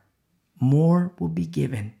 24. More will be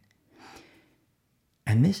given.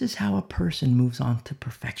 And this is how a person moves on to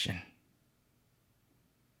perfection.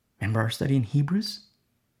 Remember our study in Hebrews?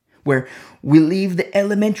 Where we leave the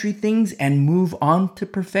elementary things and move on to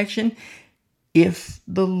perfection if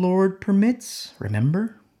the Lord permits.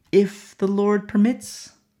 Remember? If the Lord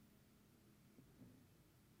permits.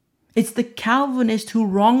 It's the Calvinist who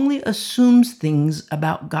wrongly assumes things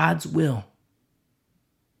about God's will.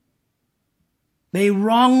 They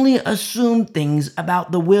wrongly assume things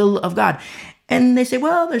about the will of God. And they say,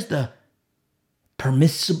 well, there's the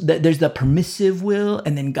permissive will,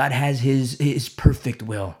 and then God has his perfect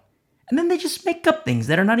will. And then they just make up things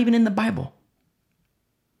that are not even in the Bible.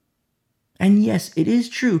 And yes, it is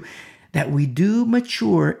true that we do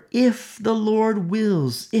mature if the Lord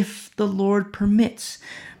wills, if the Lord permits.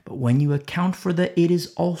 But when you account for the it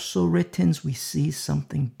is also written, we see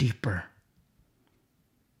something deeper.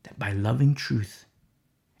 That by loving truth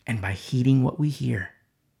and by heeding what we hear,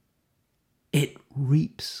 it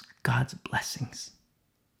reaps God's blessings.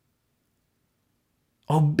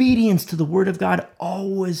 Obedience to the word of God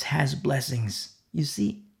always has blessings, you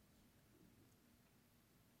see.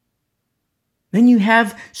 Then you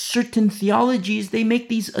have certain theologies, they make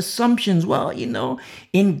these assumptions. Well,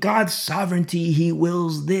 in God's sovereignty, he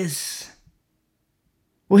wills this.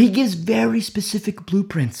 Well, he gives very specific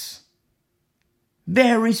blueprints.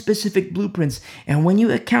 Very specific blueprints. And when you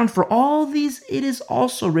account for all these, it is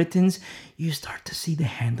also written, you start to see the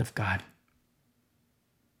hand of God.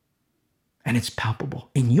 And it's palpable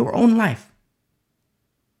in your own life.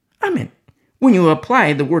 I mean, when you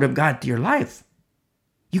apply the word of God to your life,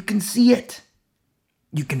 you can see it.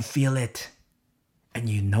 You can feel it, and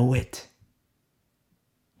you know it.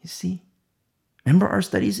 You see? Remember our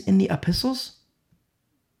studies in the epistles?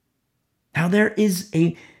 How there is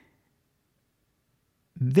a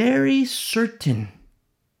very certain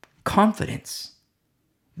confidence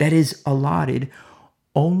that is allotted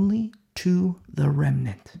only to the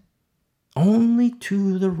remnant. Only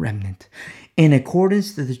to the remnant, in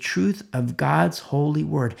accordance to the truth of God's holy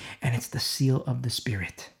word, and it's the seal of the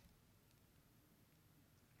Spirit.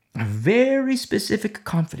 A very specific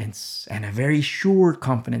confidence and a very sure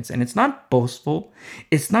confidence. And it's not boastful,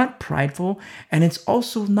 it's not prideful, and it's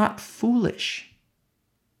also not foolish.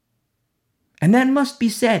 And that must be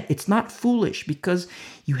said, it's not foolish because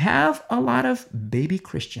you have a lot of baby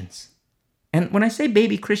Christians. And when I say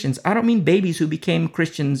baby Christians, I don't mean babies who became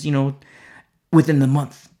Christians, within the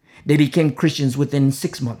month. They became Christians within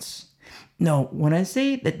 6 months. No, when I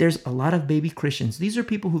say that there's a lot of baby Christians, these are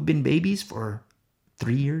people who've been babies for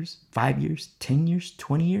 3 years, 5 years, 10 years,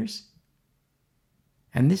 20 years.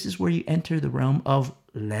 And this is where you enter the realm of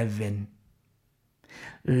leaven.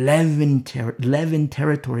 Leaven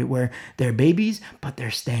territory, where they're babies, but they're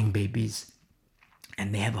staying babies.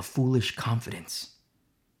 And they have a foolish confidence.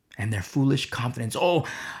 And their foolish confidence,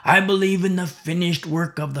 I believe in the finished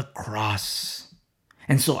work of the cross.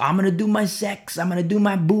 And so I'm going to do my sex, I'm going to do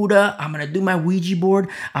my Buddha, I'm going to do my Ouija board,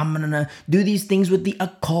 I'm going to do these things with the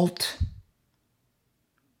occult.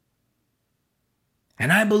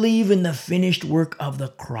 And I believe in the finished work of the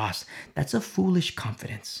cross. That's a foolish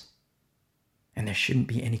confidence. And there shouldn't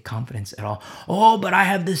be any confidence at all. Oh, but I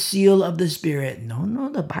have the seal of the Spirit. No,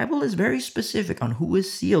 the Bible is very specific on who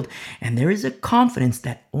is sealed. And there is a confidence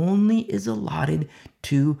that only is allotted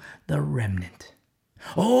to the remnant.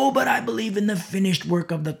 Oh, but I believe in the finished work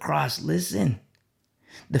of the cross. Listen,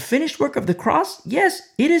 the finished work of the cross, yes,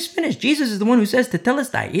 it is finished. Jesus is the one who says to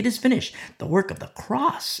Telestai, it is finished. The work of the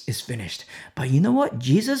cross is finished. But you know what?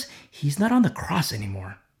 Jesus, he's not on the cross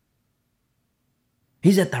anymore.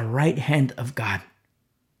 He's at the right hand of God.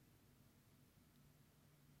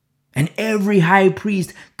 And every high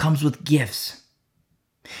priest comes with gifts.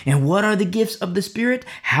 And what are the gifts of the Spirit?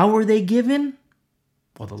 How are they given?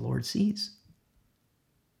 Well, the Lord sees.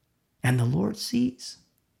 And the Lord sees.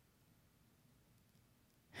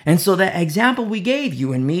 And so that example we gave,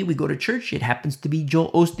 you and me, we go to church. It happens to be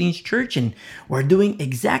Joel Osteen's church. And we're doing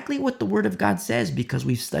exactly what the Word of God says because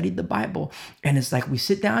we've studied the Bible. And it's like we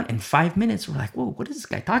sit down in 5 minutes. We're like, whoa, what is this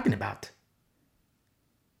guy talking about?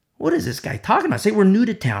 What is this guy talking about? Say we're new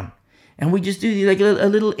to town. And we just do like a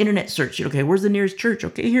little internet search. Okay, where's the nearest church?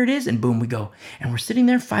 Okay, here it is. And boom, we go. And we're sitting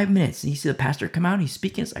there 5 minutes. And you see the pastor come out. He's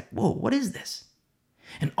speaking. It's like, whoa, what is this?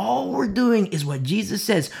 And all we're doing is what Jesus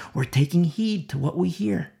says. We're taking heed to what we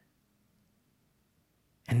hear.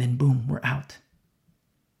 And then boom, we're out.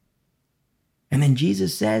 And then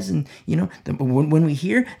Jesus says, and when we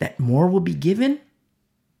hear that more will be given,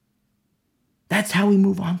 that's how we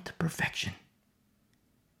move on to perfection.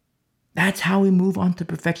 That's how we move on to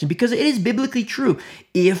perfection. Because it is biblically true.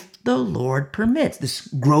 If the Lord permits this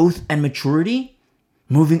growth and maturity,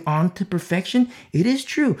 moving on to perfection, it is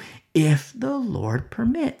true. If the Lord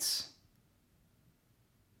permits.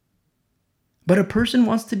 But a person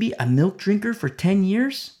wants to be a milk drinker for 10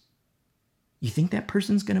 years? You think that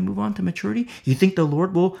person's going to move on to maturity? You think the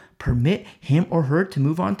Lord will permit him or her to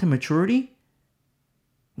move on to maturity?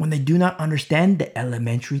 When they do not understand the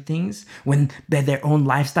elementary things, when their own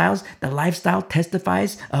lifestyles, the lifestyle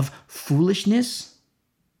testifies of foolishness?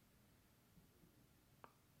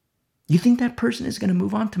 You think that person is going to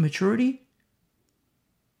move on to maturity?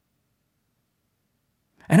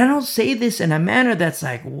 And I don't say this in a manner that's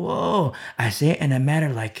like, whoa. I say it in a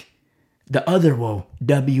manner like the other woe,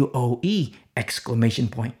 W-O-E, exclamation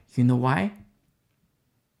point. You know why?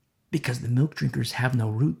 Because the milk drinkers have no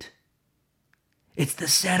root. It's the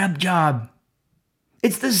setup job.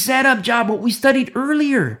 It's the setup job, what we studied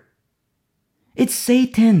earlier. It's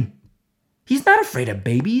Satan. He's not afraid of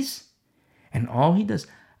babies. And all he does,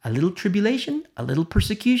 a little tribulation, a little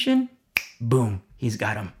persecution, boom, he's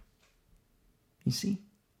got him. You see?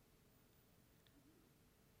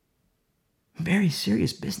 Very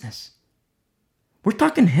serious business. We're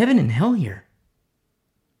talking heaven and hell here.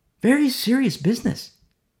 Very serious business.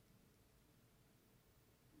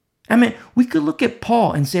 I mean, we could look at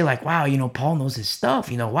Paul and say like, wow, Paul knows his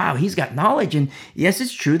stuff. Wow, he's got knowledge. And yes,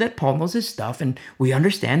 it's true that Paul knows his stuff. And we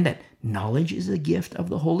understand that knowledge is a gift of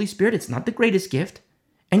the Holy Spirit. It's not the greatest gift.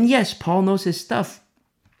 And yes, Paul knows his stuff.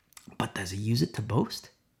 But does he use it to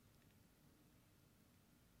boast?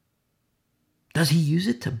 Does he use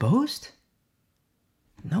it to boast?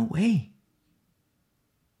 No way.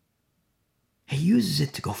 He uses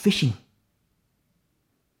it to go fishing.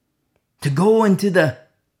 To go into the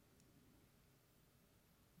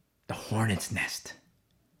hornet's nest.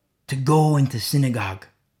 To go into synagogue.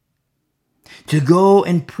 To go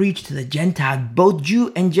and preach to the Gentile, both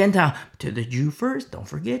Jew and Gentile. To the Jew first, don't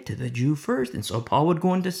forget, to the Jew first. And so Paul would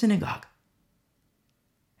go into synagogue.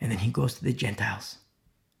 And then he goes to the Gentiles.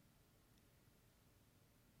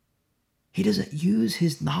 He doesn't use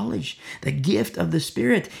his knowledge, the gift of the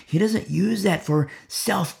Spirit. He doesn't use that for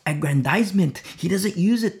self-aggrandizement. He doesn't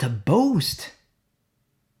use it to boast.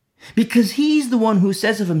 Because he's the one who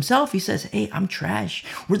says of himself, he says, hey, I'm trash.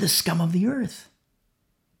 We're the scum of the earth.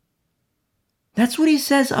 That's what he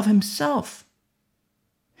says of himself.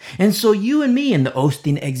 And so you and me in the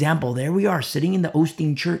Osteen example, there we are sitting in the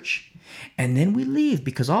Osteen church. And then we leave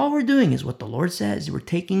because all we're doing is what the Lord says. We're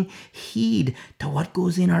taking heed to what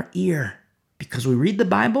goes in our ear. Because we read the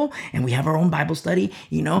Bible and we have our own Bible study,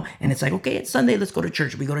 and it's like, okay, it's Sunday, let's go to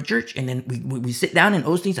church. We go to church and then we sit down and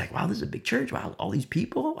Osteen's like, wow, this is a big church. Wow, all these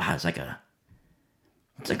people. Wow, it's like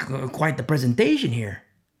quite the presentation here.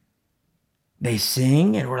 They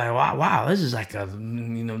sing and we're like, wow, this is like a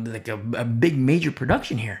big major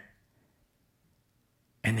production here.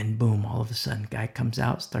 And then boom, all of a sudden, guy comes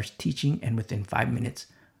out, starts teaching, and within 5 minutes,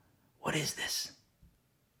 what is this?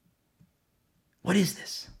 What is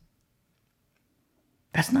this?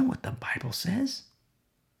 That's not what the Bible says.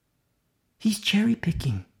 He's cherry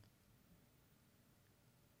picking.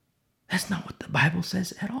 That's not what the Bible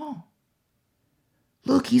says at all.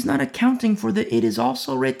 Look, he's not accounting for the it is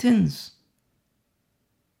also written.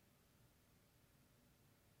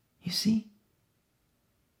 You see?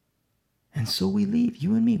 And so we leave,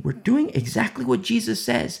 you and me. We're doing exactly what Jesus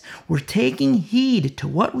says. We're taking heed to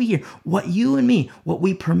what we hear, what you and me, what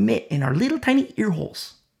we permit in our little tiny ear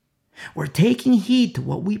holes. We're taking heed to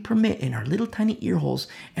what we permit in our little tiny ear holes.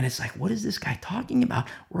 And it's like, what is this guy talking about?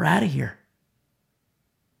 We're out of here.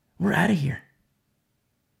 We're out of here.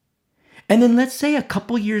 And then let's say a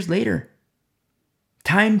couple years later,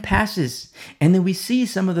 time passes, and then we see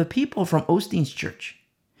some of the people from Osteen's church.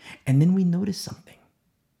 And then we notice something.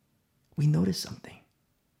 We notice something.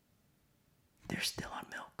 They're still on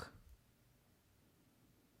milk.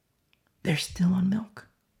 They're still on milk.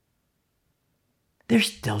 They're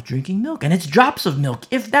still drinking milk, and it's drops of milk,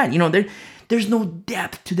 if that. There's no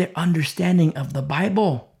depth to their understanding of the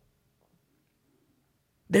Bible.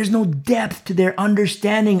 There's no depth to their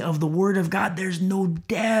understanding of the Word of God. There's no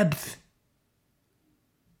depth.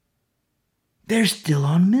 They're still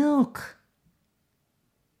on milk.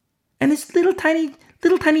 And it's little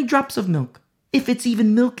tiny drops of milk, if it's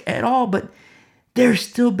even milk at all, but they're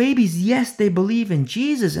still babies. Yes, they believe in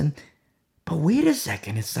Jesus, but wait a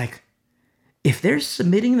second, it's like, if they're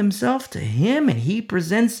submitting themselves to Him and He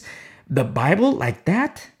presents the Bible like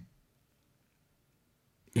that,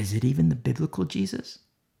 is it even the biblical Jesus?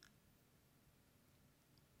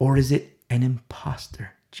 Or is it an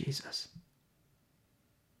imposter Jesus?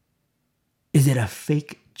 Is it a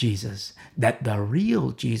fake Jesus that the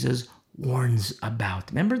real Jesus warns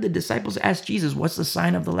about? Remember, the disciples asked Jesus, what's the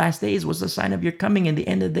sign of the last days? What's the sign of your coming and the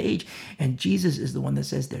end of the age? And Jesus is the one that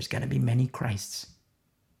says there's going to be many Christs.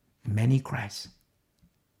 Many Christs.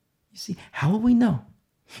 You see, how will we know?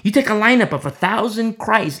 You take a lineup of 1,000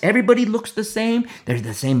 Christs. Everybody looks the same. They're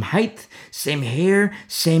the same height, same hair,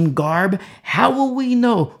 same garb. How will we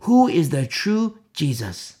know who is the true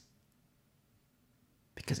Jesus?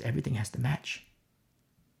 Because everything has to match.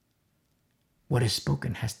 What is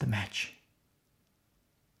spoken has to match.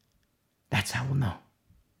 That's how we'll know.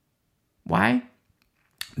 Why?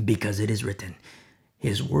 Because it is written,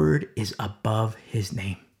 His word is above His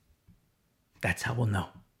name. That's how we'll know.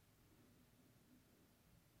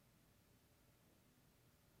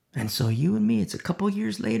 And so you and me, it's a couple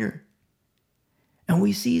years later, and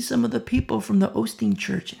we see some of the people from the Osteen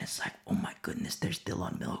church, and it's like, oh my goodness, they're still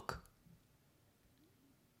on milk.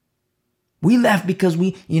 We left because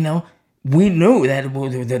we knew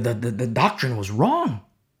that the doctrine was wrong.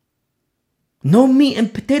 No meat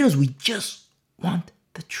and potatoes. We just want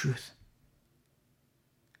the truth.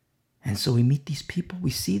 And so we meet these people,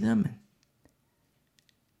 we see them, and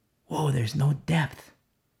whoa, there's no depth.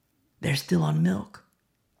 They're still on milk.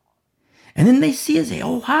 And then they see us, say,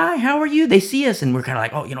 oh, hi, how are you? They see us, and we're kind of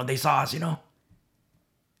like, oh, they saw us,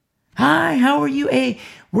 Hi, how are you? Hey,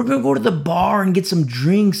 we're going to go to the bar and get some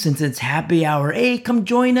drinks since it's happy hour. Hey, come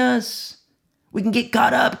join us. We can get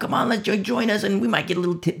caught up. Come on, let's join us, and we might get a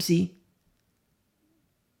little tipsy.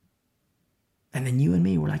 And then you and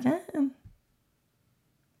me, we're like,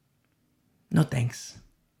 no thanks.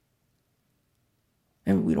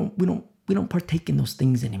 And we don't partake in those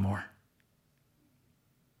things anymore.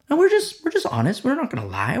 And we're just honest. We're not gonna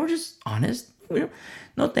lie. We're just honest.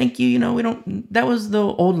 No, thank you. We don't. That was the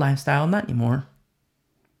old lifestyle, not anymore.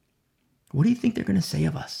 What do you think they're gonna say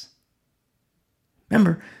of us?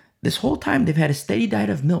 Remember, this whole time they've had a steady diet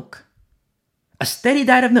of milk. A steady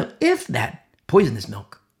diet of milk, if that, poisonous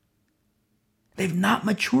milk. They've not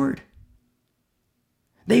matured.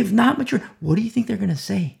 They've not matured. What do you think they're gonna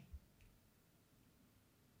say?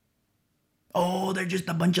 Oh, they're just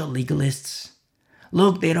a bunch of legalists.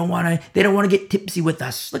 Look, they don't want to get tipsy with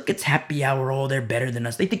us. Look, it's happy hour. Oh, they're better than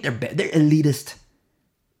us. They think they're elitist.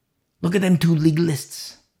 Look at them two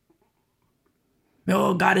legalists.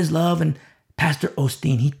 Oh, God is love, and Pastor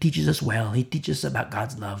Osteen, he teaches us well. He teaches us about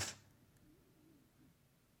God's love.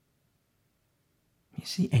 You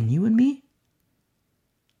see, and you and me,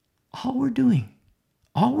 all we're doing,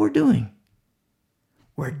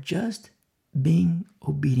 we're just being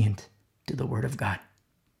obedient to the Word of God.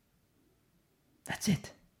 That's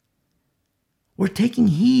it. We're taking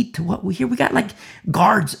heed to what we hear. We got like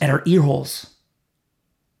guards at our ear holes.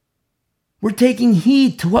 We're taking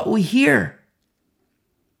heed to what we hear.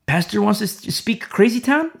 Pastor wants us to speak crazy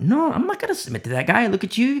town? No, I'm not going to submit to that guy. Look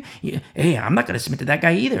at you. Hey, I'm not going to submit to that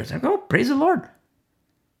guy either. It's like, oh, praise the Lord.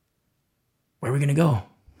 Where are we going to go?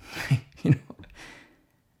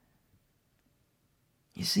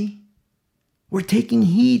 You see? We're taking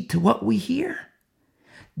heed to what we hear.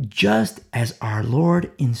 Just as our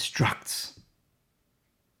Lord instructs.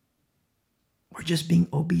 We're just being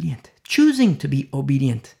obedient, choosing to be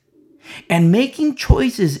obedient. and making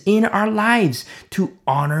choices in our lives to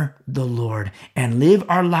honor the Lord and live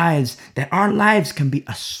our lives, that our lives can be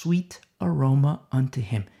a sweet aroma unto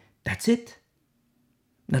Him. That's it.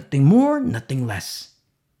 Nothing more, nothing less.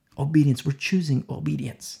 Obedience. We're choosing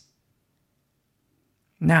obedience.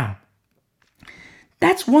 Now,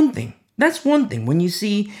 that's one thing. That's one thing. When you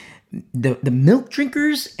see the milk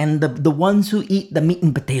drinkers and the ones who eat the meat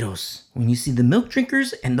and potatoes. When you see the milk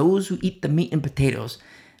drinkers and those who eat the meat and potatoes.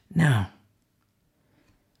 Now,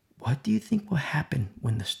 what do you think will happen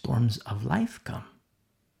when the storms of life come?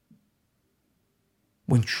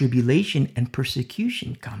 When tribulation and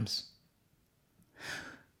persecution comes?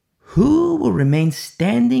 Who will remain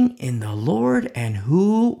standing in the Lord and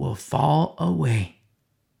who will fall away?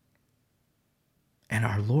 And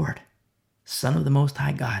our Lord, Son of the Most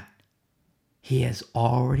High God, He has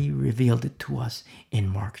already revealed it to us in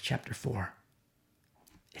Mark chapter 4.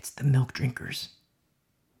 It's the milk drinkers.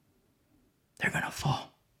 They're going to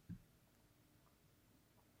fall.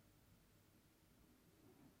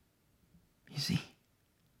 You see?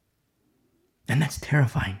 And that's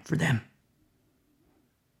terrifying for them.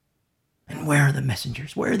 And where are the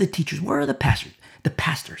messengers? Where are the teachers? Where are the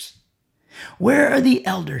pastors? Where are the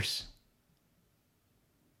elders?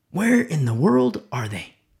 Where in the world are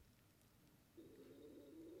they?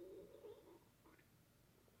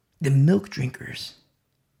 The milk drinkers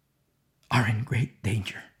are in great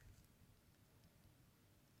danger.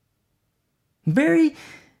 Very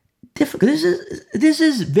difficult. This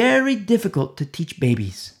is very difficult to teach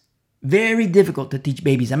babies. Very difficult to teach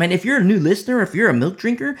babies. I mean, if you're a new listener, if you're a milk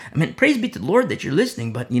drinker, I mean, praise be to the Lord that you're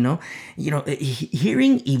listening. But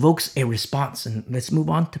hearing evokes a response. And let's move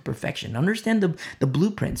on to perfection. Understand the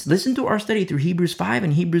blueprints. Listen to our study through Hebrews 5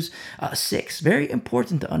 and Hebrews 6. Very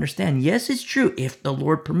important to understand. Yes, it's true if the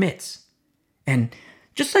Lord permits. And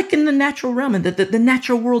just like in the natural realm, and the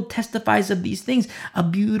natural world testifies of these things. A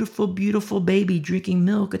beautiful, beautiful baby drinking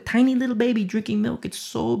milk. A tiny little baby drinking milk. It's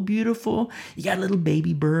so beautiful. You got a little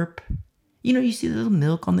baby burp. You see the little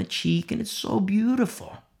milk on the cheek, and it's so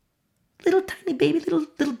beautiful. Little tiny baby,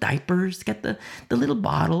 little diapers. Got the little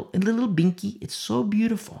bottle and the little binky. It's so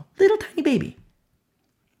beautiful. Little tiny baby.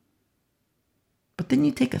 But then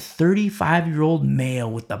you take a 35-year-old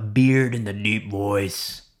male with a beard and the deep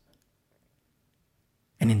voice.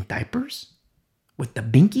 And in diapers, with the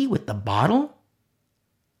binky, with the bottle,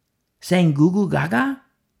 saying goo goo gaga,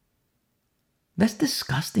 that's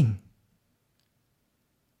disgusting.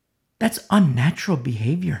 That's unnatural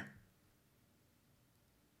behavior.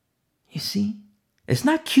 You see, it's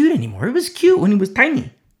not cute anymore. It was cute when he was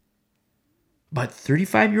tiny. But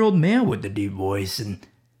 35-year-old male with the deep voice, and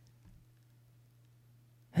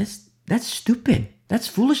that's stupid. That's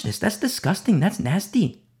foolishness. That's disgusting. That's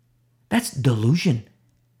nasty. That's delusion.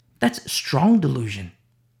 That's strong delusion.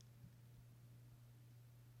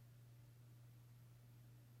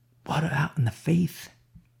 What about in the faith?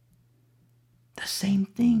 The same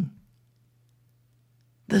thing.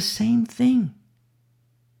 The same thing.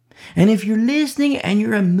 And if you're listening and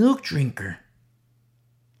you're a milk drinker,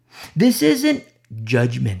 this isn't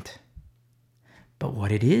judgment. But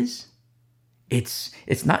what it is, it's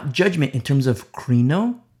not judgment in terms of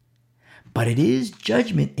krino, but it is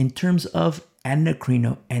judgment in terms of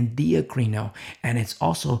anakrino and diakrino, and it's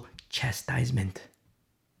also chastisement.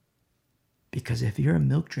 Because if you're a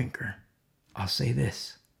milk drinker, I'll say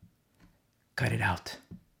this: cut it out.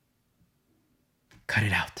 Cut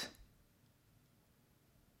it out.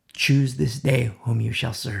 Choose this day whom you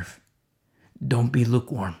shall serve. Don't be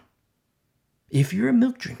lukewarm. If you're a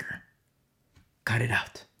milk drinker, cut it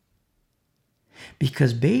out.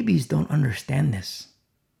 Because babies don't understand this.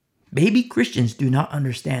 Baby Christians do not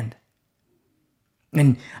understand.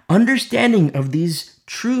 And understanding of these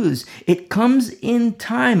truths, it comes in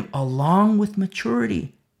time along with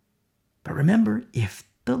maturity. But remember, if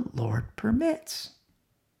the Lord permits.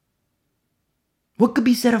 What could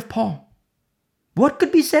be said of Paul? What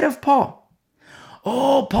could be said of Paul?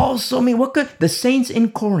 Oh, Paul's so mean. What could the saints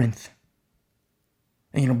in Corinth?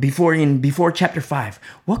 Before chapter 5,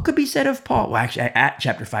 what could be said of Paul? Well, actually, at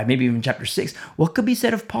chapter 5, maybe even chapter 6, what could be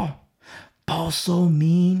said of Paul? Paul's so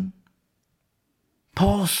mean.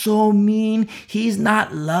 Paul's so mean, he's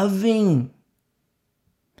not loving.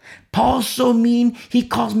 Paul's so mean, he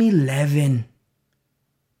calls me leaven.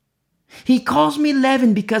 He calls me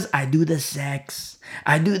leaven because I do the sex.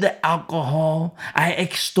 I do the alcohol. I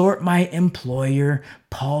extort my employer.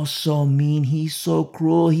 Paul's so mean, he's so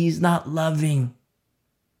cruel, he's not loving.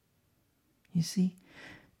 You see,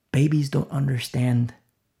 babies don't understand.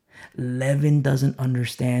 Leaven doesn't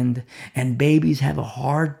understand, and babies have a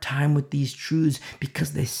hard time with these truths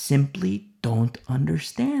because they simply don't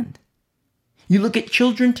understand. You look at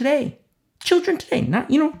children today, not,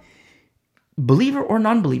 believer or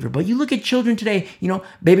non-believer, but you look at children today,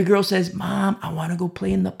 baby girl says, Mom, I want to go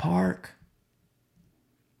play in the park.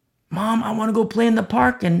 Mom, I want to go play in the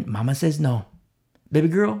park. And mama says, no. Baby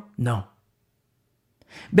girl, no.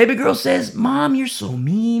 Baby girl says, Mom, you're so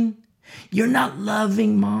mean. You're not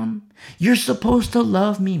loving, Mom. You're supposed to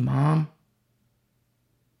love me, Mom.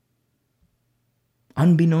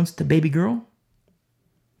 Unbeknownst to baby girl,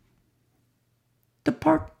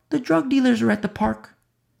 the drug dealers are at the park.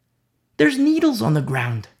 There's needles on the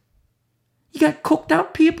ground. You got coked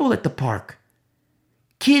out people at the park.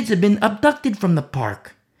 Kids have been abducted from the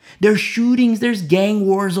park. There's shootings, there's gang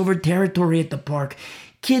wars over territory at the park.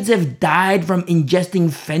 Kids have died from ingesting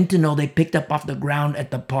fentanyl they picked up off the ground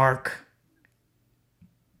at the park.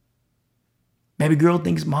 Baby girl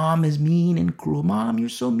thinks mom is mean and cruel. Mom, you're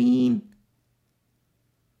so mean.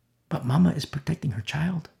 But mama is protecting her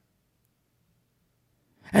child.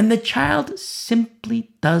 And the child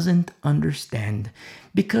simply doesn't understand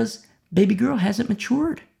because baby girl hasn't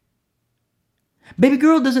matured. Baby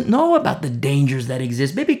girl doesn't know about the dangers that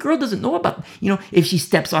exist. Baby girl doesn't know about, if she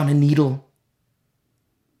steps on a needle.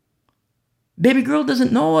 Baby girl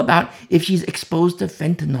doesn't know about if she's exposed to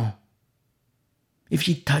fentanyl. If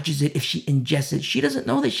she touches it, if she ingests it, she doesn't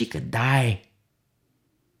know that she could die.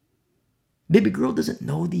 Baby girl doesn't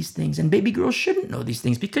know these things, and baby girl shouldn't know these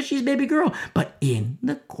things because she's baby girl. But in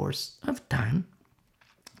the course of time,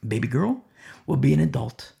 baby girl will be an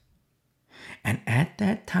adult. And at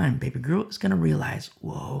that time, baby girl is going to realize,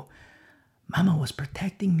 whoa, mama was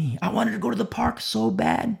protecting me. I wanted to go to the park so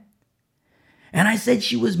bad. And I said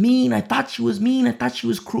she was mean. I thought she was mean. I thought she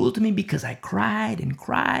was cruel to me because I cried and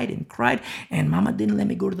cried and cried. And mama didn't let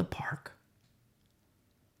me go to the park.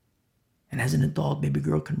 And as an adult, baby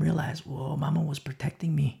girl can realize, whoa, mama was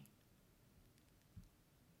protecting me.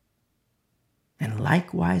 And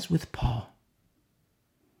likewise with Paul.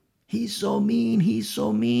 He's so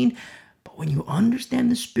mean. But when you understand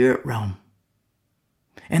the spirit realm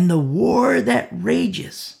and the war that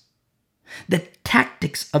rages, the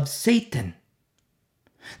tactics of Satan,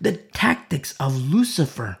 the tactics of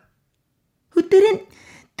Lucifer, who didn't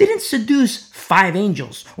seduce 5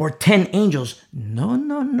 angels or 10 angels.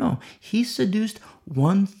 No. He seduced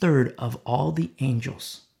 1/3 of all the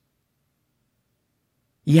angels.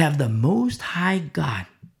 You have the Most High God.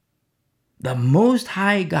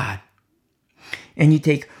 And you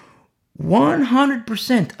take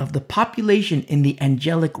 100% of the population in the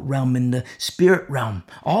angelic realm, in the spirit realm,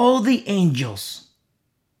 all the angels.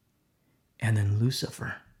 And then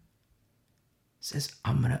Lucifer says,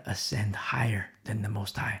 I'm going to ascend higher than the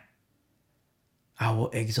Most High. I will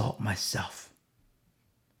exalt myself.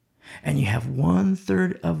 And you have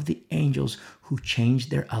 1/3 of the angels who change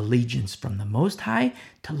their allegiance from the Most High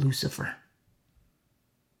to Lucifer.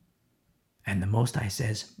 And the Most High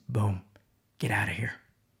says, boom, get out of here.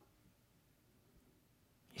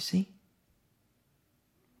 You see?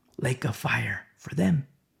 Lake of fire for them.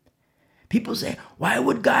 People say, why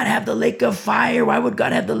would God have the lake of fire? Why would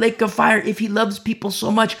God have the lake of fire if he loves people so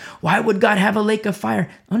much? Why would God have a lake of fire?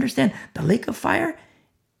 Understand, the lake of fire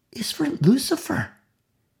is for Lucifer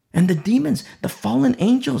and the demons, the fallen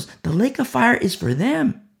angels. The lake of fire is for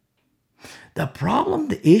them. The problem,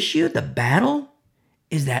 the issue, the battle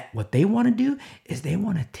is that what they want to do is they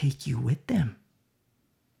want to take you with them.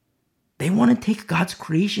 They want to take God's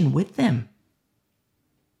creation with them.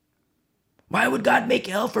 Why would God make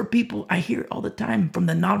hell for people? I hear it all the time from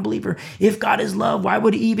the non-believer. If God is love, why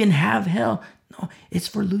would he even have hell? No, it's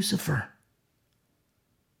for Lucifer.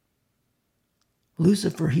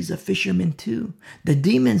 Lucifer, he's a fisherman too. The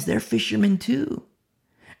demons, they're fishermen too.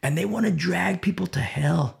 And they want to drag people to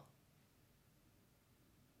hell.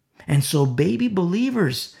 And so baby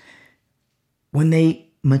believers, when they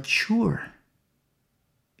mature,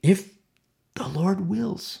 if the Lord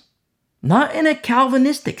wills, not in a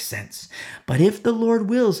Calvinistic sense, but if the Lord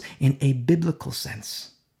wills in a biblical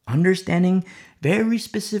sense, understanding very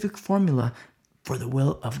specific formula for the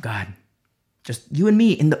will of God. Just you and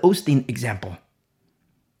me in the Osteen example.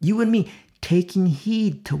 You and me taking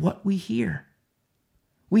heed to what we hear.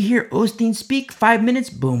 We hear Osteen speak, 5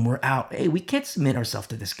 minutes, boom, we're out. Hey, we can't submit ourselves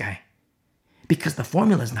to this guy because the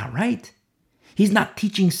formula is not right. He's not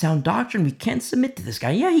teaching sound doctrine. We can't submit to this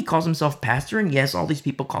guy. Yeah, he calls himself pastor, and yes, all these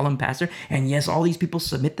people call him pastor, and yes, all these people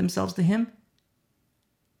submit themselves to him.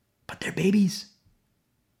 But they're babies.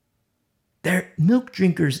 They're milk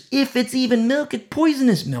drinkers. If it's even milk, it's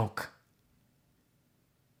poisonous milk.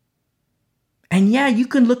 And yeah, you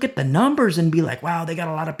can look at the numbers and be like, wow, they got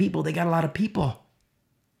a lot of people.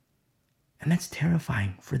 And that's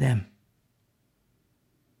terrifying for them.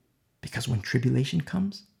 Because when tribulation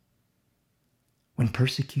comes, when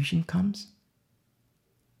persecution comes,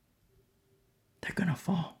 they're going to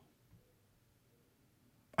fall.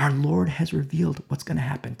 Our Lord has revealed what's going to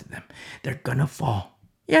happen to them. They're going to fall.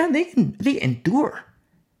 Yeah, they endure.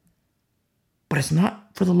 But it's not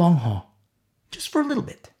for the long haul, just for a little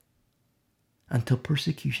bit. Until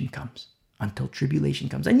persecution comes, until tribulation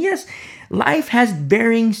comes. And yes, life has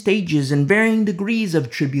varying stages and varying degrees of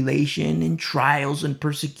tribulation and trials and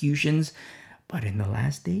persecutions. But in the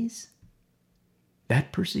last days,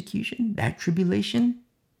 that persecution, that tribulation,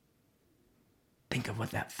 think of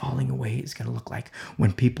what that falling away is going to look like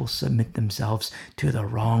when people submit themselves to the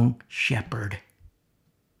wrong shepherd.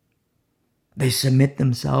 They submit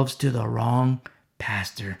themselves to the wrong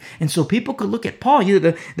pastor. And so people could look at Paul,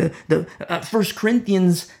 the 1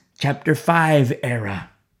 Corinthians chapter 5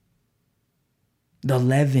 era, the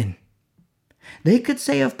leaven. They could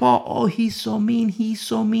say of Paul, oh, he's so mean, he's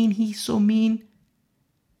so mean, he's so mean.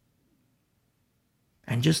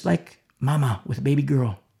 And just like mama with baby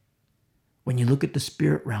girl, when you look at the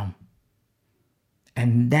spirit realm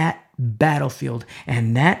and that battlefield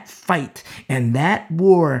and that fight and that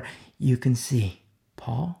war, you can see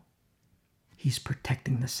Paul, he's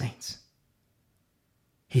protecting the saints.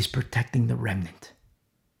 He's protecting the remnant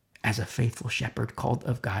as a faithful shepherd called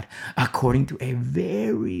of God according to a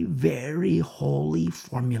very, very holy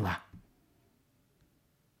formula.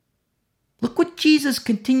 Look what Jesus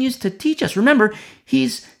continues to teach us. Remember,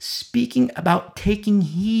 he's speaking about taking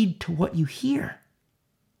heed to what you hear.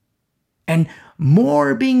 And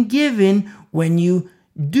more being given when you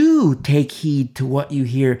do take heed to what you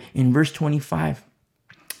hear in verse 25.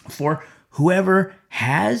 For whoever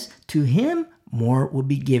has, to him more will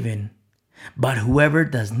be given. But whoever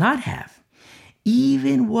does not have,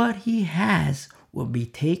 even what he has will be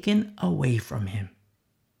taken away from him.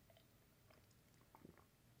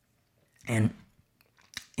 And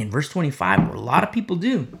in verse 25, what a lot of people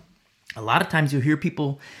do, a lot of times you'll hear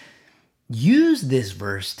people use this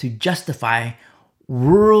verse to justify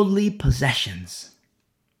worldly possessions.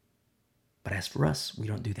 But as for us, we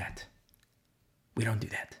don't do that. We don't do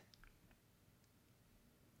that.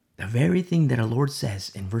 The very thing that our Lord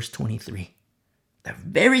says in verse 23, the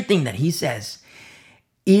very thing that he says,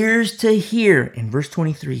 ears to hear in verse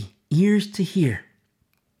 23, ears to hear.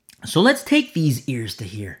 So let's take these ears to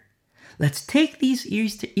hear. Let's take these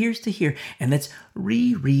ears to hear and let's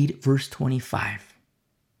reread verse 25.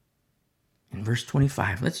 In verse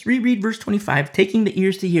 25, let's reread verse 25, taking the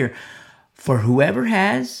ears to hear. For whoever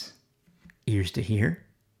has ears to hear,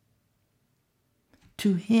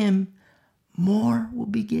 to him more will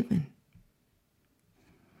be given.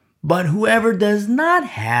 But whoever does not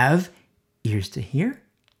have ears to hear,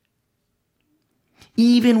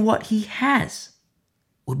 even what he has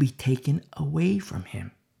will be taken away from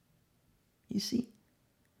him. You see,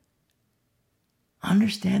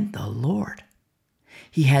 understand the Lord.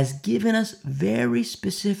 He has given us very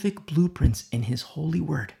specific blueprints in his holy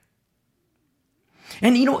word.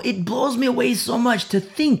 And it blows me away so much to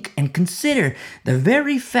think and consider the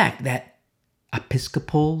very fact that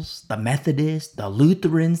Episcopals, the Methodists, the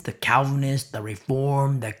Lutherans, the Calvinists, the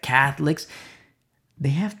Reformed, the Catholics, they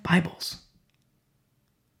have Bibles.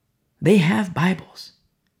 They have Bibles.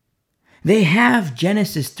 They have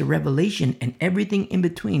Genesis to Revelation and everything in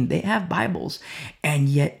between. They have Bibles, and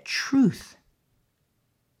yet truth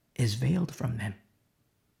is veiled from them.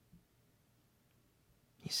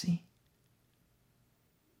 You see?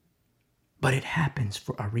 But it happens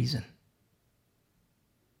for a reason.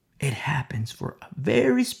 It happens for a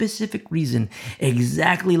very specific reason,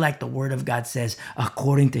 exactly like the Word of God says,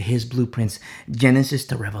 according to his blueprints, Genesis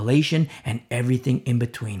to Revelation and everything in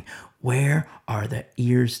between. Where are the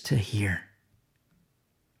ears to hear?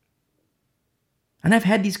 And I've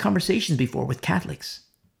had these conversations before with Catholics,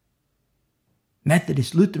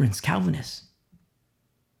 Methodists, Lutherans, Calvinists.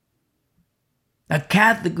 A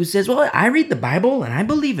Catholic who says, well, I read the Bible and I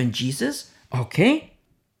believe in Jesus. Okay.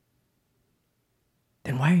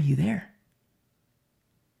 Then why are you there?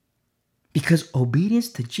 Because obedience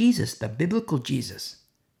to Jesus, the biblical Jesus,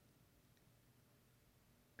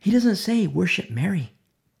 he doesn't say worship Mary.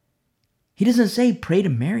 He doesn't say pray to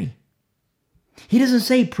Mary. He doesn't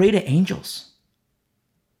say pray to angels.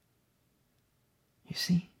 You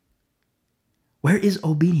see? Where is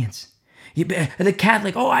obedience? The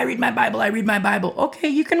Catholic, oh, I read my Bible, I read my Bible. Okay,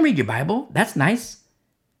 you can read your Bible. That's nice.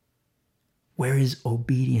 Where is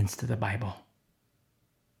obedience to the Bible?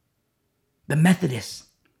 The Methodists,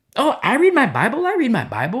 oh, I read my Bible, I read my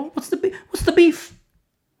Bible. What's the beef?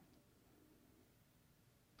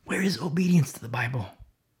 Where is obedience to the Bible?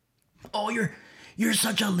 Oh, you're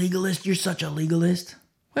such a legalist, you're such a legalist.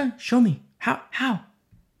 Well, show me. How?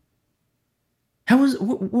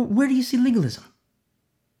 Where do you see legalism?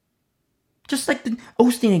 Just like the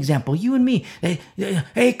Osteen example, you and me.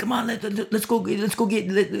 Hey, come on, let's go get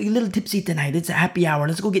a little tipsy tonight. It's a happy hour.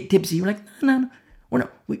 Let's go get tipsy. We're like, no.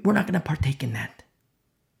 We're not going to partake in that.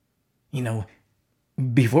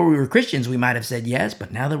 Before we were Christians, we might have said yes,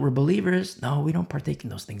 but now that we're believers, no, we don't partake in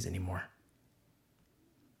those things anymore.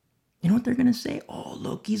 You know what they're going to say? Oh,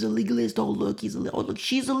 look, he's a legalist. Oh, look,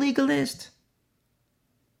 she's a legalist.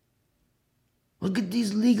 Look at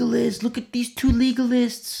these legalists. Look at these two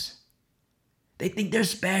legalists. They think they're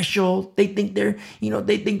special. They think they're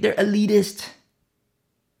elitist.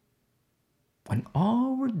 When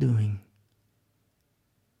all we're doing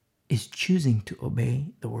is choosing to obey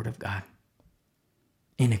the word of God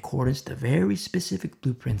in accordance to very specific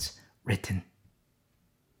blueprints written.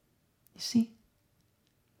 You see?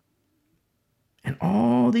 And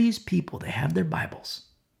all these people, they have their Bibles.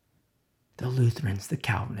 The Lutherans, the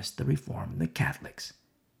Calvinists, the Reformed, the Catholics.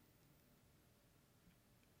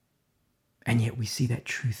 And yet we see that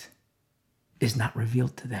truth is not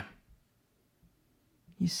revealed to them.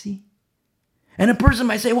 You see? And a person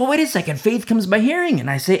might say, well, wait a second, faith comes by hearing. And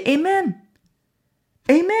I say, amen.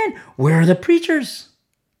 Amen. Where are the preachers?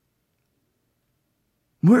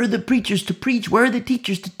 Where are the preachers to preach? Where are the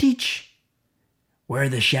teachers to teach? Where are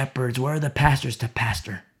the shepherds? Where are the pastors to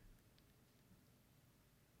pastor?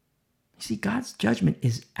 You see, God's judgment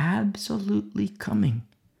is absolutely coming.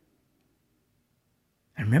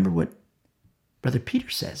 And remember what Brother Peter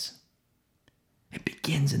says. It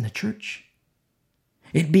begins in the church.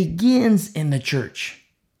 It begins in the church.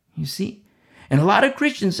 You see? And a lot of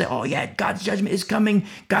Christians say, oh yeah, God's judgment is coming.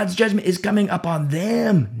 God's judgment is coming upon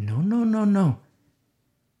them. No.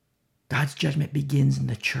 God's judgment begins in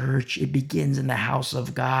the church. It begins in the house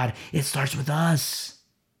of God. It starts with us.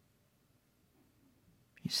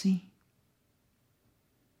 You see?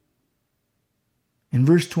 In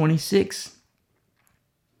verse 26,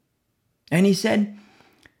 and he said,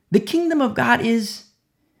 the kingdom of God is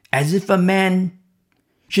as if a man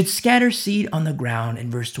should scatter seed on the ground, in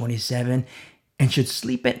verse 27, and should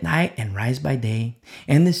sleep at night and rise by day,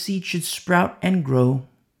 and the seed should sprout and grow.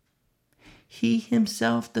 He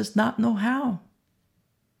himself does not know how.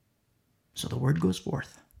 So the word goes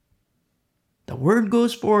forth. The word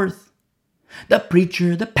goes forth. The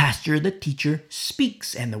preacher, the pastor, the teacher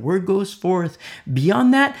speaks, and the word goes forth.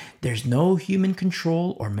 Beyond that, there's no human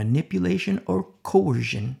control or manipulation or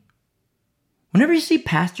coercion. Whenever you see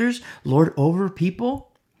pastors lord over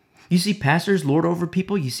people, you see pastors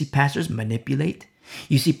manipulate.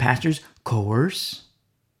 You see pastors coerce.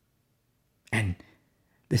 And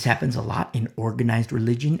this happens a lot in organized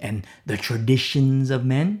religion and the traditions of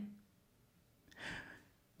men.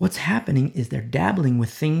 What's happening is they're dabbling with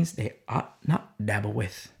things they ought not dabble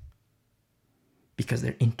with because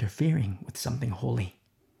they're interfering with something holy,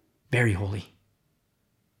 very holy.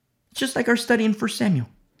 Just like our study in 1 Samuel.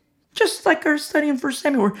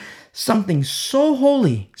 Where something so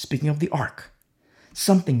holy, speaking of the ark,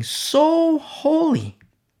 something so holy,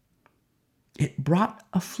 it brought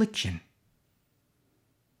affliction.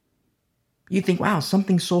 You think, wow,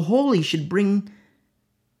 something so holy should bring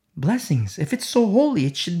blessings. If it's so holy,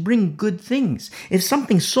 it should bring good things. If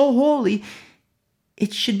something's so holy,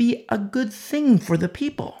 it should be a good thing for the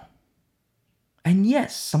people. And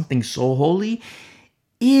yes, something so holy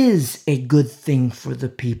is a good thing for the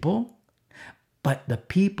people, but the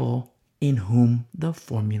people in whom the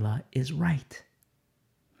formula is right.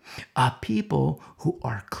 A people who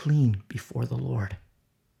are clean before the Lord.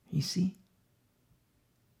 You see?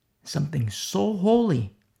 Something so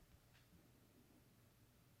holy,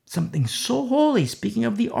 speaking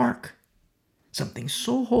of the ark, something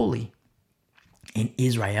so holy in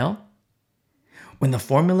Israel, when the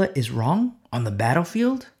formula is wrong on the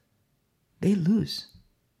battlefield, they lose.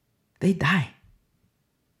 They die.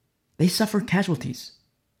 They suffer casualties.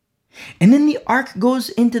 And then the ark goes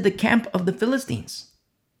into the camp of the Philistines.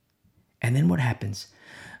 And then what happens?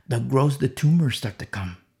 The tumors start to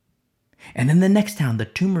come. And then the next town, the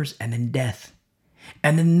tumors, and then death.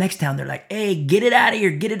 And then the next town, they're like, hey, get it out of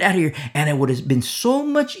here. And it would have been so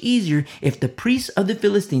much easier if the priest of the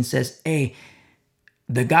Philistines says, hey,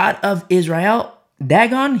 the God of Israel,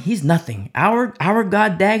 Dagon, he's nothing. Our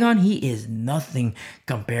God, Dagon, he is nothing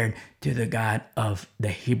compared to the God of the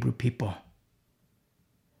Hebrew people.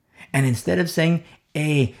 And instead of saying,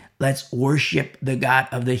 hey, let's worship the God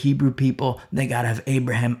of the Hebrew people, the God of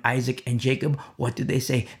Abraham, Isaac, and Jacob, what do they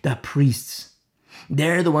say? The priests.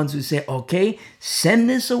 They're the ones who say, okay, send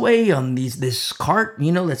this away on this cart,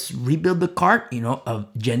 let's rebuild the cart,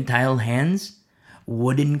 of Gentile hands,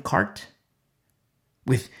 wooden cart.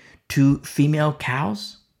 with 2 female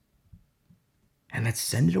cows, and let's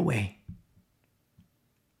send it away.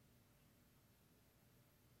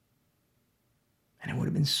 And it would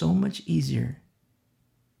have been so much easier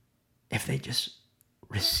if they just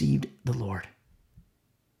received the Lord.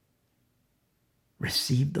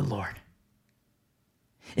 Received the Lord.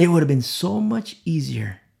 It would have been so much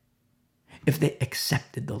easier if they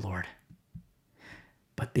accepted the Lord.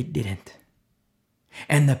 But they didn't.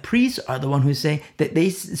 And the priests are the one who say that they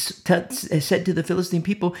said to the Philistine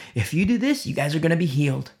people, if you do this, you guys are going to be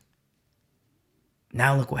healed.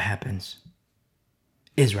 Now look what happens.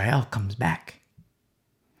 Israel comes back.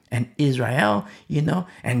 And Israel,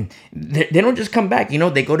 and they don't just come back,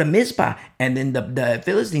 they go to Mizpah. And then the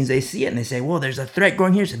Philistines, they see it and they say, well, there's a threat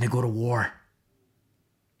growing here. So they go to war.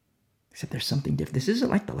 Except there's something different. This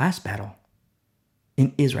isn't like the last battle.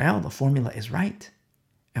 In Israel, the formula is right.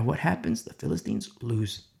 And what happens? The Philistines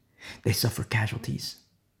lose. They suffer casualties.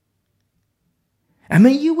 I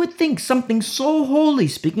mean, you would think something so holy,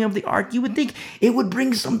 speaking of the ark, you would think it would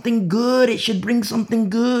bring something good. It should bring something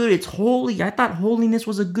good. It's holy. I thought holiness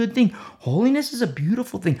was a good thing. Holiness is a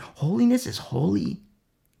beautiful thing. Holiness is holy.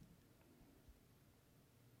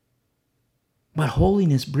 But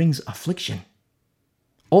holiness brings affliction.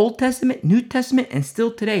 Old Testament, New Testament, and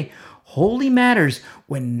still today, holy matters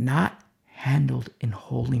when not handled in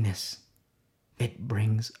holiness. It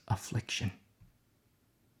brings affliction.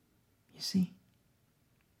 You see?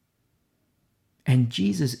 And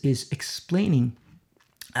Jesus is explaining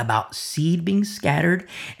about seed being scattered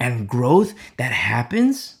and growth that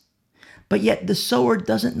happens, but yet the sower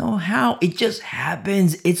doesn't know how. It just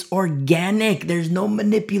happens. It's organic. There's no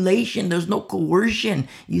manipulation. There's no coercion,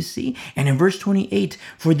 you see? And in verse 28,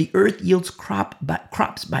 for the earth yields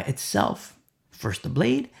crops by itself. First the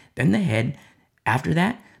blade, then the head. After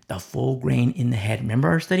that, the full grain in the head. Remember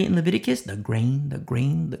our study in Leviticus? The grain, the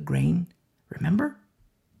grain, the grain. Remember?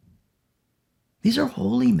 These are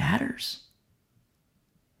holy matters.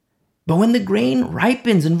 But when the grain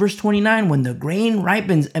ripens, in verse 29, when the grain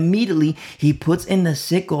ripens, immediately he puts in the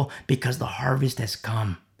sickle because the harvest has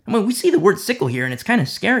come. I mean, we see the word sickle here and it's kind of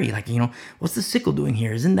scary. Like, what's the sickle doing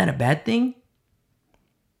here? Isn't that a bad thing?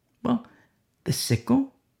 Well, the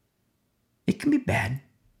sickle, it can be bad,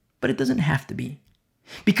 but it doesn't have to be.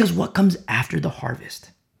 Because what comes after the harvest?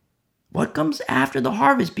 What comes after the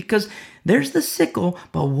harvest? Because there's the sickle,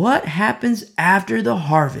 but what happens after the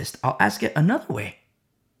harvest? I'll ask it another way.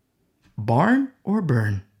 Barn or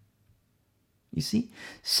burn? You see?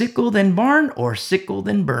 Sickle then barn or sickle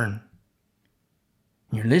then burn?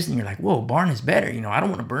 And you're listening, you're like, whoa, barn is better. I don't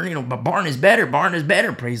want to burn, but barn is better. Barn is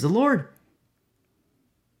better. Praise the Lord.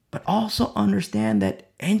 But also understand that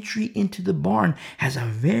entry into the barn has a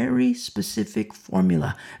very specific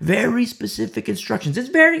formula, very specific instructions. It's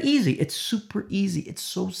very easy. It's super easy. It's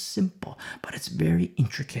so simple, but it's very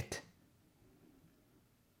intricate.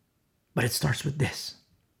 But it starts with this.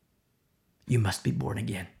 You must be born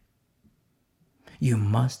again. You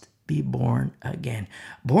must be born again.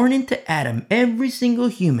 Born into Adam. Every single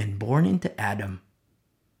human born into Adam.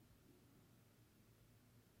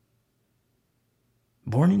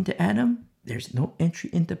 Born into Adam, there's no entry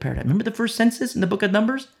into paradise. Remember the first census in the book of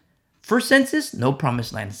Numbers? First census, no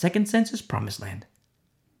promised land. Second census, promised land.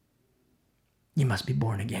 You must be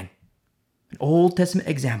born again. An Old Testament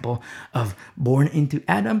example of born into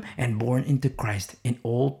Adam and born into Christ. An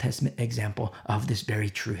Old Testament example of this very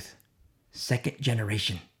truth. Second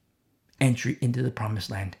generation. Entry into the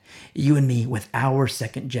promised land. You and me with our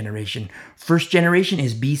second generation. First generation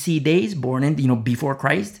is BC days, born in, before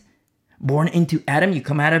Christ. Born into Adam, you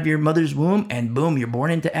come out of your mother's womb and boom, you're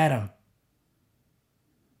born into Adam.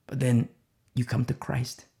 But then you come to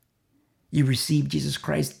Christ. You receive Jesus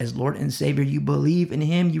Christ as Lord and Savior. You believe in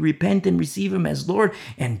Him. You repent and receive Him as Lord.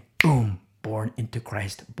 And boom, born into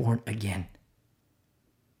Christ, born again.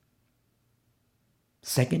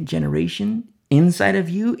 Second generation, inside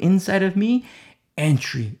of you, inside of me,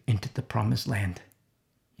 entry into the promised land.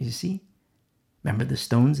 You see? Remember the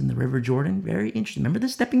stones in the River Jordan? Very interesting. Remember the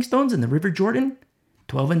stepping stones in the River Jordan?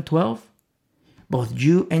 12 and 12? Both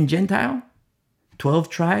Jew and Gentile? 12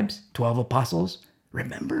 tribes, 12 apostles.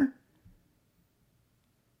 Remember?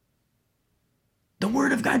 The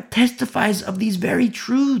Word of God testifies of these very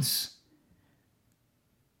truths.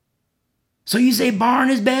 So you say barn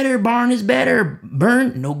is better,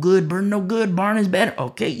 burn, no good, burn, no good, barn is better.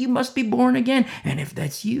 Okay, you must be born again. And if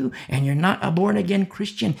that's you and you're not a born again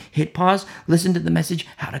Christian, hit pause, listen to the message,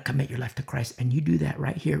 how to commit your life to Christ. And you do that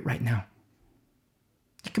right here, right now.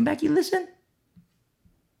 You come back, you listen.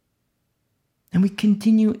 And we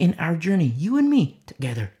continue in our journey, you and me,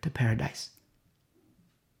 together to paradise.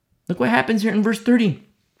 Look what happens here in verse 30.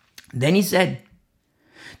 Then he said,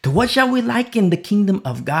 to what shall we liken the kingdom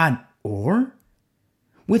of God? Or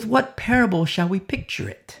with what parable shall we picture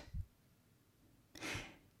it?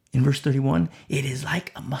 In verse 31, it is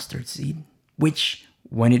like a mustard seed, which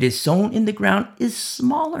when it is sown in the ground is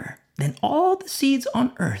smaller than all the seeds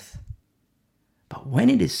on earth. But when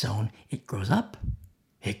it is sown, it grows up,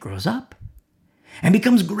 and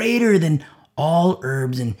becomes greater than all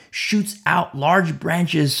herbs and shoots out large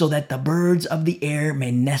branches so that the birds of the air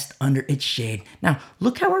may nest under its shade. Now,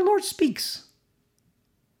 look how our Lord speaks.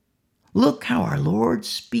 Look how our Lord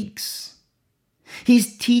speaks.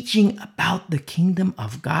 He's teaching about the kingdom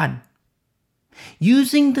of God,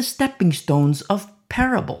 using the stepping stones of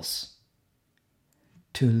parables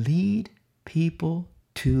to lead people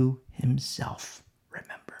to himself.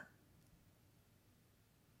 Remember,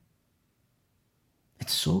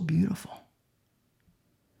 it's so beautiful.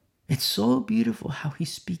 It's so beautiful how he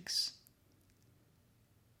speaks.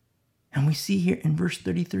 And we see here in verse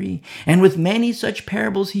 33, and with many such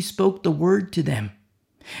parables he spoke the word to them,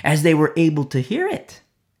 as they were able to hear it.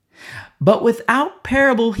 But without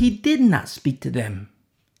parable he did not speak to them.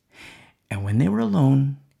 And when they were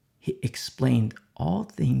alone, he explained all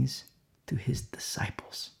things to his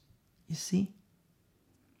disciples. You see?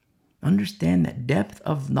 Understand that depth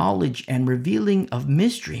of knowledge and revealing of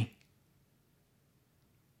mystery.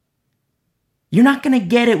 You're not going to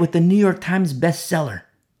get it with the New York Times bestseller.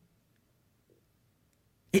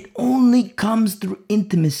 It only comes through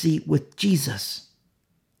intimacy with Jesus.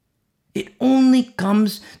 It only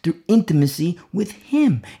comes through intimacy with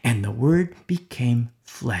him. And the word became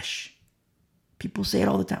flesh. People say it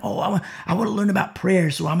all the time. Oh, I want to learn about prayer,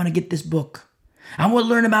 so I'm going to get this book. I want to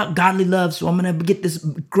learn about godly love, so I'm going to get this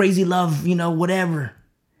crazy love, whatever.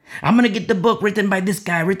 I'm going to get the book written by this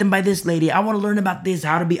guy, written by this lady. I want to learn about this,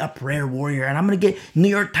 how to be a prayer warrior. And I'm going to get New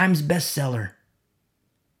York Times bestseller.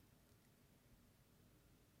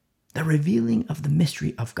 The revealing of the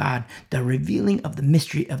mystery of God, the revealing of the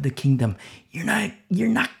mystery of the kingdom. You're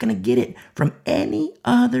not going to get it from any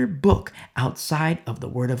other book outside of the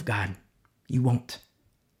Word of God. You won't.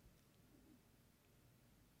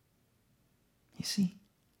 You see?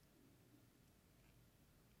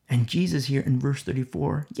 And Jesus here in verse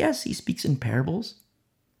 34, yes, he speaks in parables,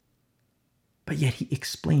 but yet he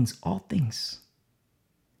explains all things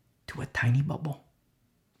to a tiny bubble,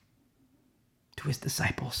 to his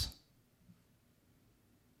disciples.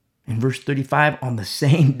 In verse 35, on the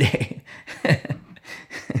same day,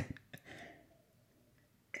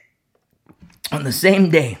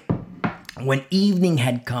 when evening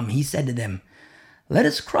had come, he said to them, let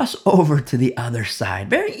us cross over to the other side.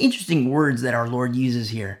 Very interesting words that our Lord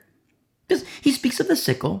uses here. Because he speaks of the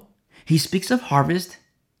sickle, he speaks of harvest,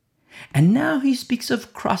 and now he speaks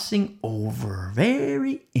of crossing over.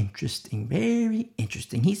 Very interesting, very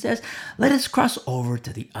interesting. He says, let us cross over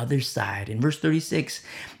to the other side. In verse 36,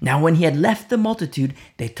 now when he had left the multitude,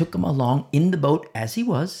 they took him along in the boat as he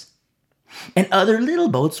was, and other little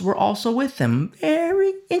boats were also with him.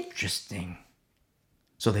 Very interesting.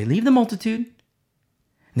 So they leave the multitude.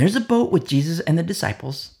 There's a boat with Jesus and the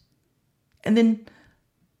disciples, and then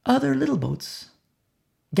other little boats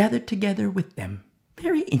gathered together with them.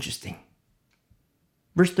 Very interesting.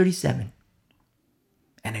 Verse 37,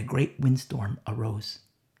 and a great windstorm arose,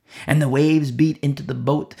 and the waves beat into the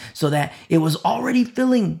boat so that it was already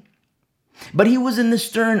filling. But he was in the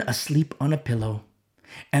stern, asleep on a pillow.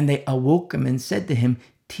 And they awoke him and said to him,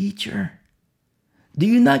 Teacher, do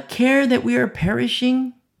you not care that we are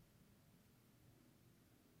perishing?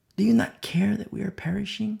 Do you not care that we are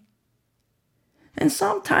perishing? And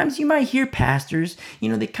sometimes you might hear pastors,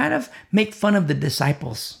 they kind of make fun of the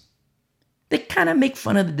disciples. They kind of make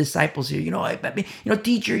fun of the disciples here.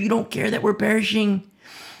 Teacher, you don't care that we're perishing.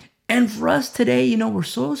 And for us today, we're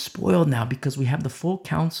so spoiled now because we have the full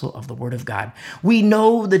counsel of the Word of God. We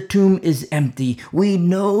know the tomb is empty. We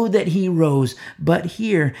know that he rose. But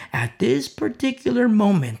here, at this particular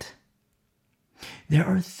moment, there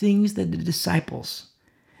are things that the disciples,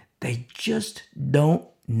 they just don't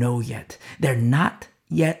know yet. They're not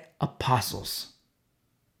yet apostles.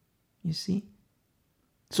 You see?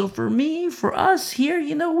 So for us here,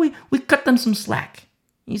 we cut them some slack.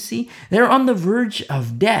 You see? They're on the verge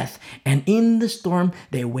of death. And in the storm,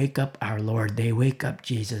 they wake up our Lord. They wake up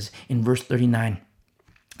Jesus. In verse 39,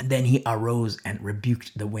 then he arose and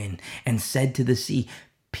rebuked the wind and said to the sea,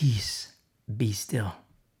 Peace, be still.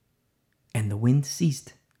 And the wind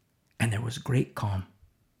ceased, and there was great calm.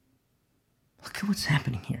 Look at what's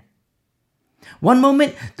happening here. One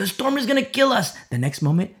moment, the storm is going to kill us. The next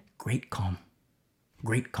moment, great calm.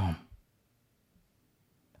 Great calm.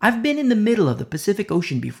 I've been in the middle of the Pacific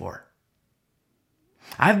Ocean before.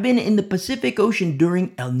 I've been in the Pacific Ocean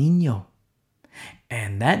during El Nino.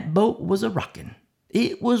 And that boat was a rockin'.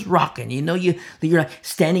 It was rocking. You're like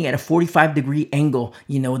standing at a 45-degree angle.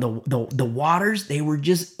 The waters, they were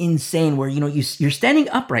just insane where, you're standing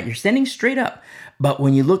upright. You're standing straight up. But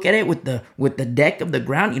when you look at it with the deck of the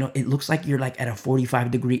ground, it looks like you're like at a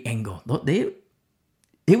 45-degree angle.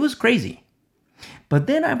 It was crazy. But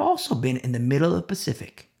then I've also been in the middle of the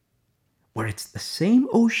Pacific where it's the same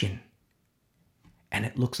ocean and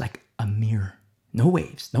it looks like a mirror. No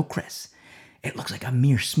waves, no crests. It looks like a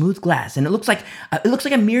mirror, smooth glass. And it looks like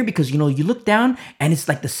a mirror because, you look down and it's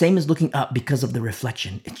like the same as looking up because of the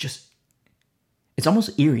reflection. It's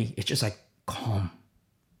almost eerie. It's just like calm,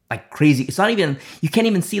 like crazy. It's not even, you can't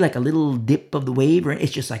even see like a little dip of the wave, or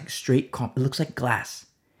it's just like straight calm. It looks like glass.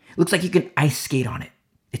 It looks like you can ice skate on it.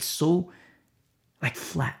 It's so like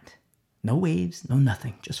flat. No waves, no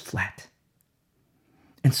nothing, just flat.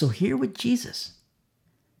 And so here with Jesus,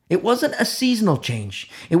 it wasn't a seasonal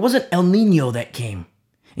change. It wasn't El Nino that came.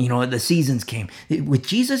 The seasons came. With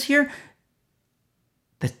Jesus here,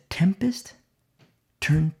 the tempest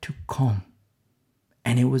turned to calm.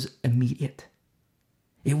 And it was immediate.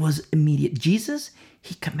 It was immediate. Jesus,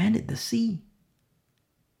 he commanded the sea.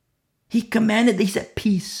 He said,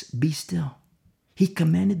 peace, be still. He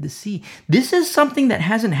commanded the sea. This is something that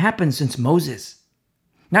hasn't happened since Moses.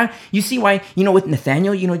 Now, you see why, with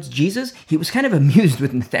Nathaniel, it's Jesus. He was kind of amused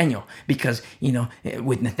with Nathaniel because,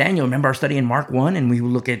 with Nathaniel, remember our study in Mark 1 and we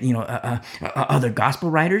will look at, other gospel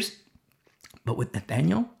writers. But with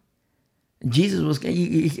Nathaniel, Jesus was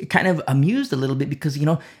kind of amused a little bit because,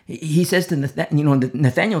 he says to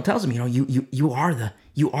Nathaniel tells him, you are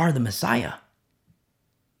the Messiah.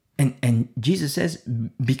 And Jesus says,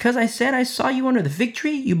 because I said I saw you under the fig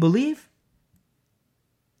tree, you believe?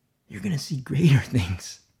 You're going to see greater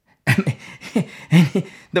things. And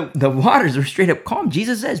the waters are straight up calm.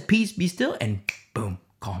 Jesus says, peace, be still, and boom,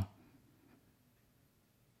 calm.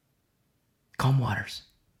 Calm waters.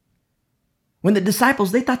 When the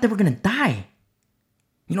disciples, they thought they were going to die.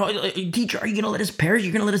 Teacher, are you going to let us perish?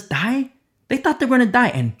 You're going to let us die? They thought they were going to die,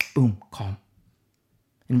 and boom, calm.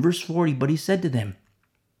 In verse 40, but he said to them,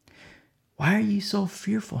 why are you so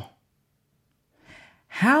fearful?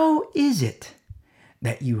 How is it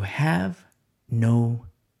that you have no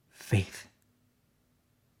faith?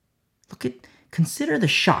 Consider the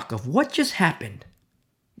shock of what just happened.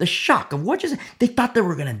 The shock of they thought they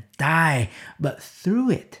were going to die, but through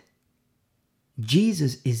it,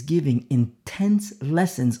 Jesus is giving intense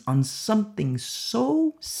lessons on something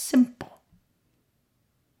so simple.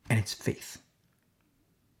 And it's faith.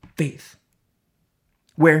 Faith.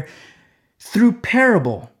 Where through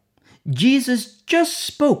parable, Jesus just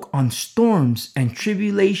spoke on storms and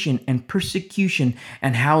tribulation and persecution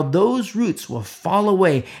and how those roots will fall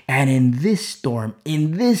away. And in this storm,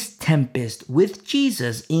 in this tempest with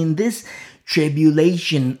Jesus, in this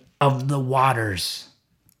tribulation of the waters,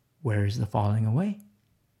 where is the falling away?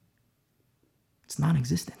 It's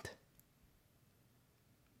non-existent.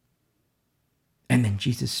 And then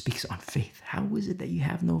Jesus speaks on faith. How is it that you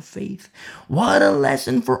have no faith? What a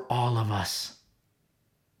lesson for all of us.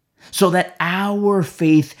 So that our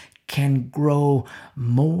faith can grow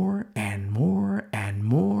more and more and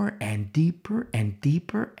more and deeper and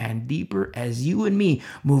deeper and deeper as you and me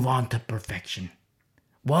move on to perfection.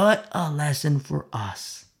 What a lesson for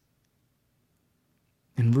us.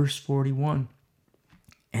 In verse 41,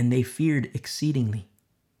 and they feared exceedingly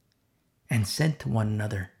and said to one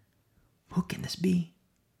another, who can this be?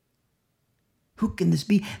 Who can this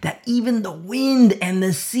be that even the wind and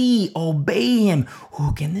the sea obey him?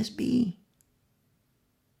 Who can this be?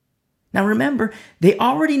 Now remember, they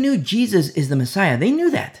already knew Jesus is the Messiah. They knew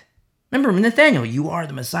that. Remember, Nathaniel, you are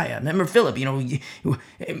the Messiah. Remember, Philip,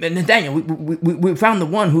 Nathaniel, we found the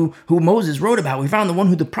one who Moses wrote about. We found the one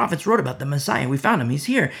who the prophets wrote about, the Messiah. We found him. He's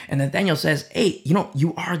here. And Nathaniel says, hey,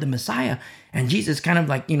 you are the Messiah. And Jesus kind of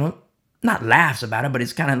like, not laughs about it, but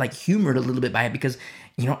it's kind of like humored a little bit by it because,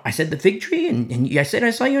 I said the fig tree and I said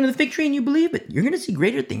I saw you under the fig tree and you believe it. You're going to see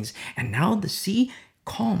greater things. And now the sea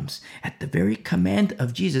calms at the very command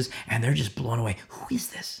of Jesus and they're just blown away. Who is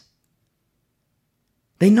this?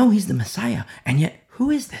 They know he's the Messiah, and yet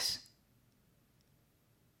who is this?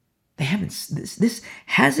 This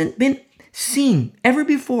hasn't been seen ever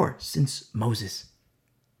before since Moses.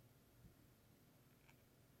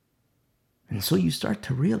 And so you start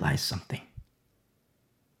to realize something.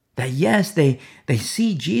 That yes, they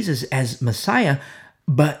see Jesus as Messiah,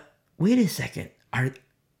 but wait a second.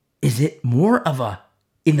 Is it more of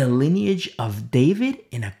in the lineage of David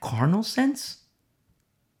in a carnal sense?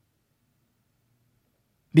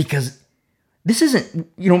 Because this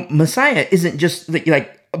isn't, Messiah isn't just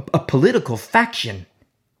like a political faction.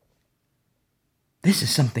 This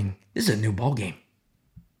is a new ballgame.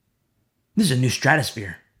 This is a new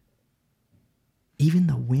stratosphere. Even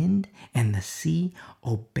the wind and the sea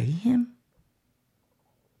obey him.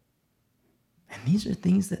 And these are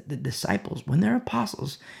things that the disciples, when they're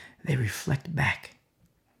apostles, they reflect back.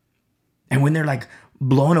 And when they're like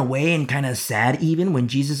blown away and kind of sad, even when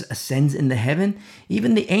Jesus ascends into heaven,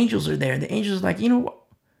 even the angels are there. The angels are like,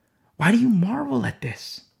 why do you marvel at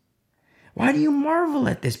this? Why do you marvel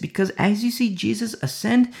at this? Because as you see Jesus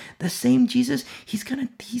ascend, the same Jesus, he's going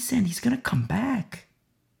to descend. He's going to come back.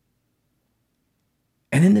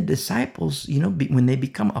 And then the disciples, when they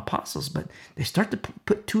become apostles, but they start to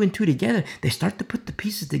put two and two together. They start to put the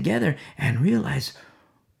pieces together and realize,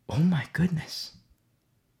 oh my goodness.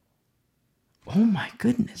 Oh my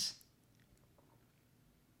goodness.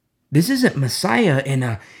 This isn't Messiah in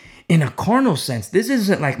a carnal sense. This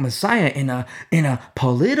isn't like Messiah in a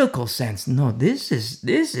political sense. No, this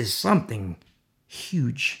is something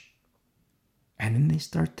huge. And then they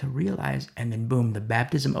start to realize, and then boom, the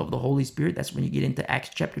baptism of the Holy Spirit. That's when you get into Acts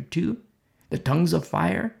chapter 2, the tongues of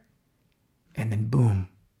fire. And then boom,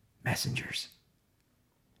 messengers.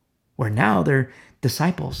 Where now they're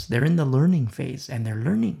disciples. They're in the learning phase and they're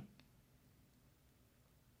learning.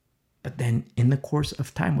 But then in the course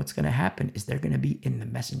of time, what's going to happen is they're going to be in the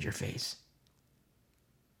messenger phase.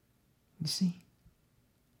 You see?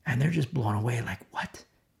 And they're just blown away like, what?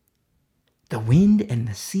 The wind and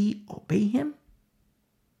the sea obey him?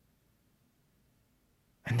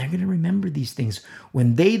 And they're going to remember these things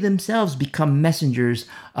when they themselves become messengers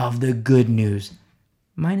of the good news.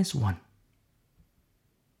 Minus one.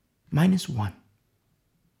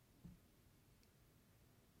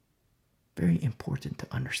 Very important to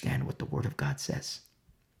understand what the Word of God says.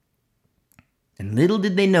 And little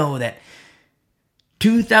did they know that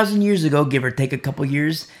 2,000 years ago, give or take a couple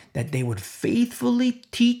years, that they would faithfully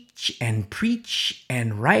teach and preach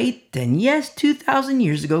and write. And yes, 2,000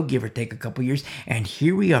 years ago, give or take a couple years. And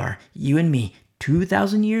here we are, you and me,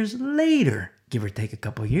 2,000 years later, give or take a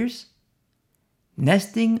couple years,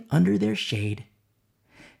 nesting under their shade,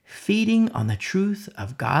 feeding on the truth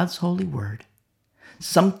of God's holy word.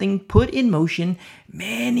 Something put in motion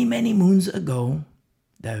many, many moons ago,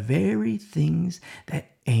 the very things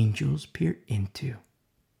that angels peer into.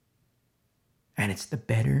 And it's the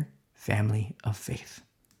better family of faith.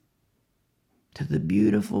 To the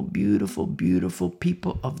beautiful, beautiful, beautiful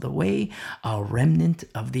people of the way, a remnant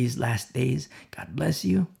of these last days, God bless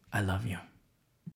you. I love you.